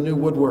some of the new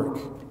woodwork.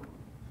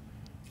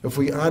 If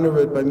we honor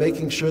it by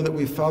making sure that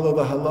we follow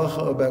the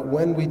halacha about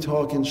when we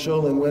talk in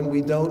shul and when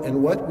we don't,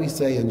 and what we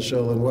say in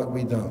shul and what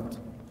we don't.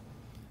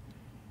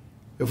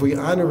 If we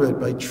honor it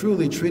by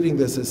truly treating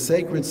this as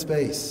sacred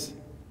space,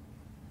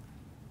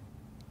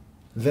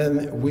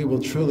 then we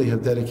will truly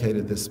have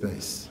dedicated this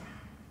space.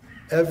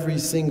 Every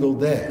single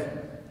day,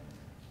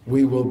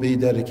 we will be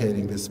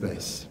dedicating this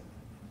space.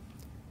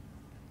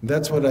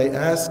 That's what I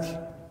ask,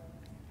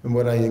 and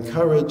what I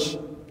encourage,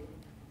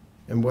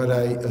 and what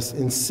I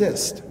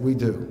insist we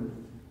do.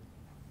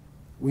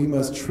 We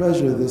must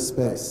treasure this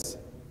space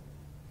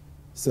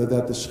so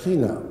that the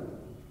Shekhinah,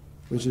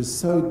 which is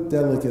so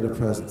delicate a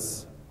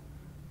presence,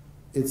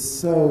 it's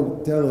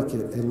so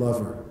delicate a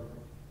lover.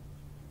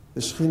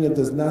 The Shekhinah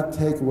does not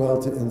take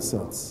well to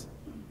insults.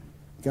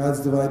 God's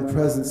divine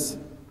presence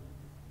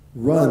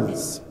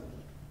runs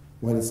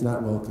when it's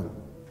not welcome.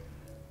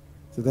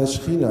 So that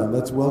Shekhinah,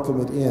 let's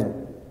welcome it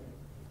in.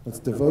 Let's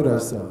devote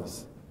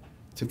ourselves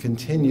to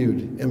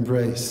continued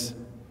embrace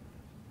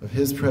of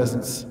His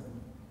presence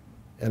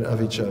and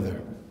of each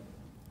other.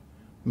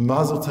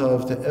 Mazel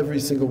tov to every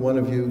single one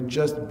of you.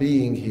 Just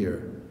being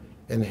here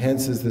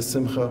enhances the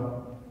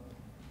simcha.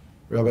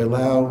 Rabbi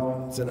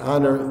Lau, it's an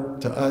honor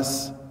to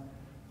us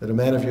that a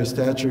man of your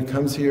stature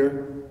comes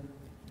here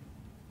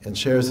and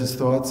shares his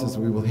thoughts, as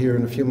we will hear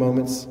in a few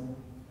moments.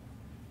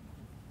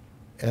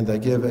 And I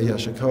give a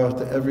yashakar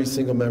to every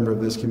single member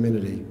of this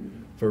community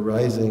for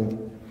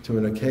rising to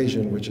an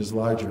occasion which is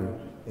larger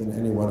than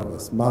any one of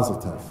us. Mazel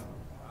tov.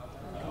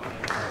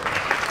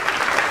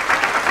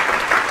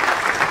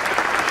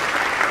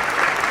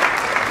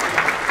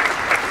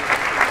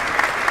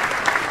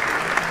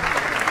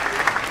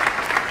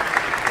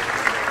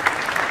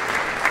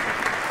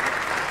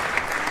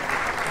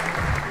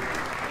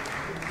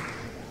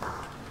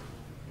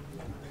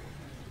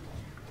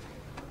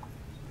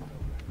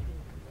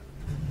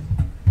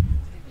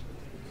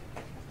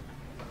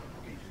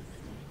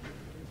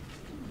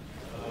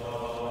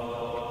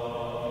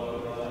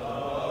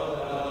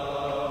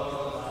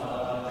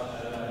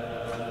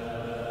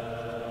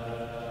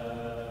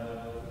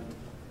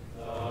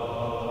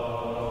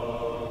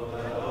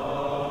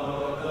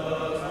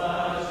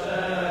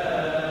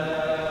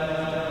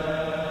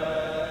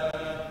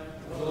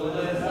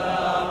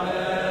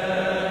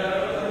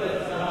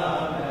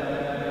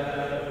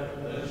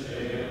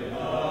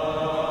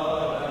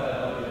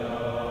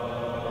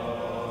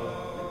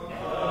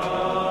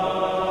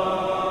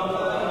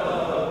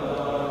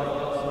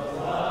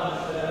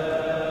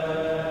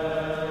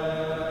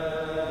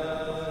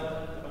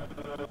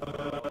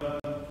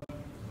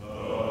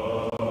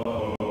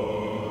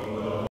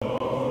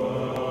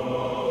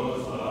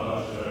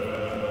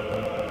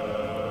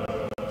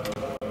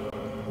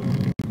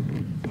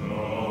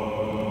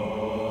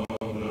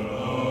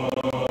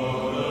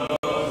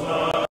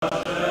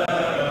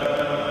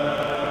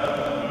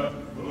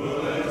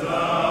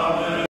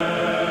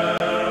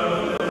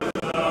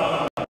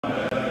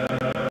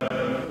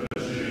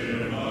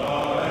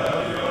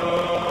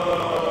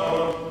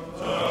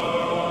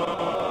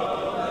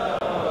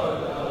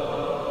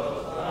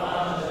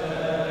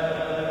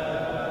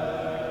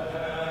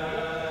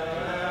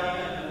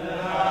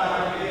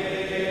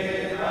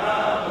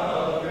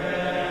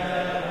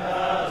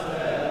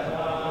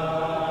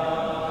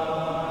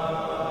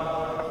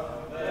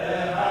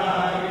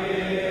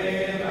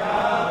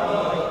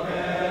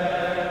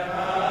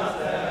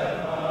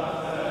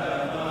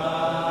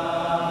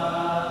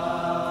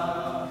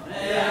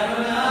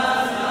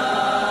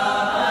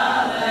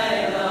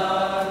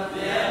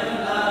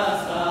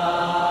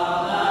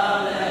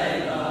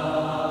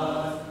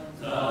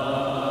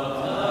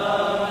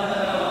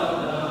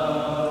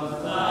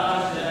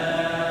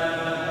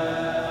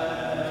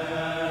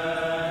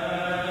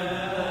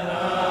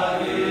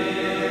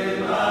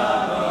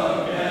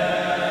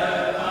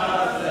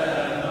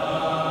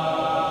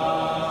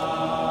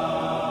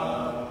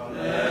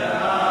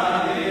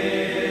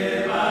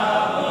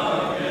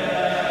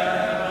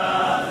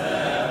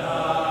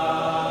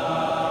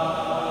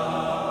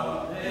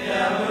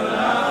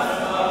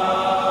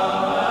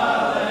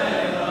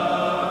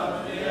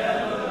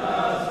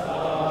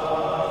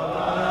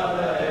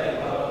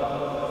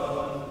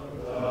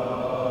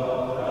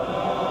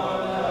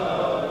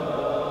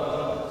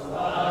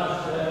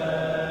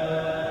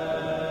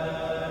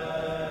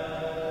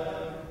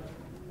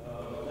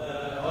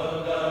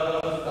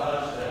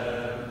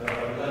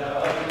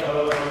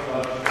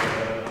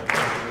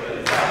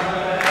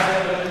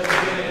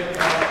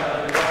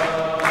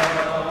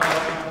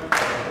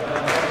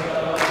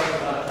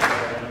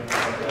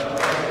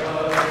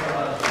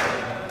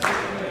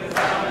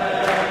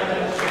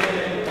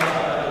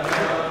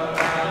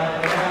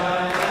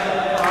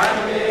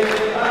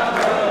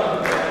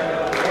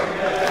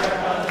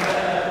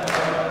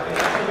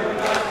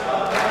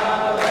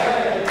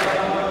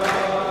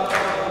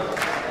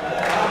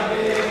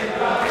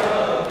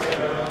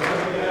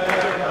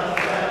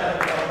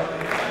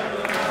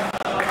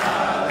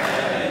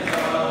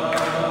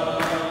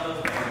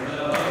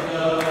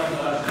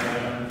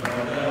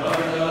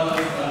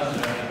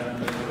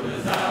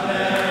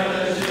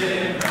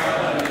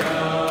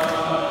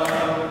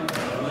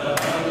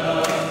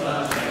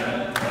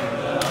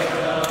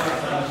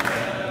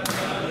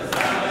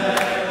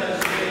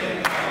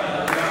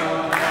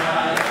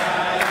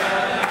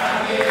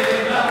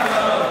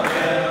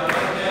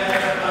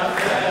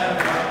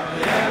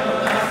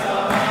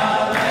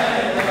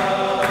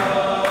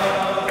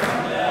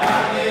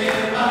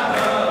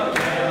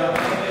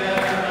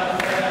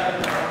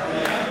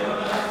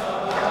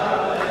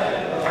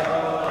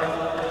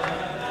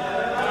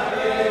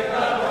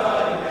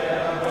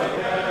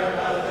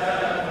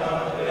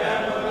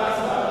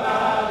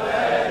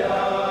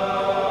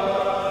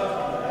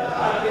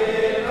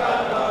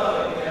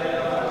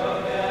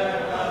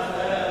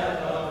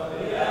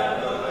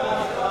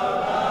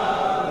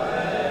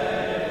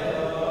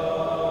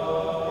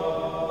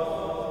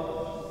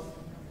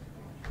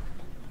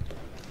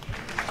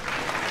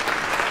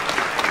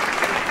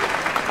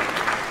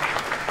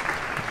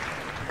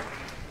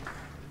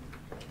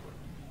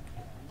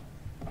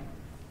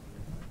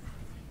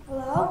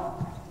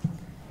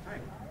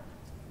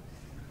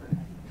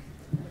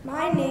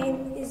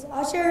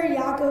 Usher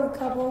Yaakov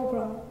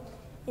Kabobrom,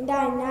 and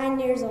I am 9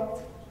 years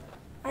old.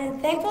 I am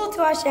thankful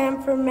to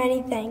Hashem for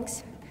many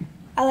things.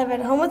 I live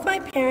at home with my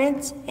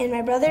parents and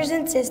my brothers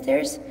and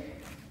sisters.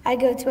 I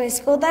go to a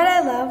school that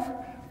I love,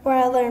 where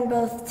I learn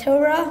both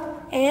Torah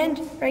and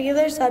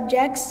regular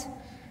subjects.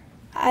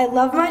 I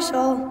love my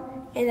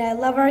shul, and I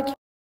love our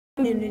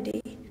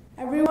community.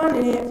 Everyone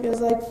in it feels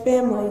like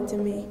family to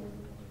me.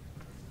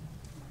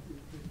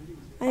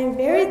 I am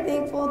very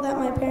thankful that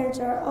my parents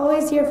are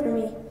always here for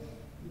me.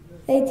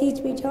 They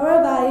teach me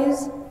Torah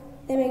values,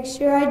 they make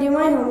sure I do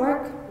my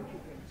homework,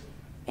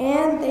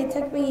 and they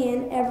took me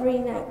in every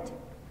night.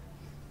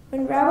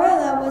 When Rabbi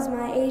Ilan was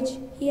my age,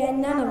 he had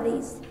none of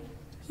these.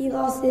 He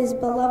lost his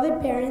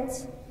beloved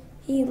parents,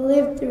 he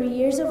lived through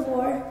years of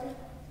war,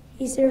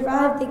 he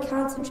survived the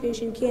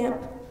concentration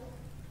camp,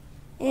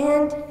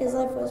 and his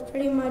life was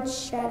pretty much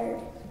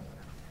shattered.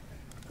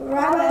 But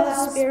Rabbi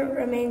Ilan's spirit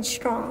remained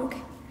strong.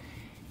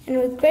 And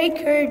with great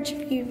courage,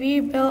 he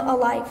rebuilt a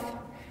life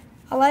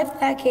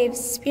that gave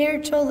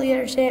spiritual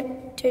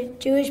leadership to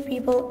Jewish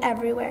people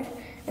everywhere,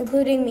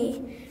 including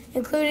me,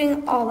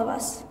 including all of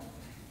us.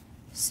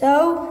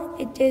 So,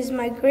 it is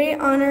my great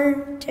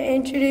honor to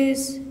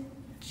introduce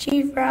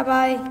Chief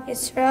Rabbi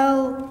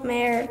Israel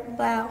Meir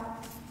Lau.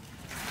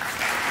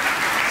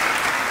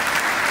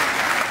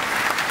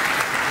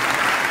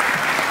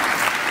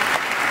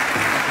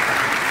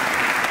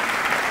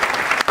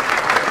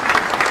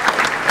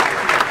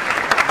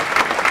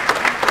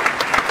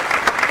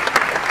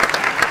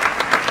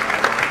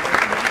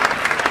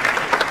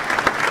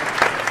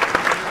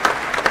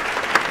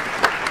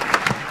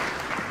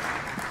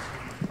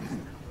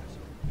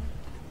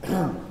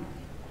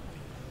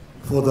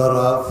 K'vod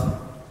Harav,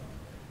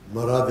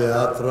 Mara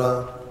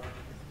Deatra,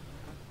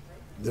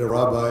 the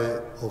Rabbi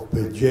of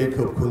Beth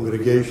Jacob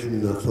congregation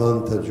in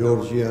Atlanta,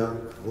 Georgia,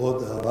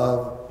 K'vod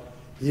Harav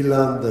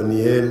Ilan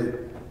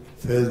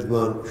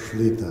Feldman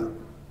Shlita.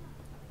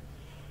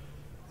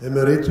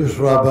 Emeritus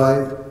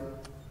Rabbi,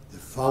 the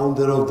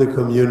founder of the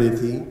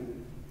community,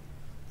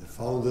 the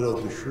founder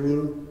of the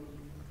Shul,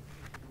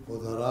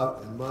 K'vod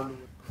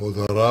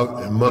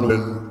Harav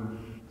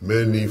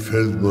Emanuel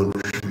Feldman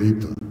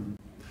Shlita.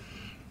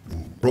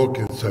 In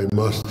brackets, I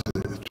must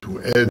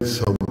to add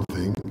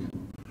something.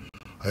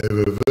 I have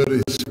a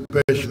very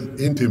special,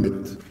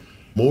 intimate,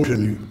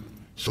 emotional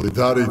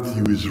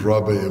solidarity with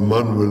Rabbi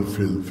Emanuel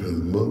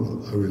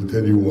Feldman. I will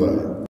tell you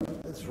why.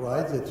 That's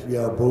right that we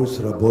are both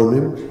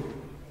Rabbonim.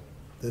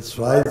 That's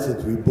right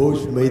that we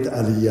both made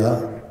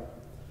Aliyah.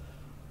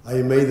 I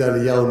made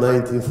Aliyah in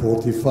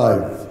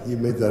 1945. He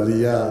made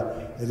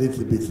Aliyah a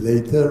little bit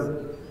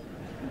later.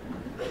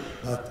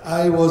 But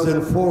I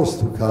wasn't forced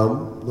to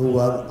come. No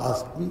one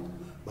asked me.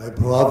 My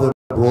brother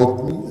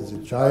brought me as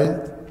a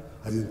child.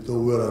 I didn't know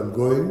where I'm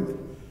going.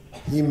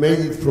 He made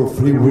it from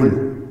free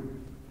will,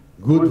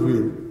 good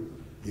will.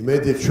 He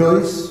made a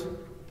choice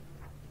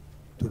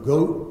to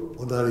go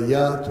on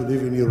Aliyah to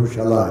live in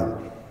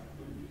Yerushalayim.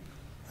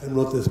 I'm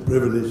not as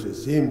privileged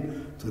as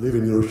him to live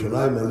in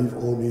Yerushalayim. I live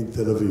only in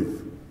Tel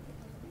Aviv.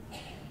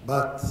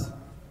 But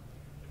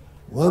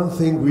one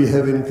thing we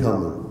have in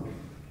common,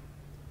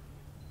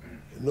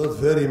 not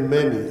very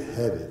many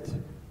have it.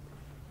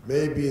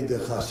 Maybe in the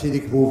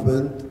Hasidic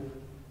movement,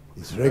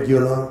 it's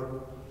regular.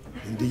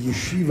 In the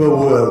yeshiva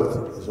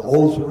world, it's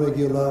also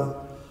regular.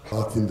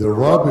 But in the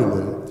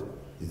rabbinate,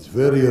 it's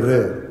very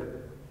rare.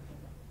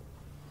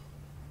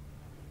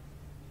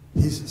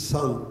 His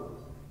son,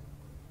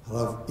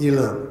 Rabbi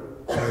Ilan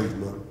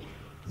Feldman,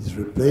 is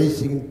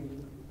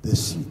replacing the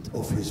seat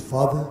of his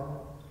father,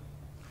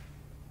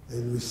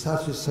 and with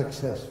such a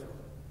success,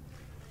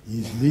 he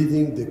is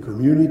leading the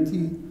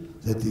community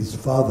that his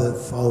father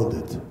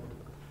founded.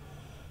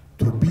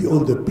 To be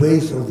on the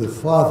place of the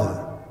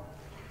father,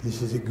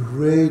 this is a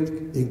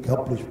great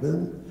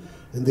accomplishment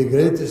and the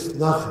greatest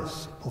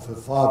naches of a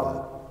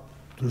father,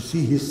 to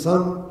see his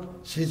son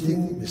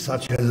sitting with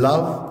such a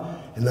love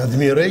and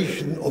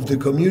admiration of the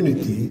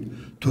community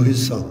to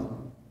his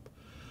son.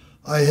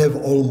 I have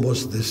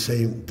almost the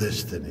same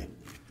destiny.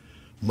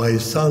 My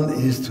son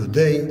is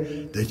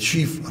today the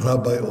chief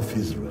rabbi of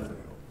Israel.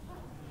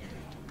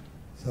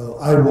 So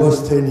I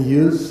was 10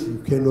 years,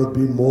 you cannot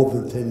be more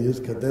than 10 years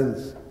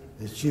cadence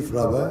as chief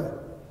rabbi.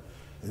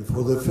 And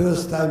for the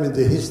first time in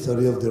the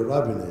history of the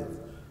rabbinate,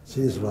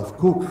 since Rav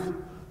Kook,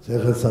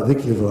 Zecher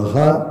Tzadik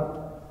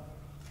Livracha,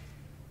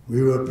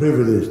 we were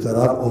privileged that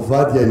Rav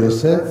Ovadia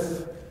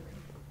Yosef,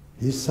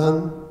 his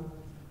son,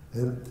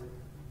 and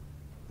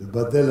the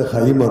Badel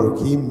Chaim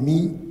Arokim,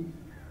 me,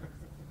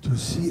 to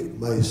see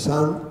my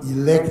son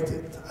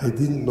elected. I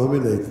didn't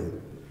nominate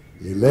him.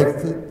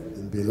 Elected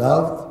and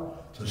beloved,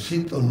 to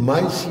sit on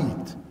my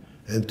seat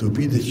and to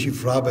be the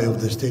chief rabbi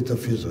of the state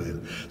of Israel.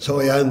 So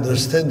I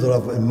understand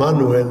Rabbi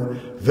Emanuel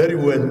very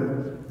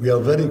well. We are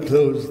very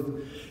close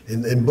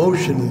and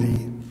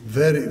emotionally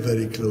very,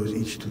 very close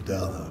each to the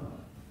other.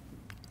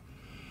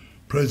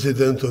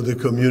 President of the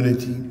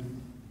community,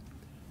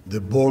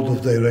 the board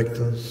of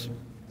directors,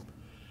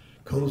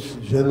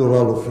 Consul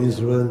General of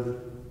Israel,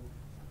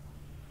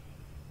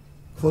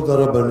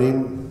 K'vod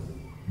Rabbanim,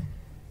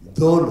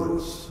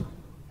 donors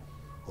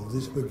of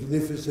this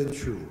magnificent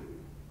shul.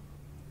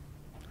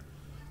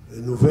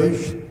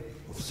 Renovation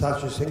of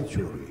such a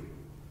sanctuary.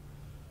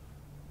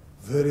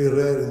 Very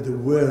rare in the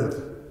world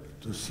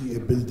to see a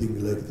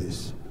building like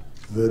this.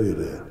 Very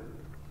rare.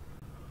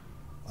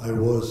 I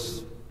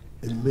was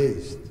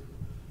amazed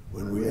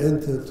when we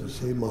entered to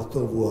say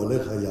Matovu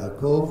Alecha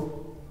Yaakov.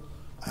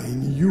 I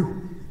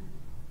knew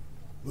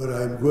where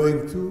I'm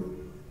going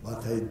to,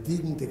 but I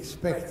didn't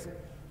expect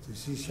to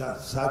see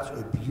such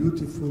a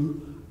beautiful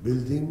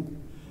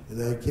building,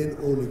 and I can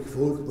only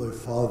quote my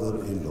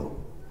father-in-law.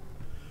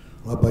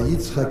 Rabbi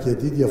Yitzchak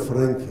Yedidia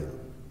Frankel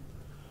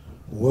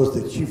was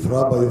the chief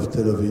rabbi of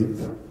Tel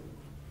Aviv.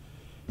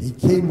 He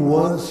came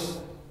once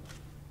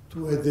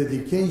to a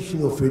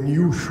dedication of a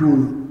new shul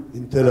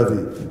in Tel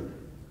Aviv.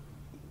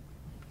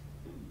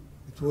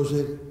 It was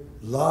a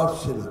large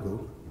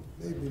synagogue,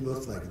 maybe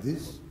not like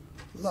this,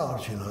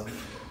 large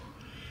enough.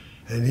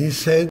 And he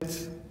said,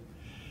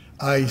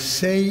 I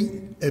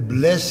say a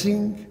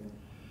blessing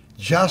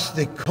just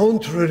the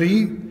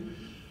contrary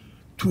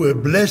to a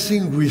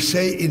blessing we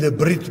say in a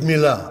Brit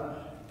Milah,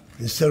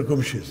 in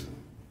circumcision.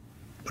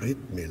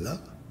 Brit Milah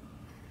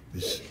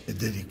is a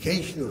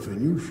dedication of a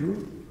new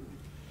shul.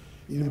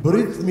 In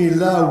Brit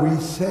Milah we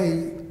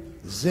say,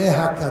 Ze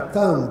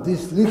hakatan,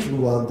 this little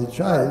one, the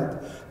child,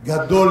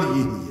 gadol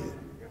yihyeh.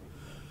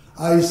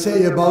 I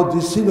say about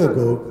the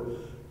synagogue,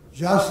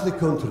 just the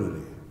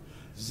contrary.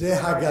 Ze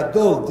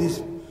hagadol,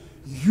 this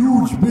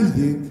huge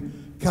building,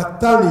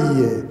 katan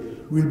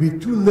yihyeh, will be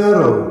too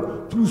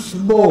narrow, too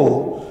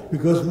small,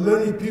 because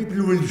many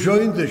people will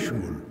join the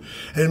shul,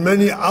 and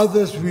many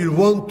others will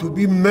want to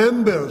be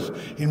members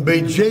in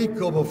Beit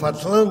Jacob of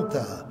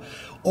Atlanta.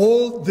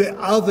 All the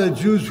other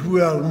Jews who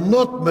are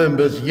not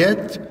members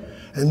yet,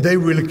 and they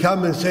will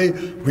come and say,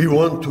 we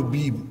want to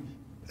be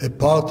a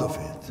part of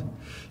it.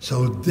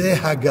 So De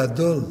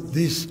Hagadol,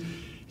 this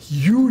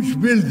huge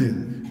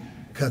building,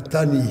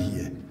 Katani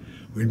here,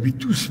 will be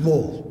too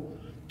small,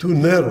 too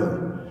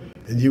narrow,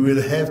 and you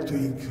will have to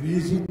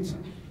increase it,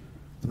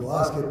 to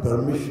ask a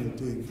permission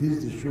to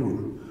increase the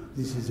shul.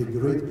 This is a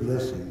great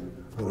blessing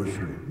for a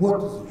shul.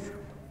 What is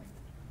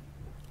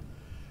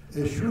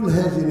a shul? A shul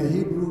has in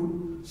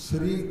Hebrew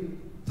 3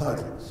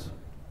 titles.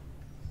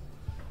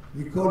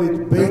 We call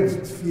it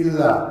Beit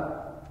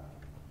Tfilah,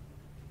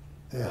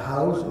 a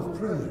house of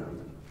prayer.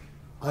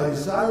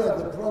 Isaiah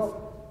the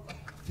prophet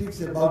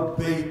speaks about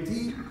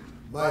Beiti,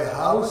 my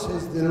house,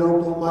 says the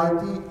Lord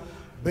Almighty,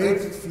 Beit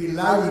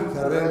Tfilah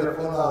yikareh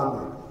lechol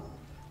ha'amim.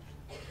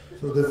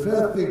 So the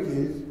first thing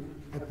is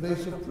a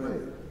place of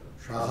prayer.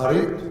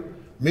 Shacharit,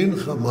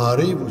 Mincha,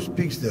 Ma'ariv, who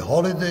speaks the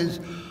holidays,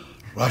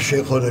 Rosh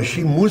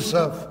Chodeshim,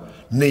 Musaf,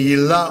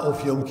 Ne'ilah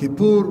of Yom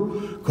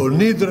Kippur, Kol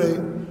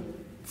Nidre.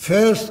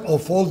 First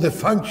of all, the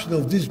function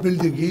of this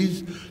building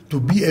is to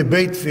be a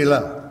Beit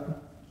Tfilah.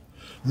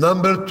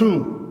 Number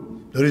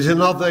 2, there is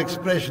another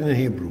expression in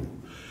Hebrew,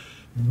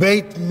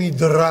 Beit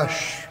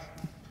Midrash,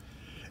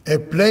 a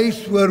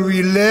place where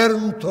we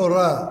learn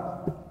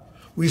Torah,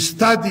 we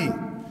study,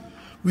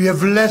 we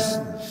have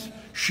lessons,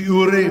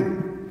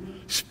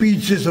 shiurim,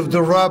 speeches of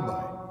the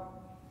rabbi,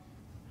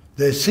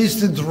 the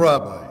assistant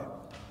rabbi.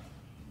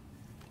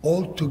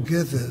 All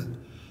together,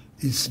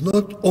 it's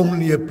not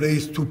only a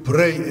place to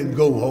pray and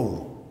go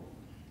home.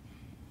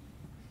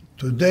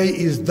 Today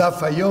is Daf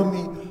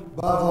Hayomi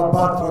Bava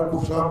Batra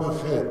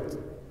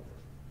Kufamachet.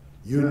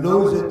 You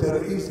know that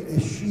there is a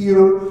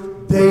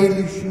shiur,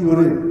 daily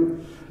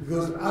shiurim,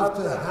 because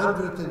after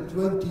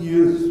 120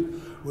 years,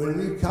 when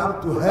we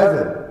come to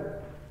heaven,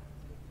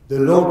 the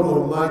Lord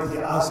Almighty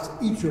asks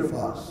each of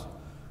us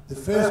the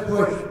first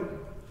question,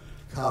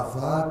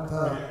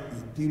 Kavata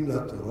itim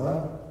la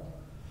Torah?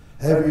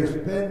 Have you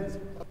spent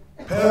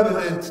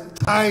permanent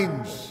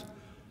times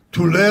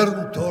to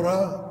learn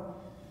Torah?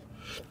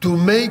 To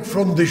make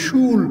from the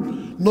shul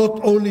not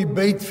only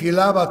Beit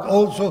Tfilah but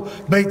also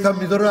Beit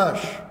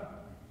HaMidrash.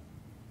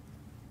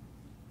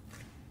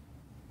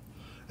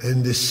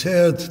 And the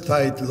third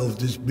title of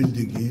this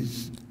building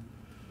is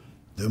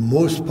the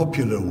most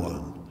popular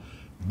one,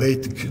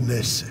 Beit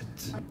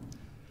Knesset,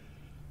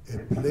 a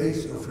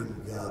place of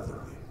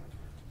ingathering.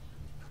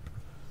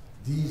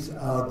 These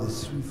are the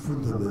 3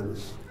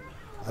 fundaments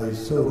I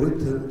saw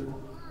written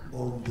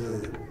on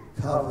the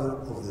cover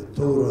of the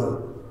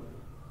Torah,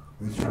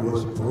 which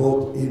was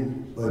brought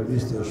in by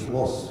Mr.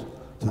 Schloss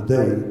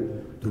today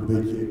to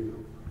Beit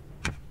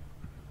Jacob.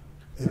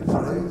 A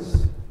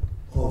phrase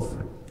of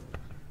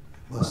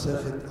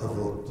Masechet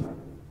Avot.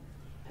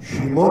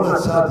 Shimon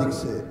HaTzadik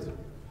said,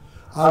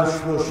 Al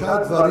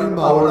shlosha dvarim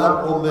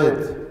ha'olam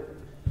omed.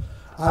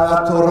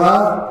 Al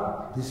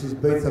HaTorah, this is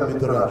Beit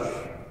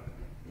HaMidrash.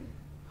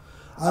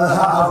 Al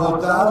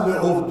ha'avodah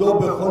le'ovdo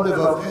bechol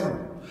levavchem.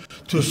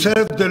 To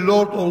serve the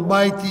Lord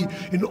Almighty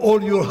in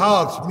all your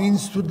hearts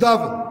means to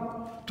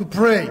daven, to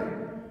pray.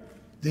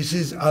 This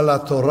is Al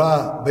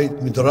HaTorah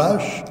Beit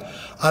Midrash.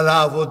 Al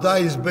ha'avodah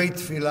is Beit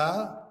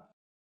Tfilah.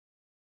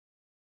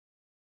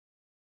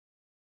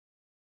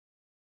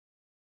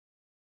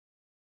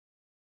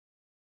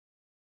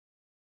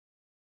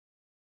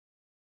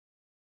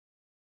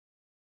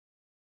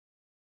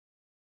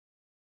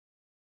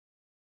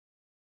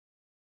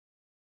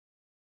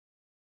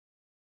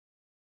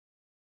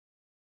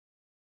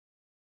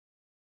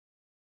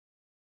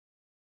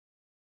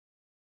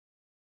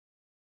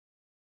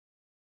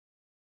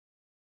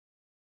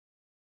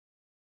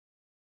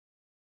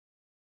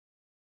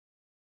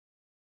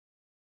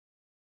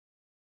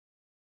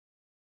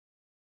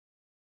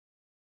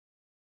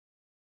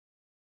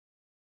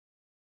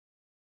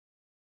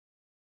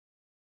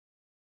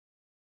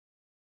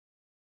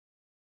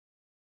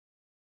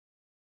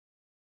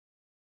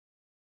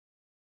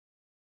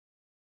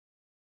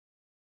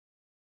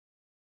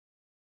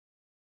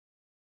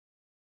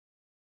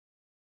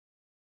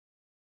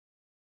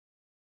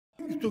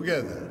 sing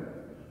together.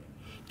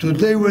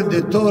 Today when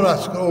the Torah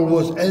scroll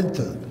was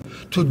entered,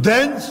 to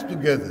dance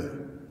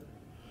together,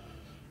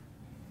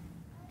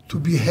 to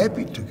be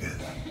happy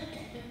together.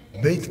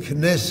 Beit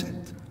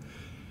Knesset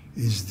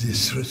is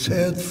the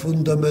third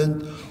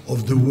fundament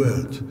of the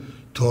word.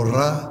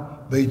 Torah,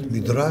 Beit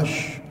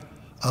Midrash,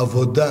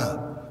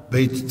 Avodah,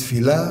 Beit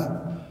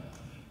Tfilah,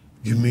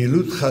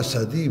 Gemilut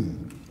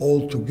Chasadim,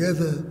 all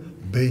together,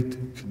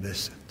 Beit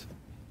Knesset.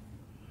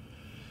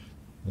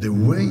 The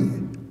way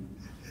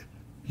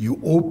you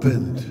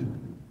opened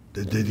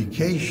the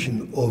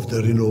dedication of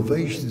the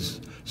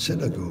renovations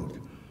synagogue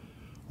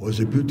was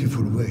a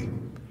beautiful way.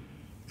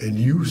 A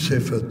new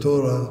Sefer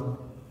Torah,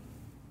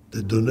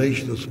 the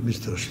donation of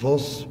Mr.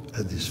 Schloss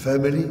and his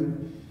family.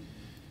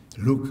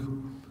 Look,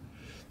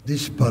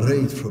 this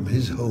parade from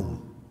his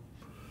home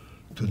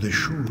to the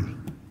shul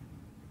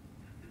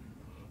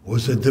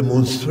was a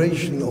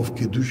demonstration of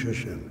Kiddush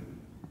Hashem.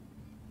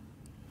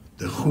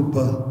 The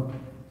chuppah,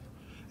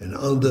 and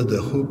under the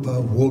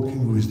chuppah,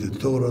 walking with the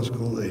Torah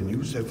scroll, a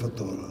new Sefer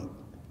Torah,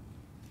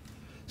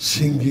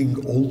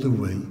 singing all the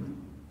way.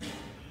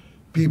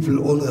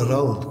 People all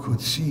around could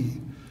see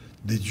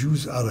the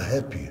Jews are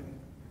happy.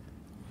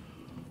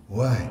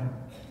 Why?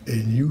 A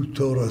new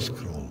Torah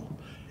scroll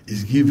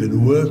is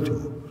given where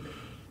to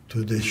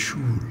the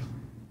shul,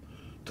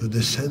 to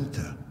the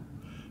center.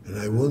 And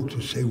I want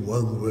to say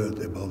one word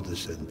about the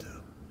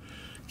center.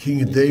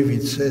 King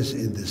David says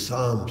in the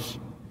Psalms,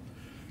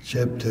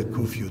 chapter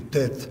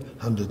Kufyutet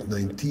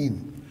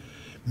 119,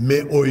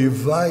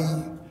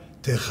 Me'oivai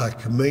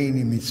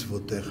techakmeini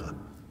mitzvotecha.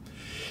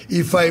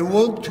 If I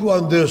want to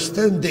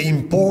understand the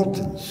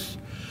importance,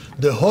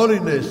 the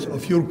holiness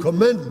of your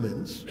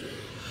commandments,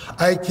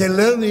 I can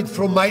learn it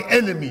from my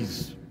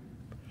enemies.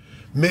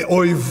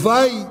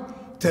 Me'oivai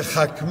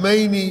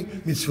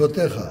techakmeini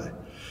mitzvotecha.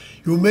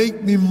 You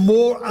make me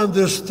more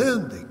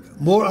understanding,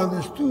 more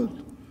understood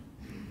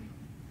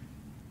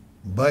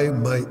by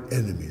my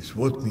enemies.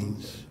 What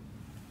means?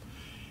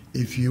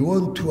 If you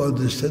want to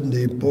understand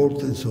the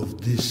importance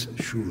of this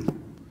shul,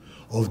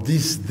 of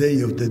this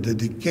day of the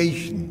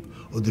dedication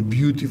of the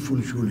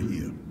beautiful shul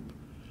here,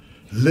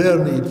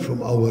 learn it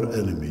from our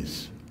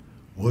enemies.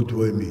 What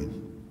do I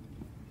mean?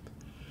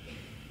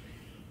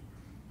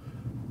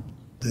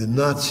 The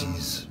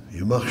Nazis,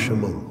 Yimach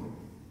Shemam,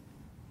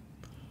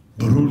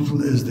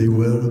 brutal as they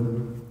were,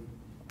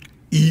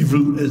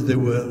 evil as they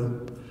were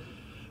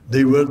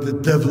the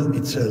devil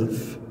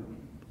itself,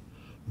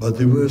 but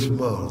they were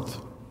smart.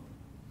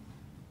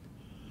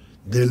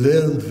 They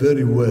learned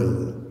very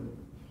well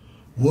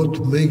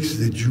what makes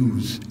the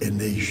Jews a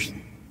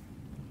nation,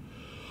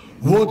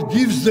 what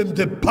gives them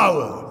the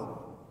power,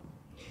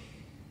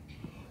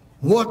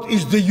 what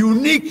is the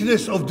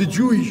uniqueness of the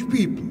Jewish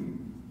people.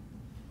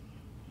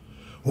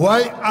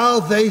 Why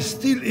are they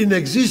still in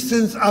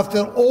existence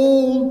after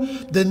all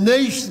the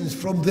nations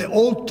from the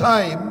old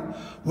time,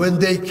 when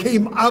they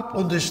came up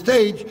on the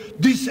stage,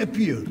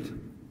 disappeared?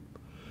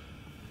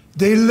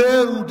 They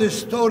learned the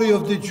story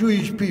of the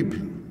Jewish people.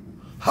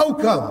 How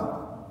come?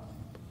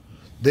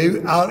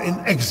 They are in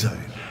exile.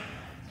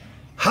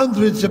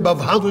 Above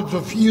hundreds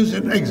of years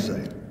in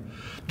exile.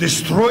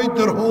 Destroyed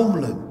their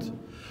homeland.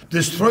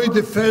 Destroyed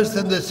the first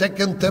and the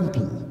second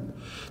temple.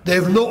 They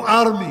have no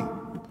army,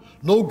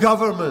 no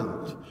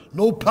government,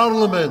 no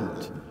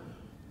parliament,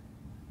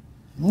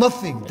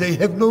 nothing. They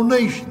have no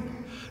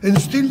nation,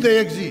 and still they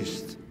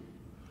exist.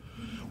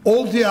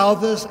 All the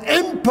others,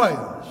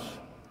 empires,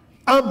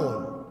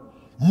 Ammon,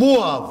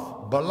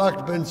 Moab,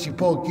 Balak ben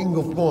Zippor, king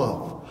of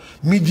Moab,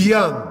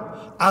 Midian,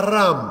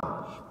 Aram,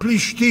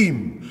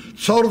 Plishtim,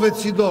 Tzor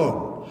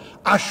v'Tzidon,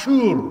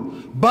 Ashur,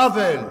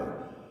 Bavel,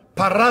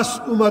 Paras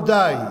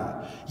Umadai,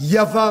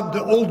 Yavan,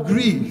 the old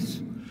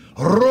Greeks,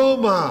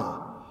 Roma,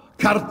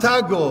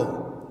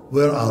 Carthago.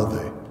 Where are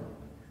they?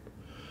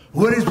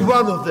 Where is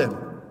one of them?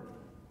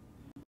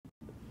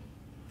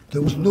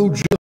 There was no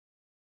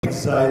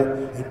genocide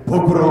and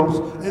pogroms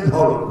and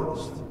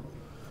Holocaust.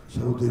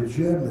 So the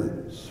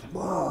Germans,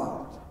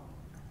 smart,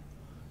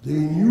 they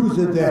knew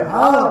that the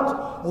heart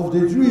of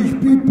the Jewish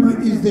people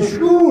is the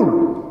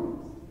shul.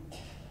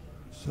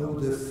 So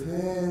the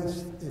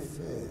first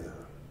affair,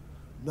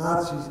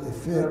 Nazis'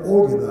 affair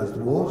organized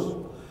was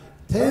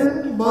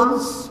 10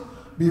 months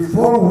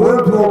before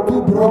World War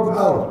II broke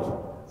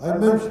out. I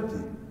mentioned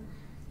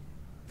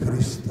it.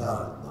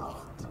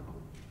 Kristallnacht.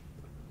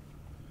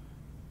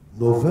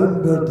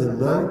 November the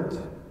 9th,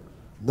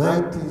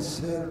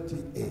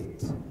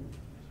 1938.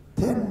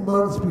 10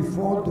 months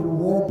before the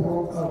war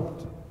broke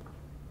out.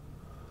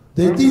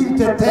 They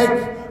didn't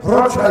attack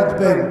Rothschild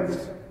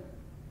banks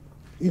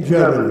in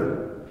Germany.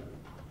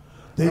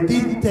 They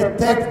didn't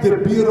attack the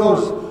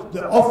bureaus,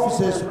 the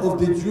offices of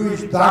the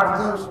Jewish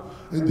doctors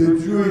and the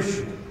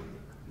Jewish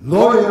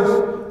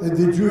lawyers and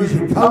the Jewish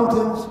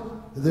accountants.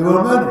 There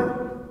were many.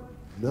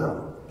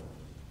 No.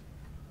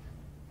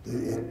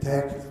 They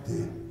attacked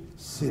the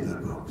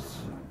synagogues,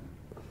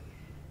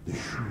 the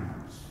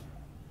shuls.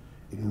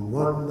 In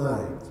one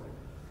night,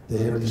 they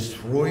have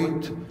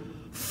destroyed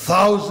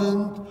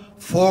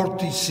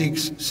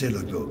 46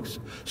 synagogues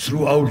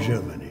throughout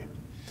Germany.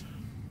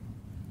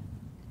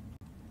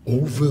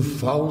 Over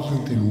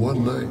 1,000 in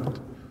one night.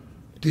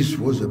 This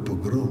was a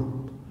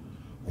pogrom.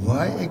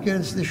 Why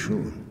against the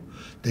shul?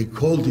 They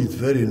called it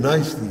very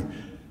nicely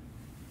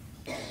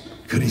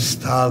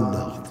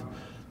Kristallnacht.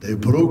 They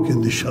broke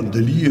in the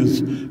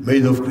chandeliers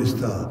made of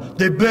crystal.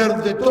 They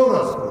burned the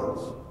Torah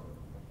scrolls.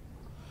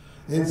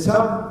 And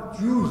some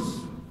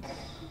Jews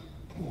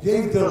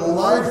gave their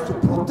lives to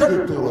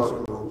protect the Torah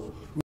scrolls.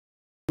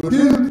 We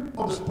killed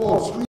on the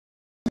spot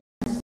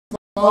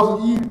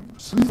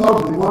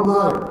 3,000 in one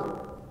night.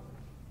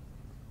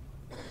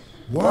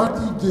 Why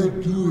did they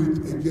do it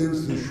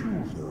against the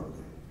Jews?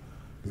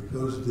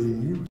 Because they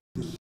knew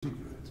the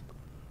secret.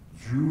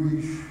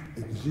 Jewish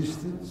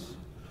existence,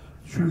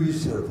 Jewish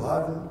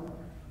survival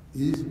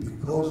is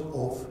because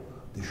of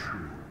the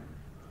shul.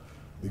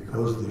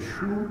 Because the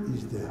shul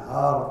is the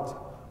heart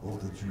of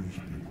the Jewish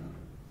people.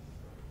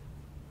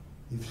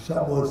 If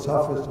someone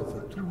suffers of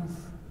a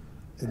tooth,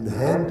 a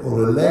hand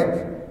or a leg,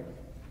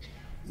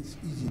 it's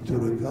easy to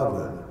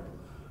recover,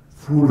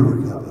 full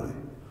recovery.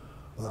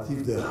 But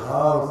if the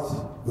heart,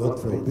 God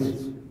forbid,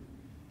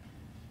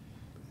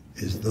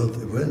 is not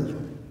well,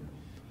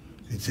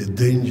 it's a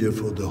danger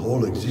for the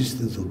whole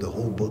existence of the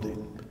whole body.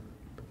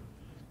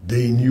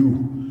 They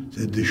knew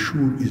that the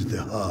shul is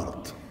the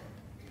heart,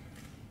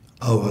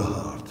 our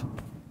heart.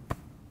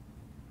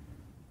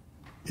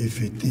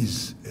 If it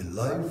is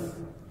alive,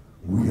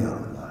 we are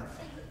alive.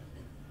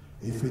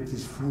 If it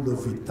is full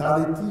of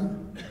vitality,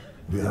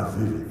 we are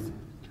vivid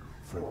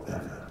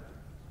forever.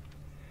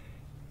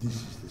 This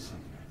is the secret.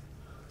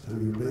 So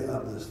you may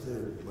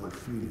understand my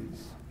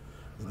feelings.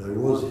 When I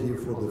was here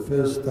for the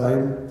first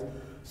time,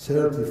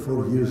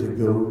 34 years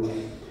ago,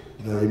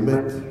 and I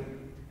met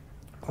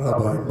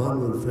Rabbi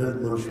Emanuel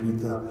Feldman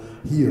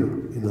here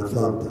in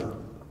Atlanta.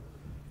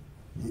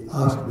 He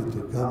asked me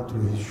to come to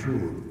his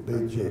shul,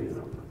 Beth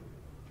Jacob.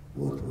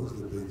 What was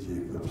the Beth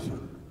Jacob shul?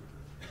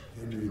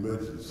 Can you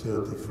imagine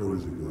 34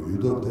 years ago? You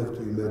don't have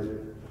to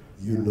imagine.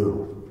 You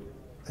know.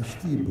 A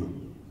shtibel,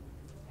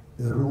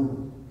 a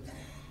room,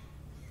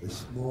 a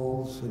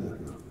small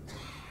synagogue.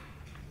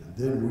 And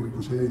then we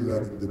could say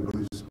like the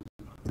British,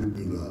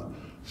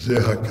 Ze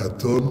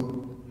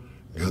hakaton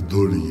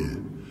gadol yeh.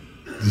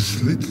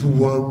 This little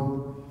one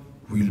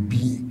will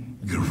be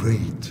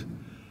great.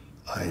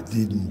 I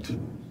didn't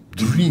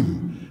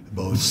dream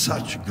about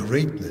such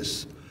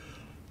greatness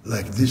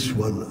like this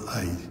one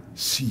I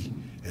see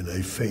and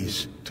I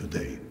face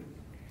today.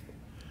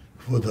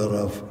 For the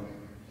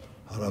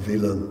Rabbi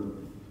Ilan,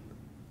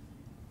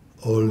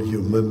 all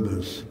your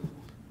members,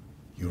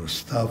 your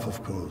staff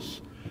of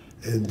course,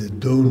 and the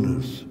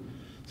donors,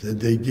 that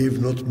they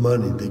gave not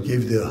money, they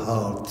gave their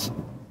hearts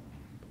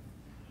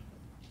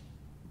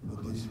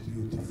for this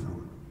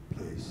beautiful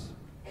place.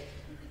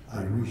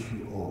 I wish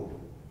you all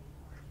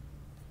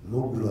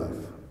long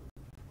life,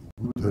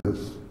 good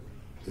health,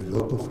 a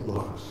lot of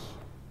nachas,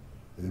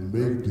 and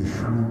make the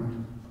shul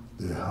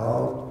the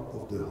heart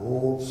of the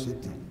whole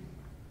city,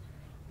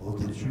 of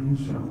the Jews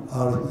who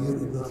are here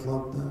in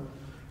Atlanta,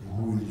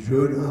 who will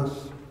join us,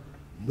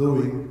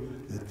 knowing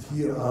that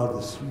here are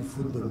the three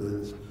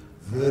fundamentals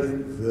very,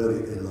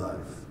 very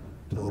alive.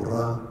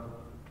 Torah,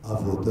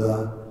 Avodah,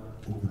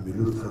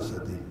 Ugemilut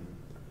Chasadim.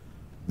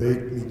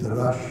 Beit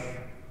Midrash,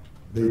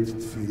 Beit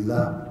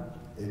Tfilah,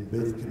 and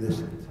Beit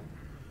Knesset.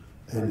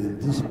 And in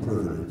this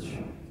privilege,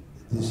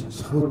 this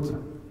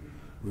zchut,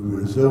 we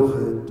will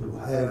zoche to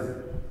have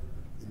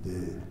in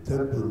the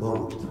Temple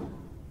Mount,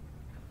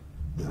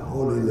 the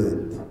Holy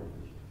Land,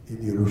 in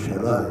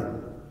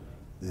Yerushalayim,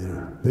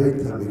 their Beit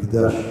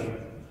HaMikdash,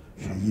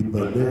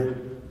 sheyibaneh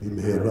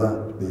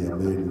b'mehera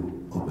b'yameinu.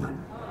 Amen.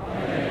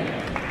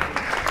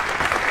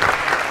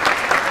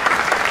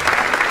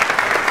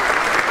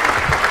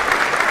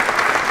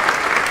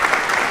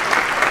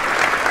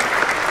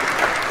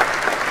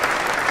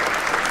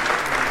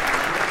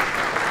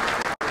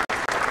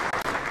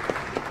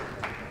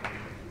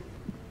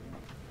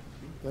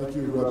 Thank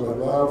you, Rabbi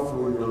Lau,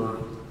 for your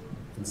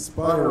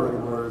inspiring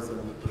words and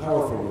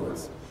powerful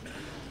words.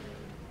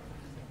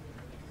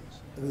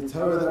 And the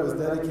Torah that was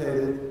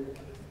dedicated,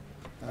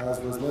 as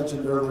was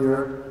mentioned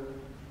earlier,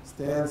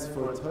 stands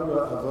for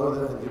Torah,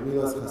 Avodah, and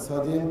Gemilas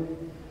Chasadim,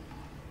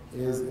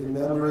 is in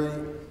memory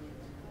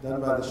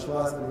done by the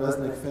Schloss and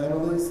Resnick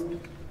families.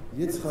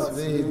 Yitzchak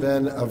Zvi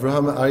ben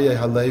Avraham Aryeh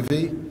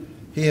Halevi,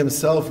 he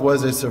himself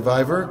was a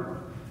survivor,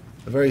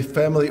 a very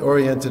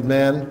family-oriented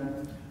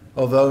man,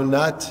 although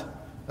not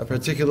a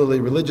particularly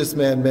religious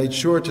man, made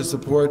sure to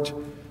support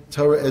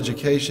Torah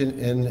education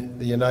in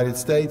the United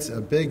States,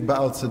 a big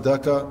Baal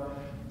Tzedakah,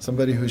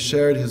 somebody who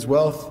shared his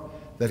wealth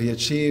that he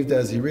achieved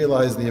as he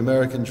realized the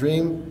American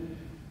dream,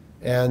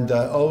 and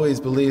always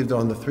believed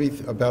on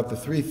about the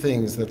three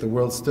things that the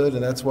world stood,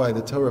 and that's why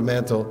the Torah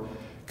mantle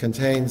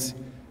contains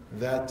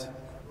that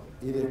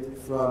edict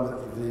from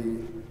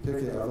the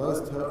Pirkei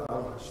Avos,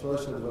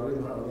 Shlosha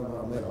Dvarim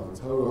Ha'olam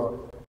Torah,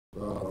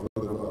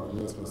 Avodah,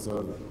 Gemilas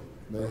Chasadim.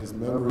 May his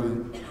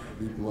memory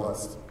be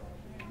blessed.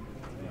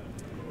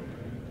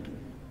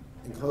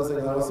 In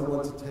closing, I also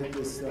want to take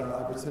this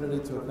opportunity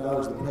to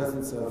acknowledge the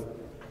presence of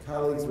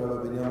colleagues,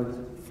 Rabbi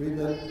Emanuel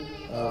Feldman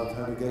of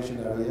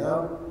Congregation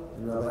Ariel,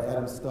 and Rabbi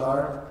Adam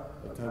Starr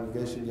of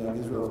Congregation Young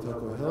Israel of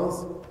Toko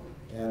Hills,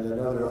 and I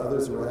know there are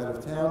others who are out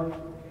of town.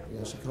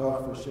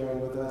 Yashikov for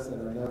sharing with us,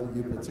 and I know that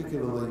you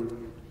particularly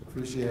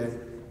appreciate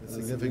the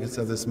significance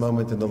of this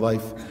moment in the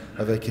life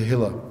of a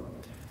Kehillah.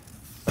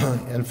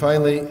 And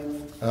finally,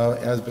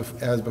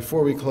 as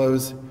before we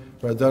close,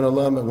 for Adon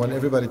Olam, I want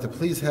everybody to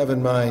please have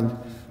in mind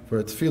for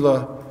a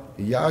tefillah,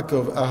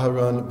 Yaakov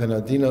Aharon ben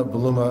Adina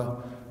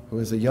Bluma, who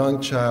is a young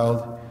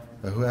child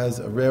who has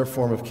a rare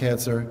form of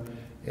cancer,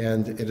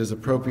 and it is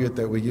appropriate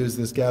that we use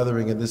this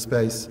gathering in this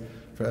space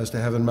for us to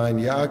have in mind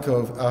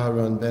Yaakov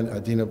Aharon ben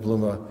Adina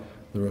Bluma,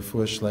 the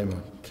Refuah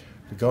Shlema.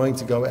 We're going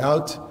to go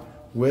out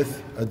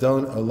with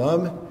Adon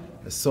Olam,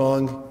 a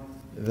song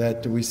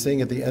that we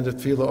sing at the end of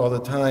tefillah all the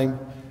time,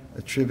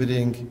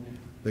 attributing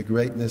the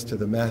greatness to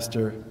the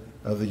Master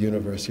of the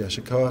universe.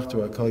 Yashikoach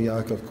to our Kol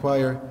Yaakov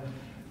choir.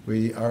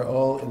 We are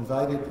all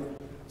invited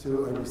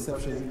to a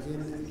reception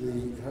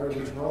in the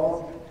Heritage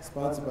Hall,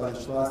 sponsored by the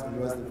Shlas and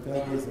resident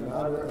families in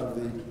honor of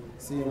the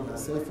Siyum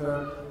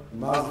HaSefer.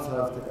 Mazel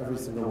tov to every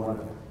single one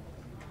of you.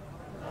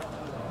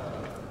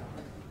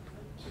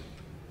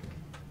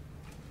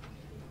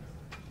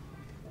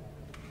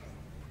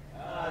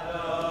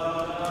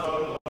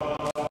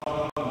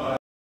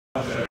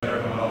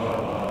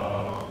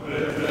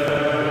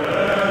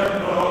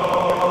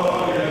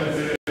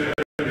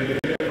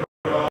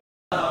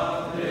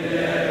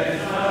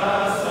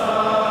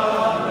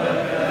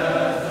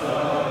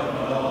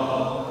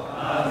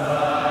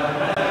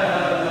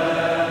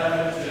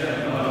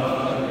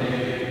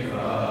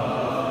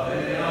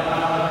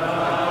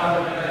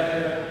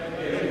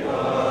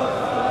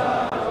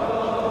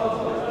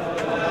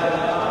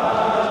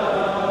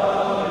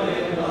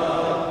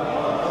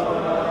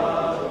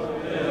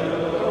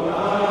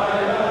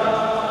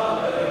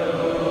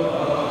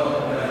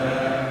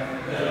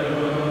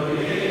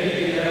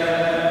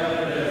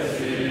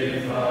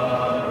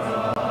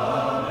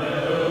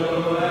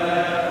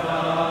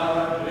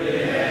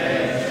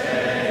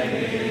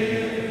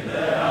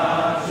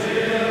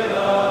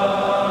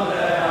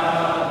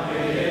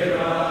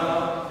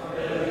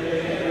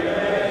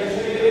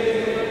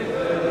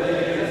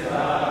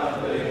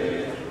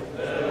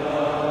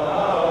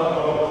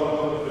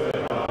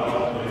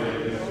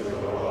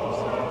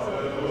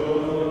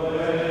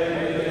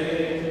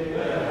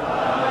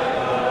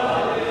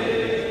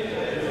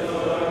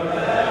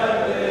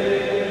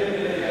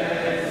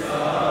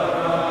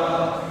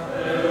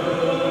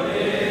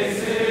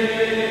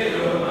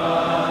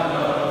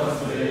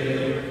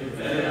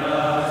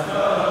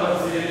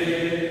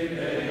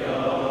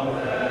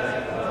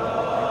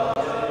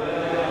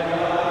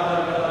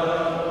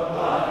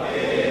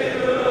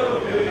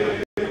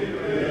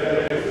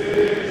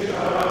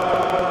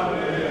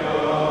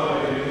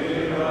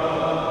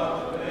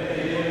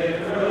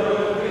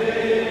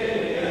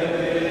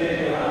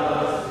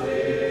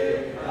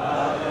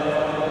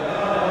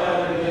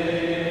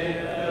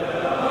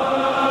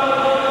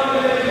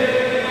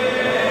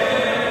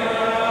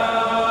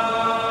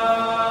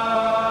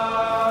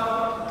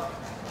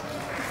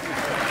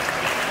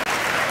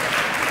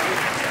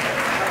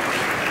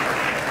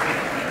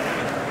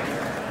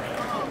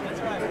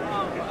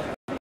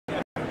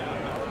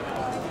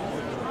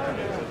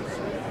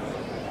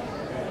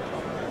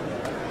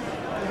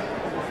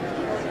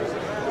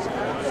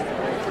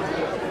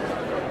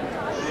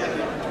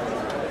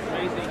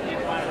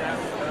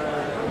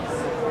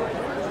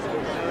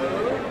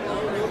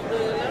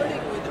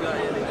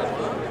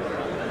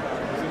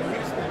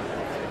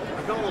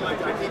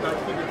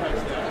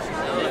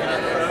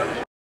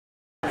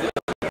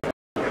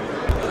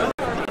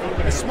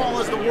 As small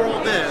as the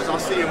world is, I'll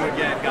see him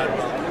again. God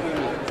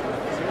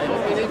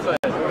willing.